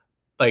care?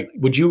 Like,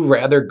 would you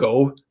rather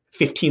go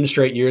 15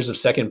 straight years of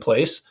second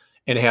place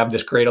and have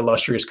this great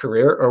illustrious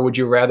career? Or would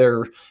you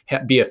rather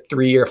be a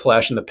 3-year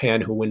flash in the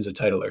pan who wins a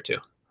title or two?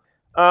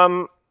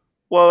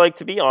 Well, like,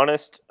 to be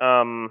honest,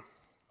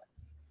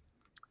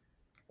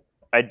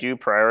 I do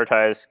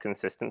prioritize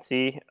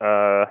consistency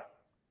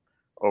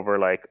over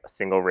like a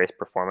single race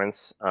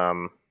performance.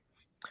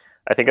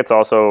 I think it's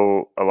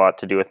also a lot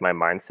to do with my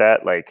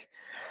mindset. Like,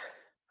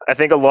 I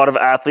think a lot of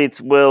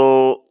athletes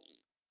will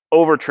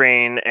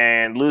overtrain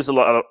and lose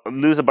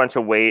a bunch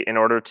of weight in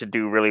order to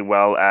do really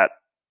well at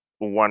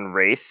one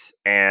race,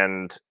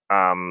 and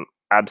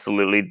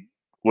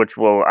which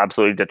will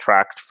absolutely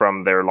detract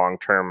from their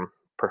long-term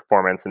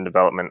performance and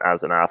development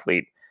as an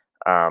athlete.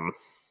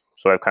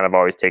 So I've kind of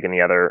always taken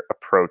the other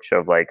approach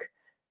of like,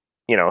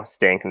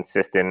 staying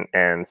consistent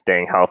and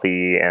staying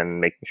healthy and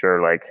making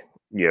sure like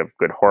you have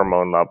good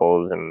hormone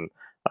levels and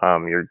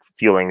you're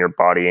fueling your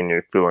body and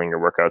you're fueling your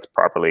workouts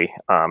properly,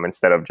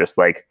 instead of just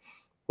like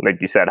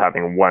you said,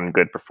 having one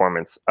good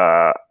performance.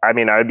 I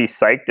mean, I would be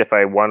psyched if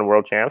I won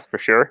world champs for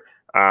sure.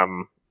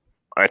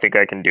 I think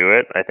I can do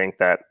it. I think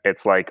that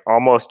it's like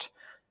almost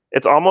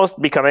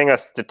becoming a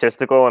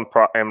statistical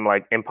and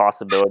like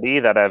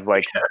impossibility that I've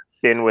like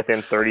been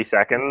within 30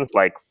 seconds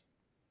like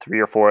 3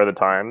 or 4 of the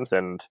times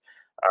and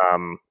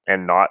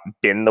not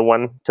been the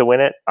one to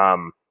win it.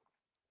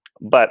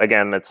 But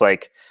again, it's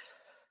like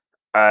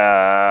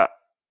I've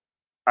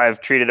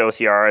treated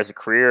OCR as a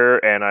career,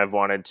 and I've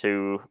wanted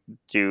to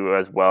do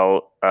as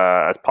well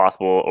as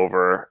possible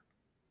over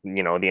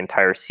the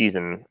entire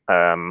season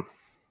for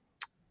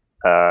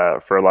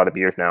a lot of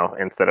years now,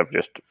 instead of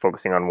just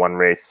focusing on one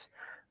race.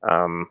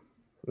 And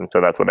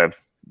so that's what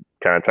I've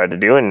kind of tried to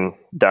do and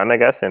done, I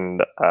guess.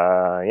 And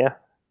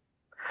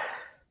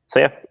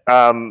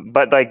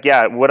but like,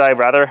 would I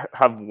rather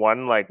have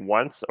won like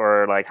once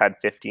or like had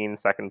 15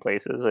 second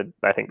places?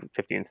 I think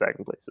 15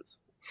 second places.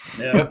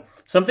 Yeah.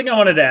 Something I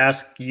wanted to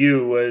ask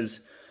you was,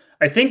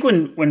 I think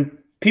when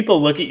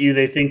people look at you,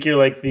 they think you're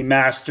like the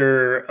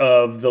master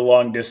of the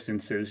long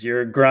distances.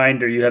 You're a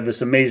grinder. You have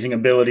this amazing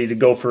ability to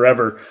go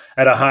forever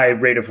at a high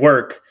rate of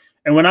work.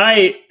 And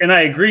I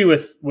agree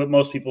with what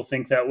most people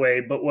think that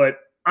way, but what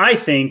I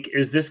think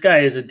is this guy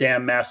is a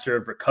damn master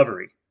of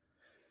recovery.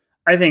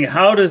 I think,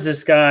 how does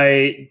this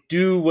guy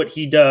do what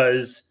he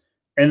does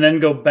and then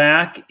go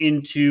back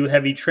into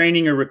heavy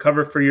training or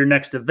recover for your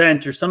next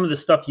event, or some of the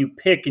stuff you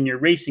pick in your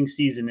racing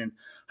season, and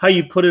how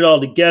you put it all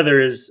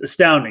together is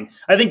astounding.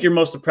 I think your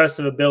most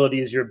impressive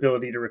ability is your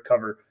ability to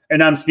recover.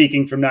 And I'm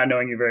speaking from not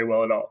knowing you very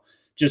well at all,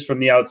 just from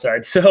the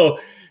outside. So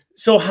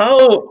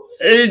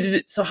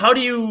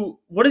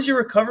what is your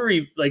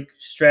recovery like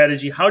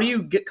strategy? How do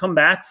you come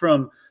back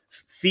from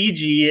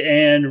Fiji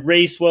and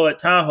race well at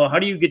Tahoe? How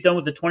do you get done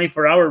with a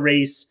 24-hour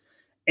race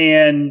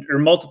or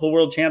multiple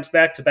world champs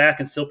back to back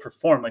and still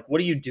perform? Like, what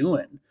are you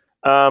doing?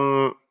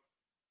 I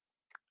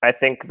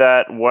think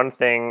that one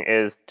thing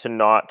is to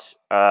not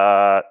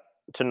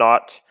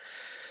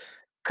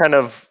kind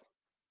of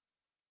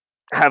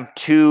have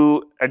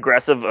too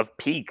aggressive of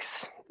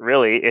peaks.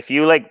 Really, if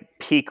you like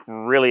peak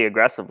really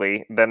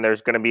aggressively, then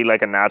there's going to be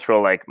like a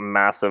natural like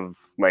massive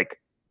like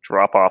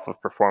drop off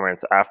of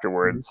performance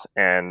afterwards.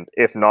 And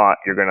if not,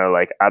 you're going to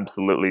like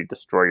absolutely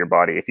destroy your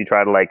body. If you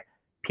try to like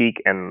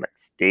peak and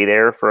stay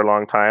there for a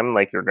long time,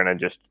 like you're going to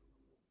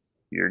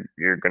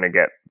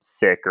get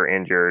sick or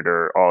injured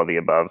or all of the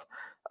above.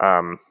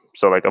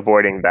 So like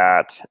avoiding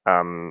that.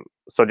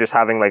 So just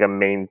having like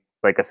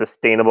a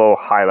sustainable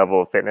high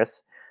level of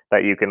fitness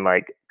that you can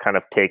like kind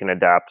of take and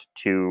adapt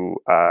to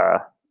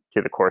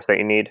the course that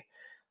you need.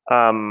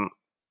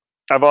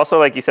 I've also,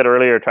 like you said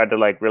earlier, tried to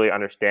like really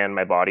understand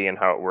my body and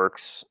how it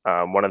works.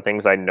 One of the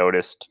things I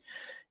noticed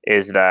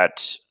is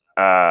that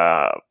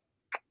I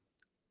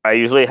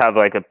usually have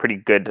like a pretty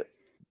good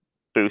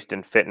boost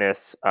in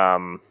fitness,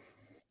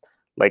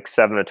 like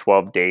 7 to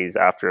 12 days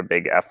after a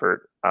big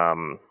effort.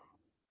 And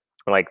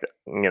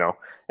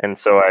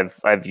so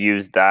I've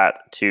used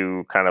that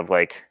to kind of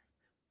like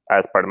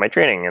as part of my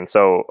training. And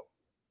so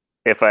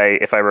if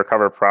I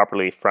recover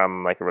properly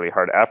from like a really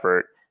hard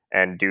effort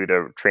and do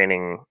the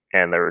training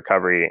and the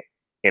recovery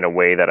in a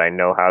way that I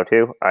know how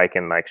to, I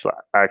can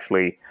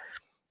actually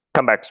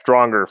come back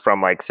stronger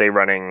from like say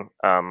running.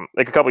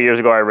 Like a couple years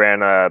ago, I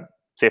ran a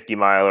 50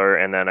 miler,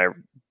 and then I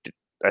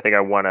think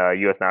I won a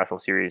U.S. National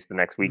Series the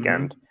next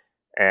weekend,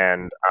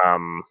 and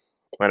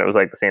it was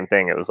like the same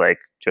thing. It was like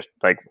just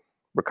like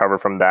recover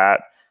from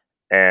that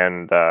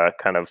and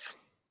kind of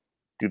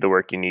do the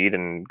work you need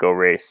and go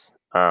race.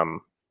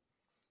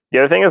 The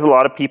other thing is there's a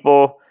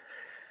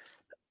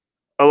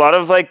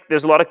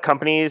lot of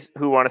companies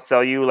who want to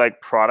sell you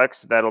like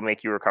products that'll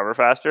make you recover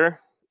faster.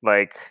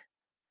 Like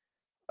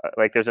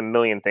there's a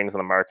million things on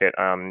the market.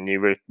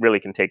 You really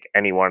can take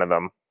any one of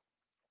them.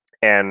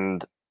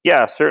 And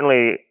yeah,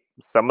 certainly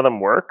some of them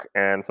work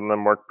and some of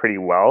them work pretty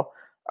well.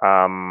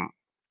 And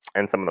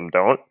some of them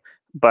don't.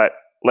 But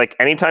like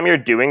anytime you're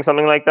doing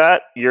something like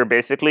that, you're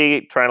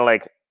basically trying to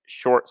like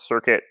short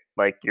circuit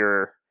like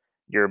your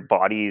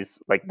body's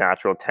like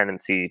natural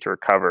tendency to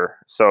recover.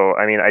 So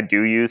I mean, I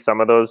do use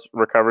some of those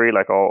recovery.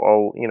 Like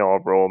I'll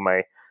roll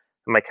my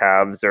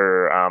calves,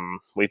 or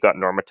we've got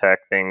Normatec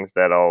things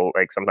that I'll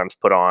like sometimes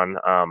put on.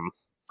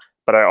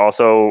 But I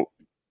also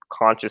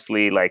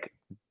consciously like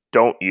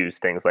don't use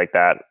things like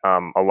that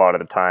a lot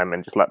of the time,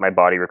 and just let my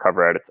body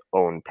recover at its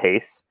own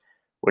pace,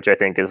 which I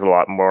think is a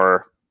lot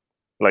more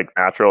like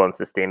natural and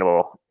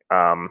sustainable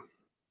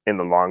in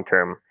the long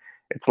term.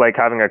 It's like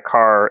having a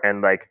car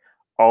and like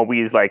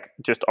always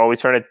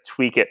trying to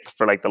tweak it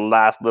for like the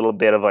last little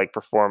bit of like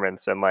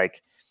performance, and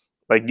like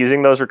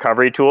using those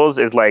recovery tools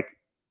is like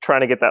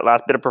trying to get that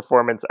last bit of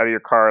performance out of your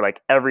car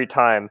like every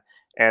time,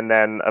 and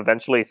then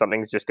eventually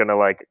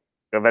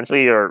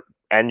eventually your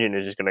engine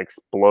is just going to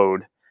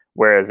explode.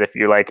 Whereas if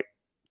you like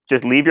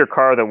just leave your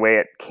car the way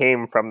it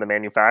came from the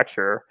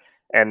manufacturer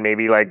and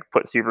maybe like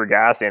put super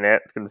gas in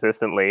it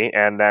consistently,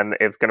 and then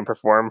it's going to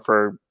perform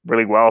for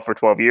really well for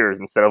 12 years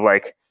instead of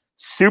like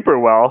super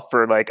well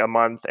for like a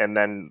month and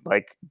then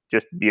like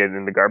just be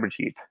in the garbage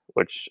heap,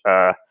 which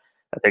I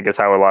think is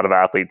how a lot of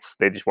athletes,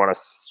 they just want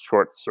to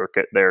short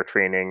circuit their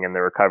training and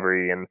their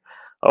recovery. And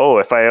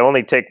if I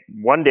only take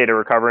 1 day to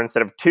recover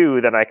instead of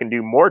 2, then I can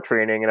do more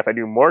training. And if I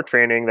do more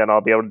training, then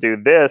I'll be able to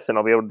do this and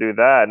I'll be able to do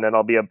that, and then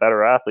I'll be a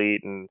better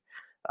athlete. And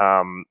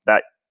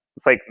that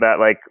it's like that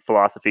like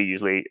philosophy.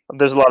 Usually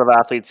there's a lot of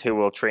athletes who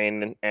will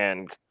train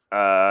and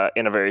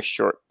in a very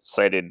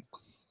short-sighted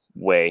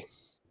way.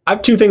 I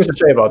have 2 things to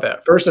say about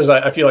that. First is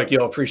I feel like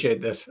you'll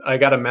appreciate this. I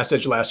got a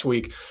message last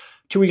week.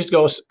 2 weeks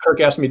ago, Kirk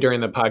asked me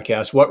during the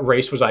podcast,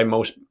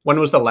 when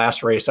was the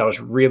last race I was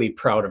really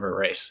proud of a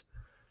race?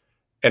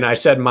 And I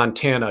said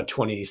Montana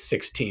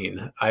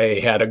 2016. I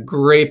had a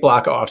great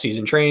block of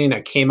off-season training.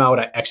 I came out,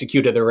 I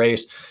executed the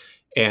race,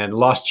 and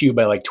lost you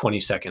by like 20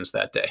 seconds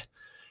that day.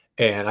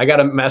 And I got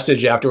a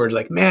message afterwards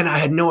like, man, I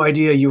had no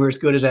idea you were as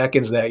good as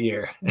Atkins that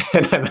year.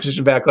 And I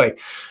messaged back like,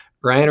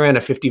 Ryan ran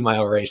a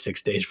 50-mile race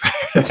 6 days prior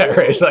to that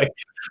race. Like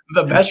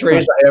the best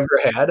race I ever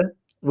had.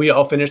 We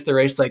all finished the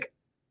race like,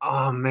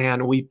 oh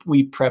man, we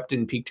prepped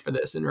and peaked for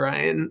this, and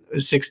Ryan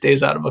is 6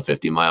 days out of a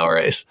 50-mile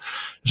race.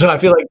 So I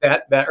feel like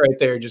that right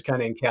there just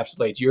kind of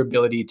encapsulates your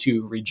ability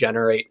to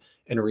regenerate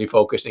and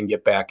refocus and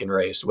get back and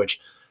race, which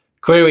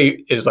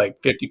clearly is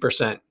like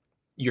 50%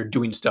 you're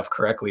doing stuff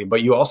correctly,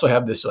 but you also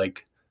have this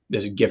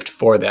gift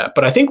for that.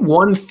 But I think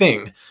one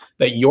thing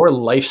that your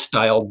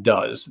lifestyle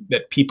does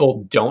that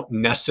people don't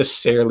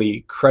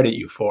necessarily credit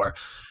you for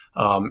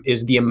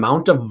is the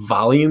amount of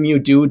volume you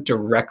do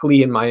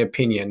directly, in my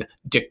opinion,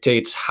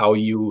 dictates how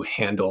you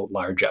handle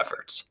large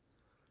efforts.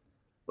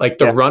 Like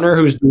the runner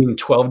who's doing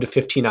 12 to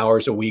 15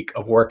 hours a week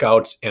of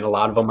workouts, and a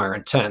lot of them are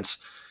intense,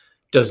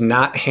 does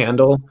not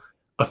handle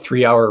a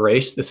 3-hour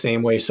race the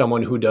same way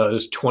someone who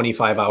does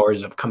 25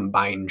 hours of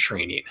combined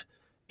training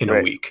in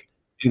a week.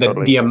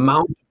 And the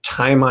amount of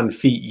time on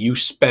feet you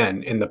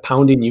spend and the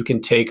pounding you can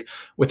take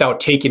without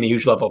taking a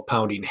huge level of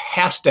pounding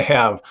has to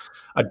have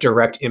a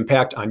direct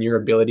impact on your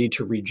ability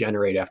to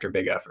regenerate after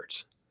big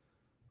efforts.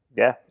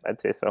 Yeah,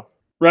 I'd say so.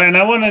 Ryan,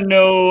 I want to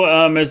know,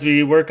 as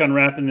we work on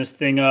wrapping this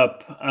thing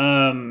up,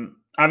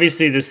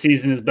 obviously this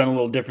season has been a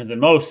little different than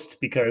most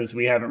because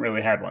we haven't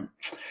really had one.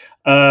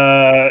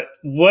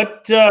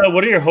 What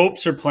are your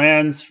hopes or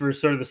plans for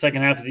sort of the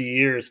second half of the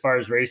year as far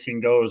as racing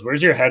goes?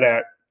 Where's your head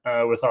at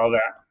with all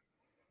that?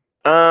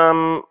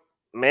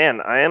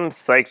 Man, I am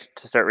psyched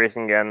to start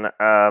racing again.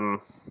 I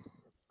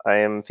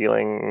am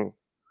feeling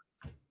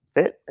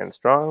fit and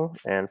strong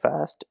and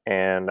fast,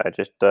 and I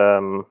just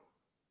want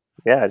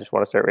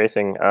to start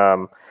racing.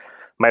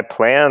 My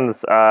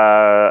plans,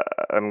 I'm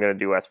going to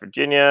do West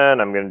Virginia,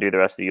 and I'm going to do the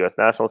rest of the U.S.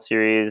 National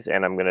Series,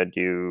 and I'm going to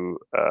do,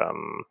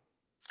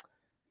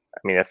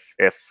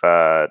 if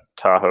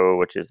Tahoe,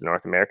 which is the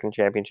North American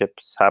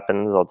Championships,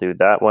 happens, I'll do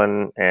that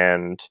one,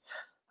 and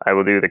I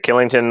will do the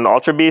Killington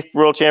Ultra Beast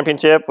World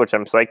Championship, which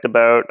I'm psyched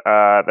about.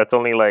 That's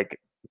only like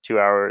 3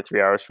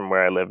 hours from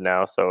where I live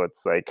now, so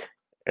it's like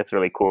it's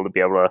really cool to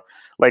be able to.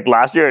 Like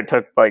last year, it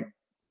took like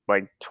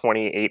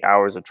 28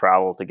 hours of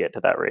travel to get to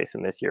that race,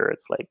 and this year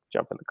it's like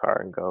jump in the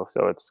car and go.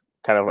 So it's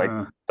kind of like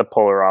the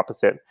polar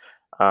opposite.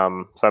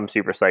 So I'm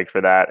super psyched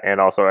for that. And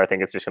also I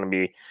think it's just going to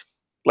be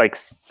like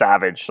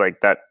savage.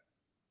 Like that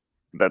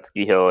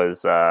ski hill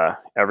is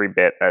every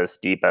bit as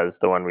steep as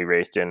the one we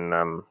raced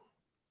in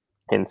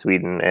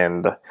Sweden.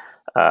 And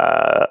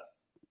that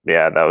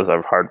was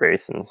a hard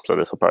race. And so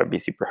this will probably be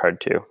super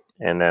hard too.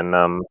 And then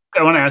I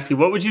want to ask you,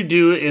 what would you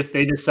do if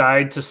they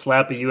decide to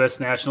slap a U.S.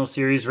 National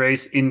Series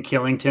race in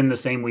Killington the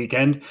same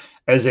weekend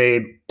as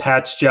a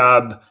patch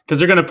job? Because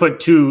they're going to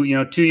put two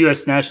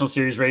U.S. National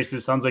Series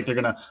races. Sounds like they're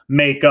going to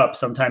make up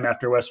sometime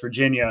after West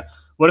Virginia.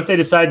 What if they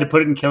decide to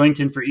put it in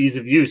Killington for ease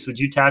of use? Would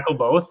you tackle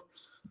both,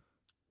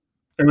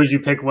 or would you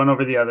pick one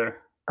over the other?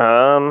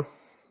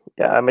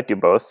 Yeah, I might do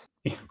both.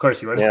 Yeah, of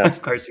course you would. Yeah.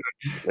 Of course you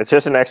would. It's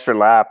just an extra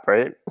lap,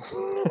 right?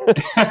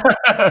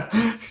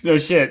 No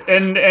shit.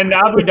 And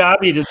Abu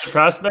Dhabi, does the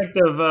prospect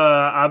of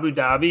Abu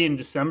Dhabi in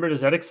December,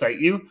 does that excite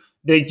you?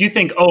 Do you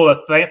think,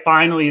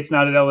 finally it's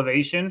not at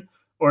elevation,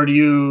 or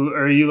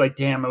are you like,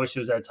 damn, I wish it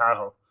was at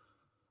Tahoe?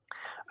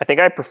 I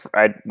think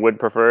I would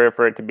prefer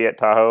for it to be at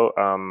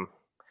Tahoe,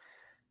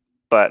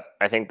 but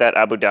I think that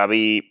Abu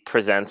Dhabi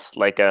presents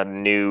like a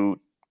new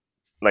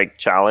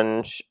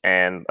challenge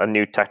and a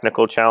new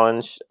technical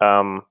challenge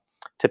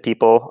to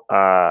people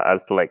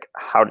as to like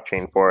how to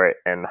train for it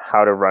and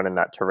how to run in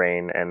that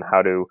terrain and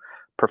how to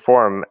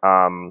perform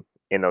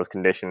in those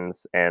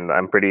conditions. And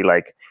I'm pretty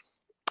like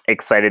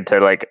excited to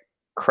like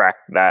crack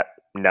that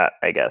nut,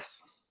 I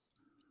guess.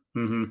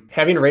 Mm-hmm.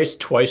 Having raced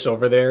twice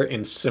over there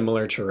in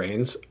similar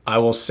terrains, I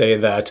will say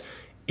that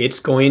it's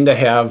going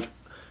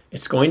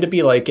to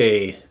be like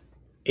a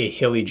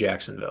hilly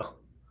Jacksonville,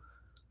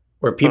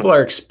 where people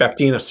are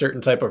expecting a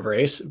certain type of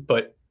race,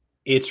 but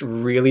it's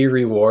really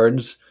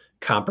rewards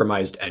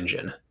compromised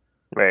engine.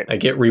 Right.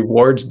 Like it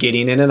rewards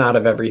getting in and out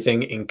of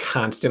everything and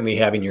constantly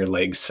having your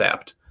legs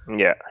sapped.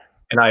 Yeah.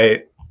 And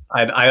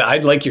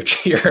I'd like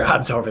your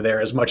odds over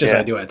there as much as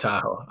I do at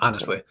Tahoe,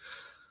 honestly.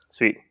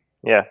 Sweet.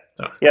 Yeah.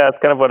 Yeah, that's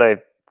kind of what I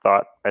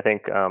thought. I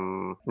think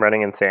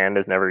running in sand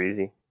is never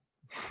easy.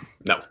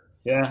 No.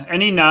 Yeah.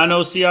 Any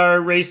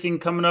non-OCR racing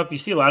coming up? You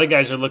see a lot of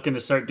guys are looking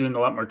to start doing a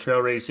lot more trail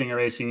racing or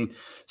racing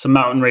some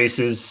mountain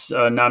races,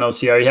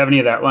 non-OCR. You have any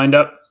of that lined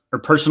up, or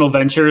personal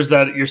ventures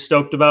that you're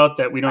stoked about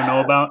that we don't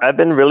know about? I've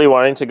been really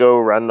wanting to go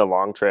run the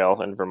Long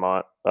Trail in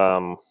Vermont,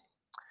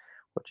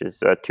 which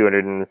is a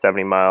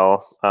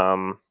 270-mile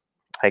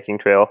hiking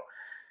trail.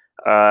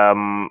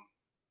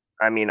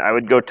 I mean, I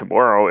would go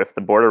tomorrow if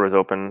the border was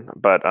open,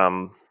 but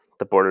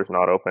the border's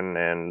not open.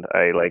 And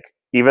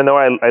even though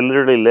I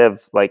literally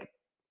live like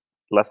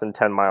less than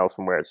 10 miles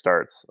from where it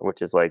starts,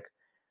 which is like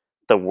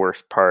the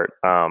worst part.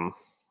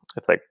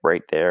 It's like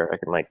right there. I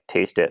can like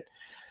taste it.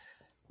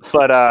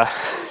 But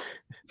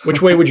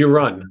which way would you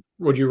run?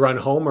 Would you run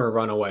home or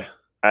run away?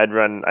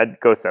 I'd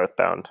go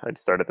southbound. I'd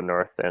start at the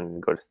north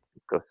and go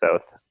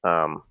south.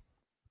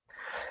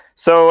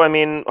 So I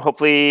mean,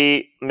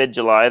 hopefully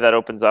mid-July that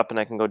opens up and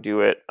I can go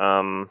do it.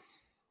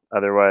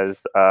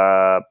 Otherwise,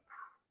 no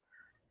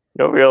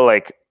real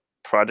like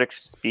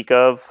projects to speak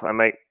of. I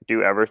might do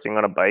Everesting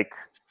on a bike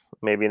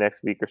maybe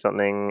next week or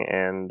something,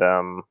 and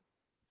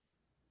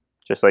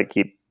just like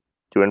keep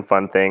doing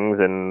fun things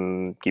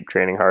and keep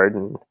training hard.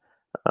 And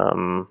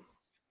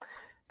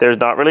there's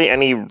not really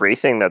any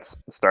racing that's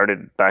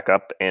started back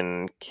up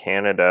in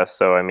Canada,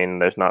 so I mean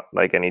there's not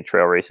like any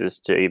trail races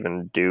to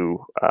even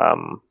do.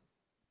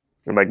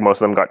 Like most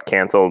of them got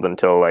canceled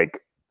until like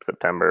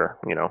September,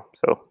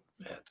 so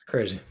yeah, it's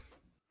crazy.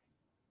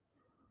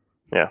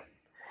 Yeah,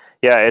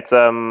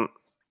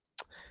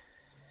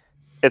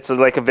 it's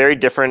like a very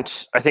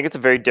different, I think it's a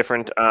very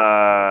different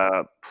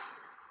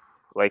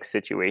like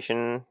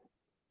situation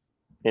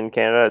in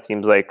Canada. It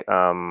seems like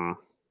in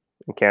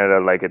Canada,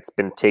 like it's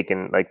been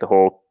taken, like the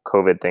whole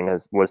COVID thing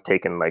was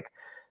taken like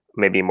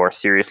maybe more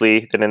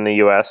seriously than in the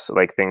US.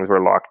 Like things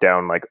were locked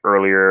down like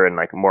earlier and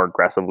like more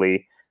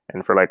aggressively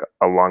and for like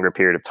a longer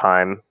period of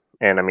time.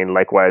 And I mean,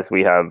 likewise,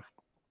 we have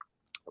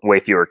way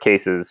fewer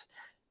cases,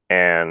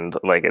 and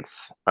like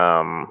it's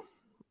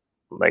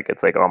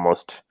like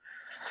almost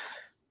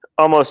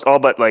all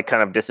but like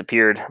kind of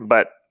disappeared.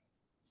 But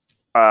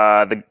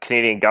the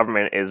Canadian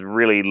government is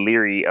really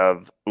leery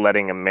of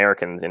letting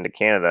Americans into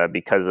Canada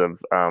because of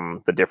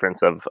the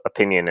difference of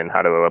opinion and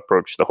how to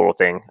approach the whole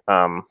thing.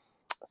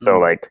 So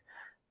like,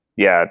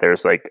 yeah,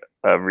 there's like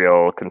a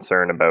real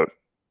concern about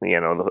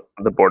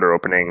the border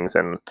openings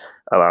and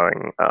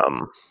allowing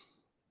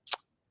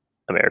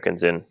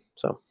Americans in.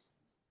 So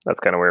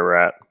that's kind of where we're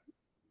at.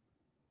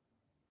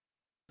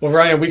 Well,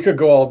 Ryan, we could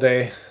go all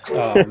day,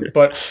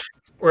 but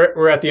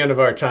we're at the end of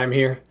our time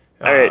here.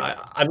 All right.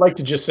 I'd like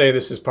to just say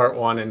this is part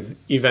 1, and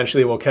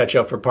eventually we'll catch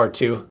up for part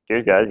 2.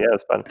 Cheers, guys. Yeah, it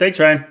was fun. Thanks,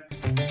 Ryan.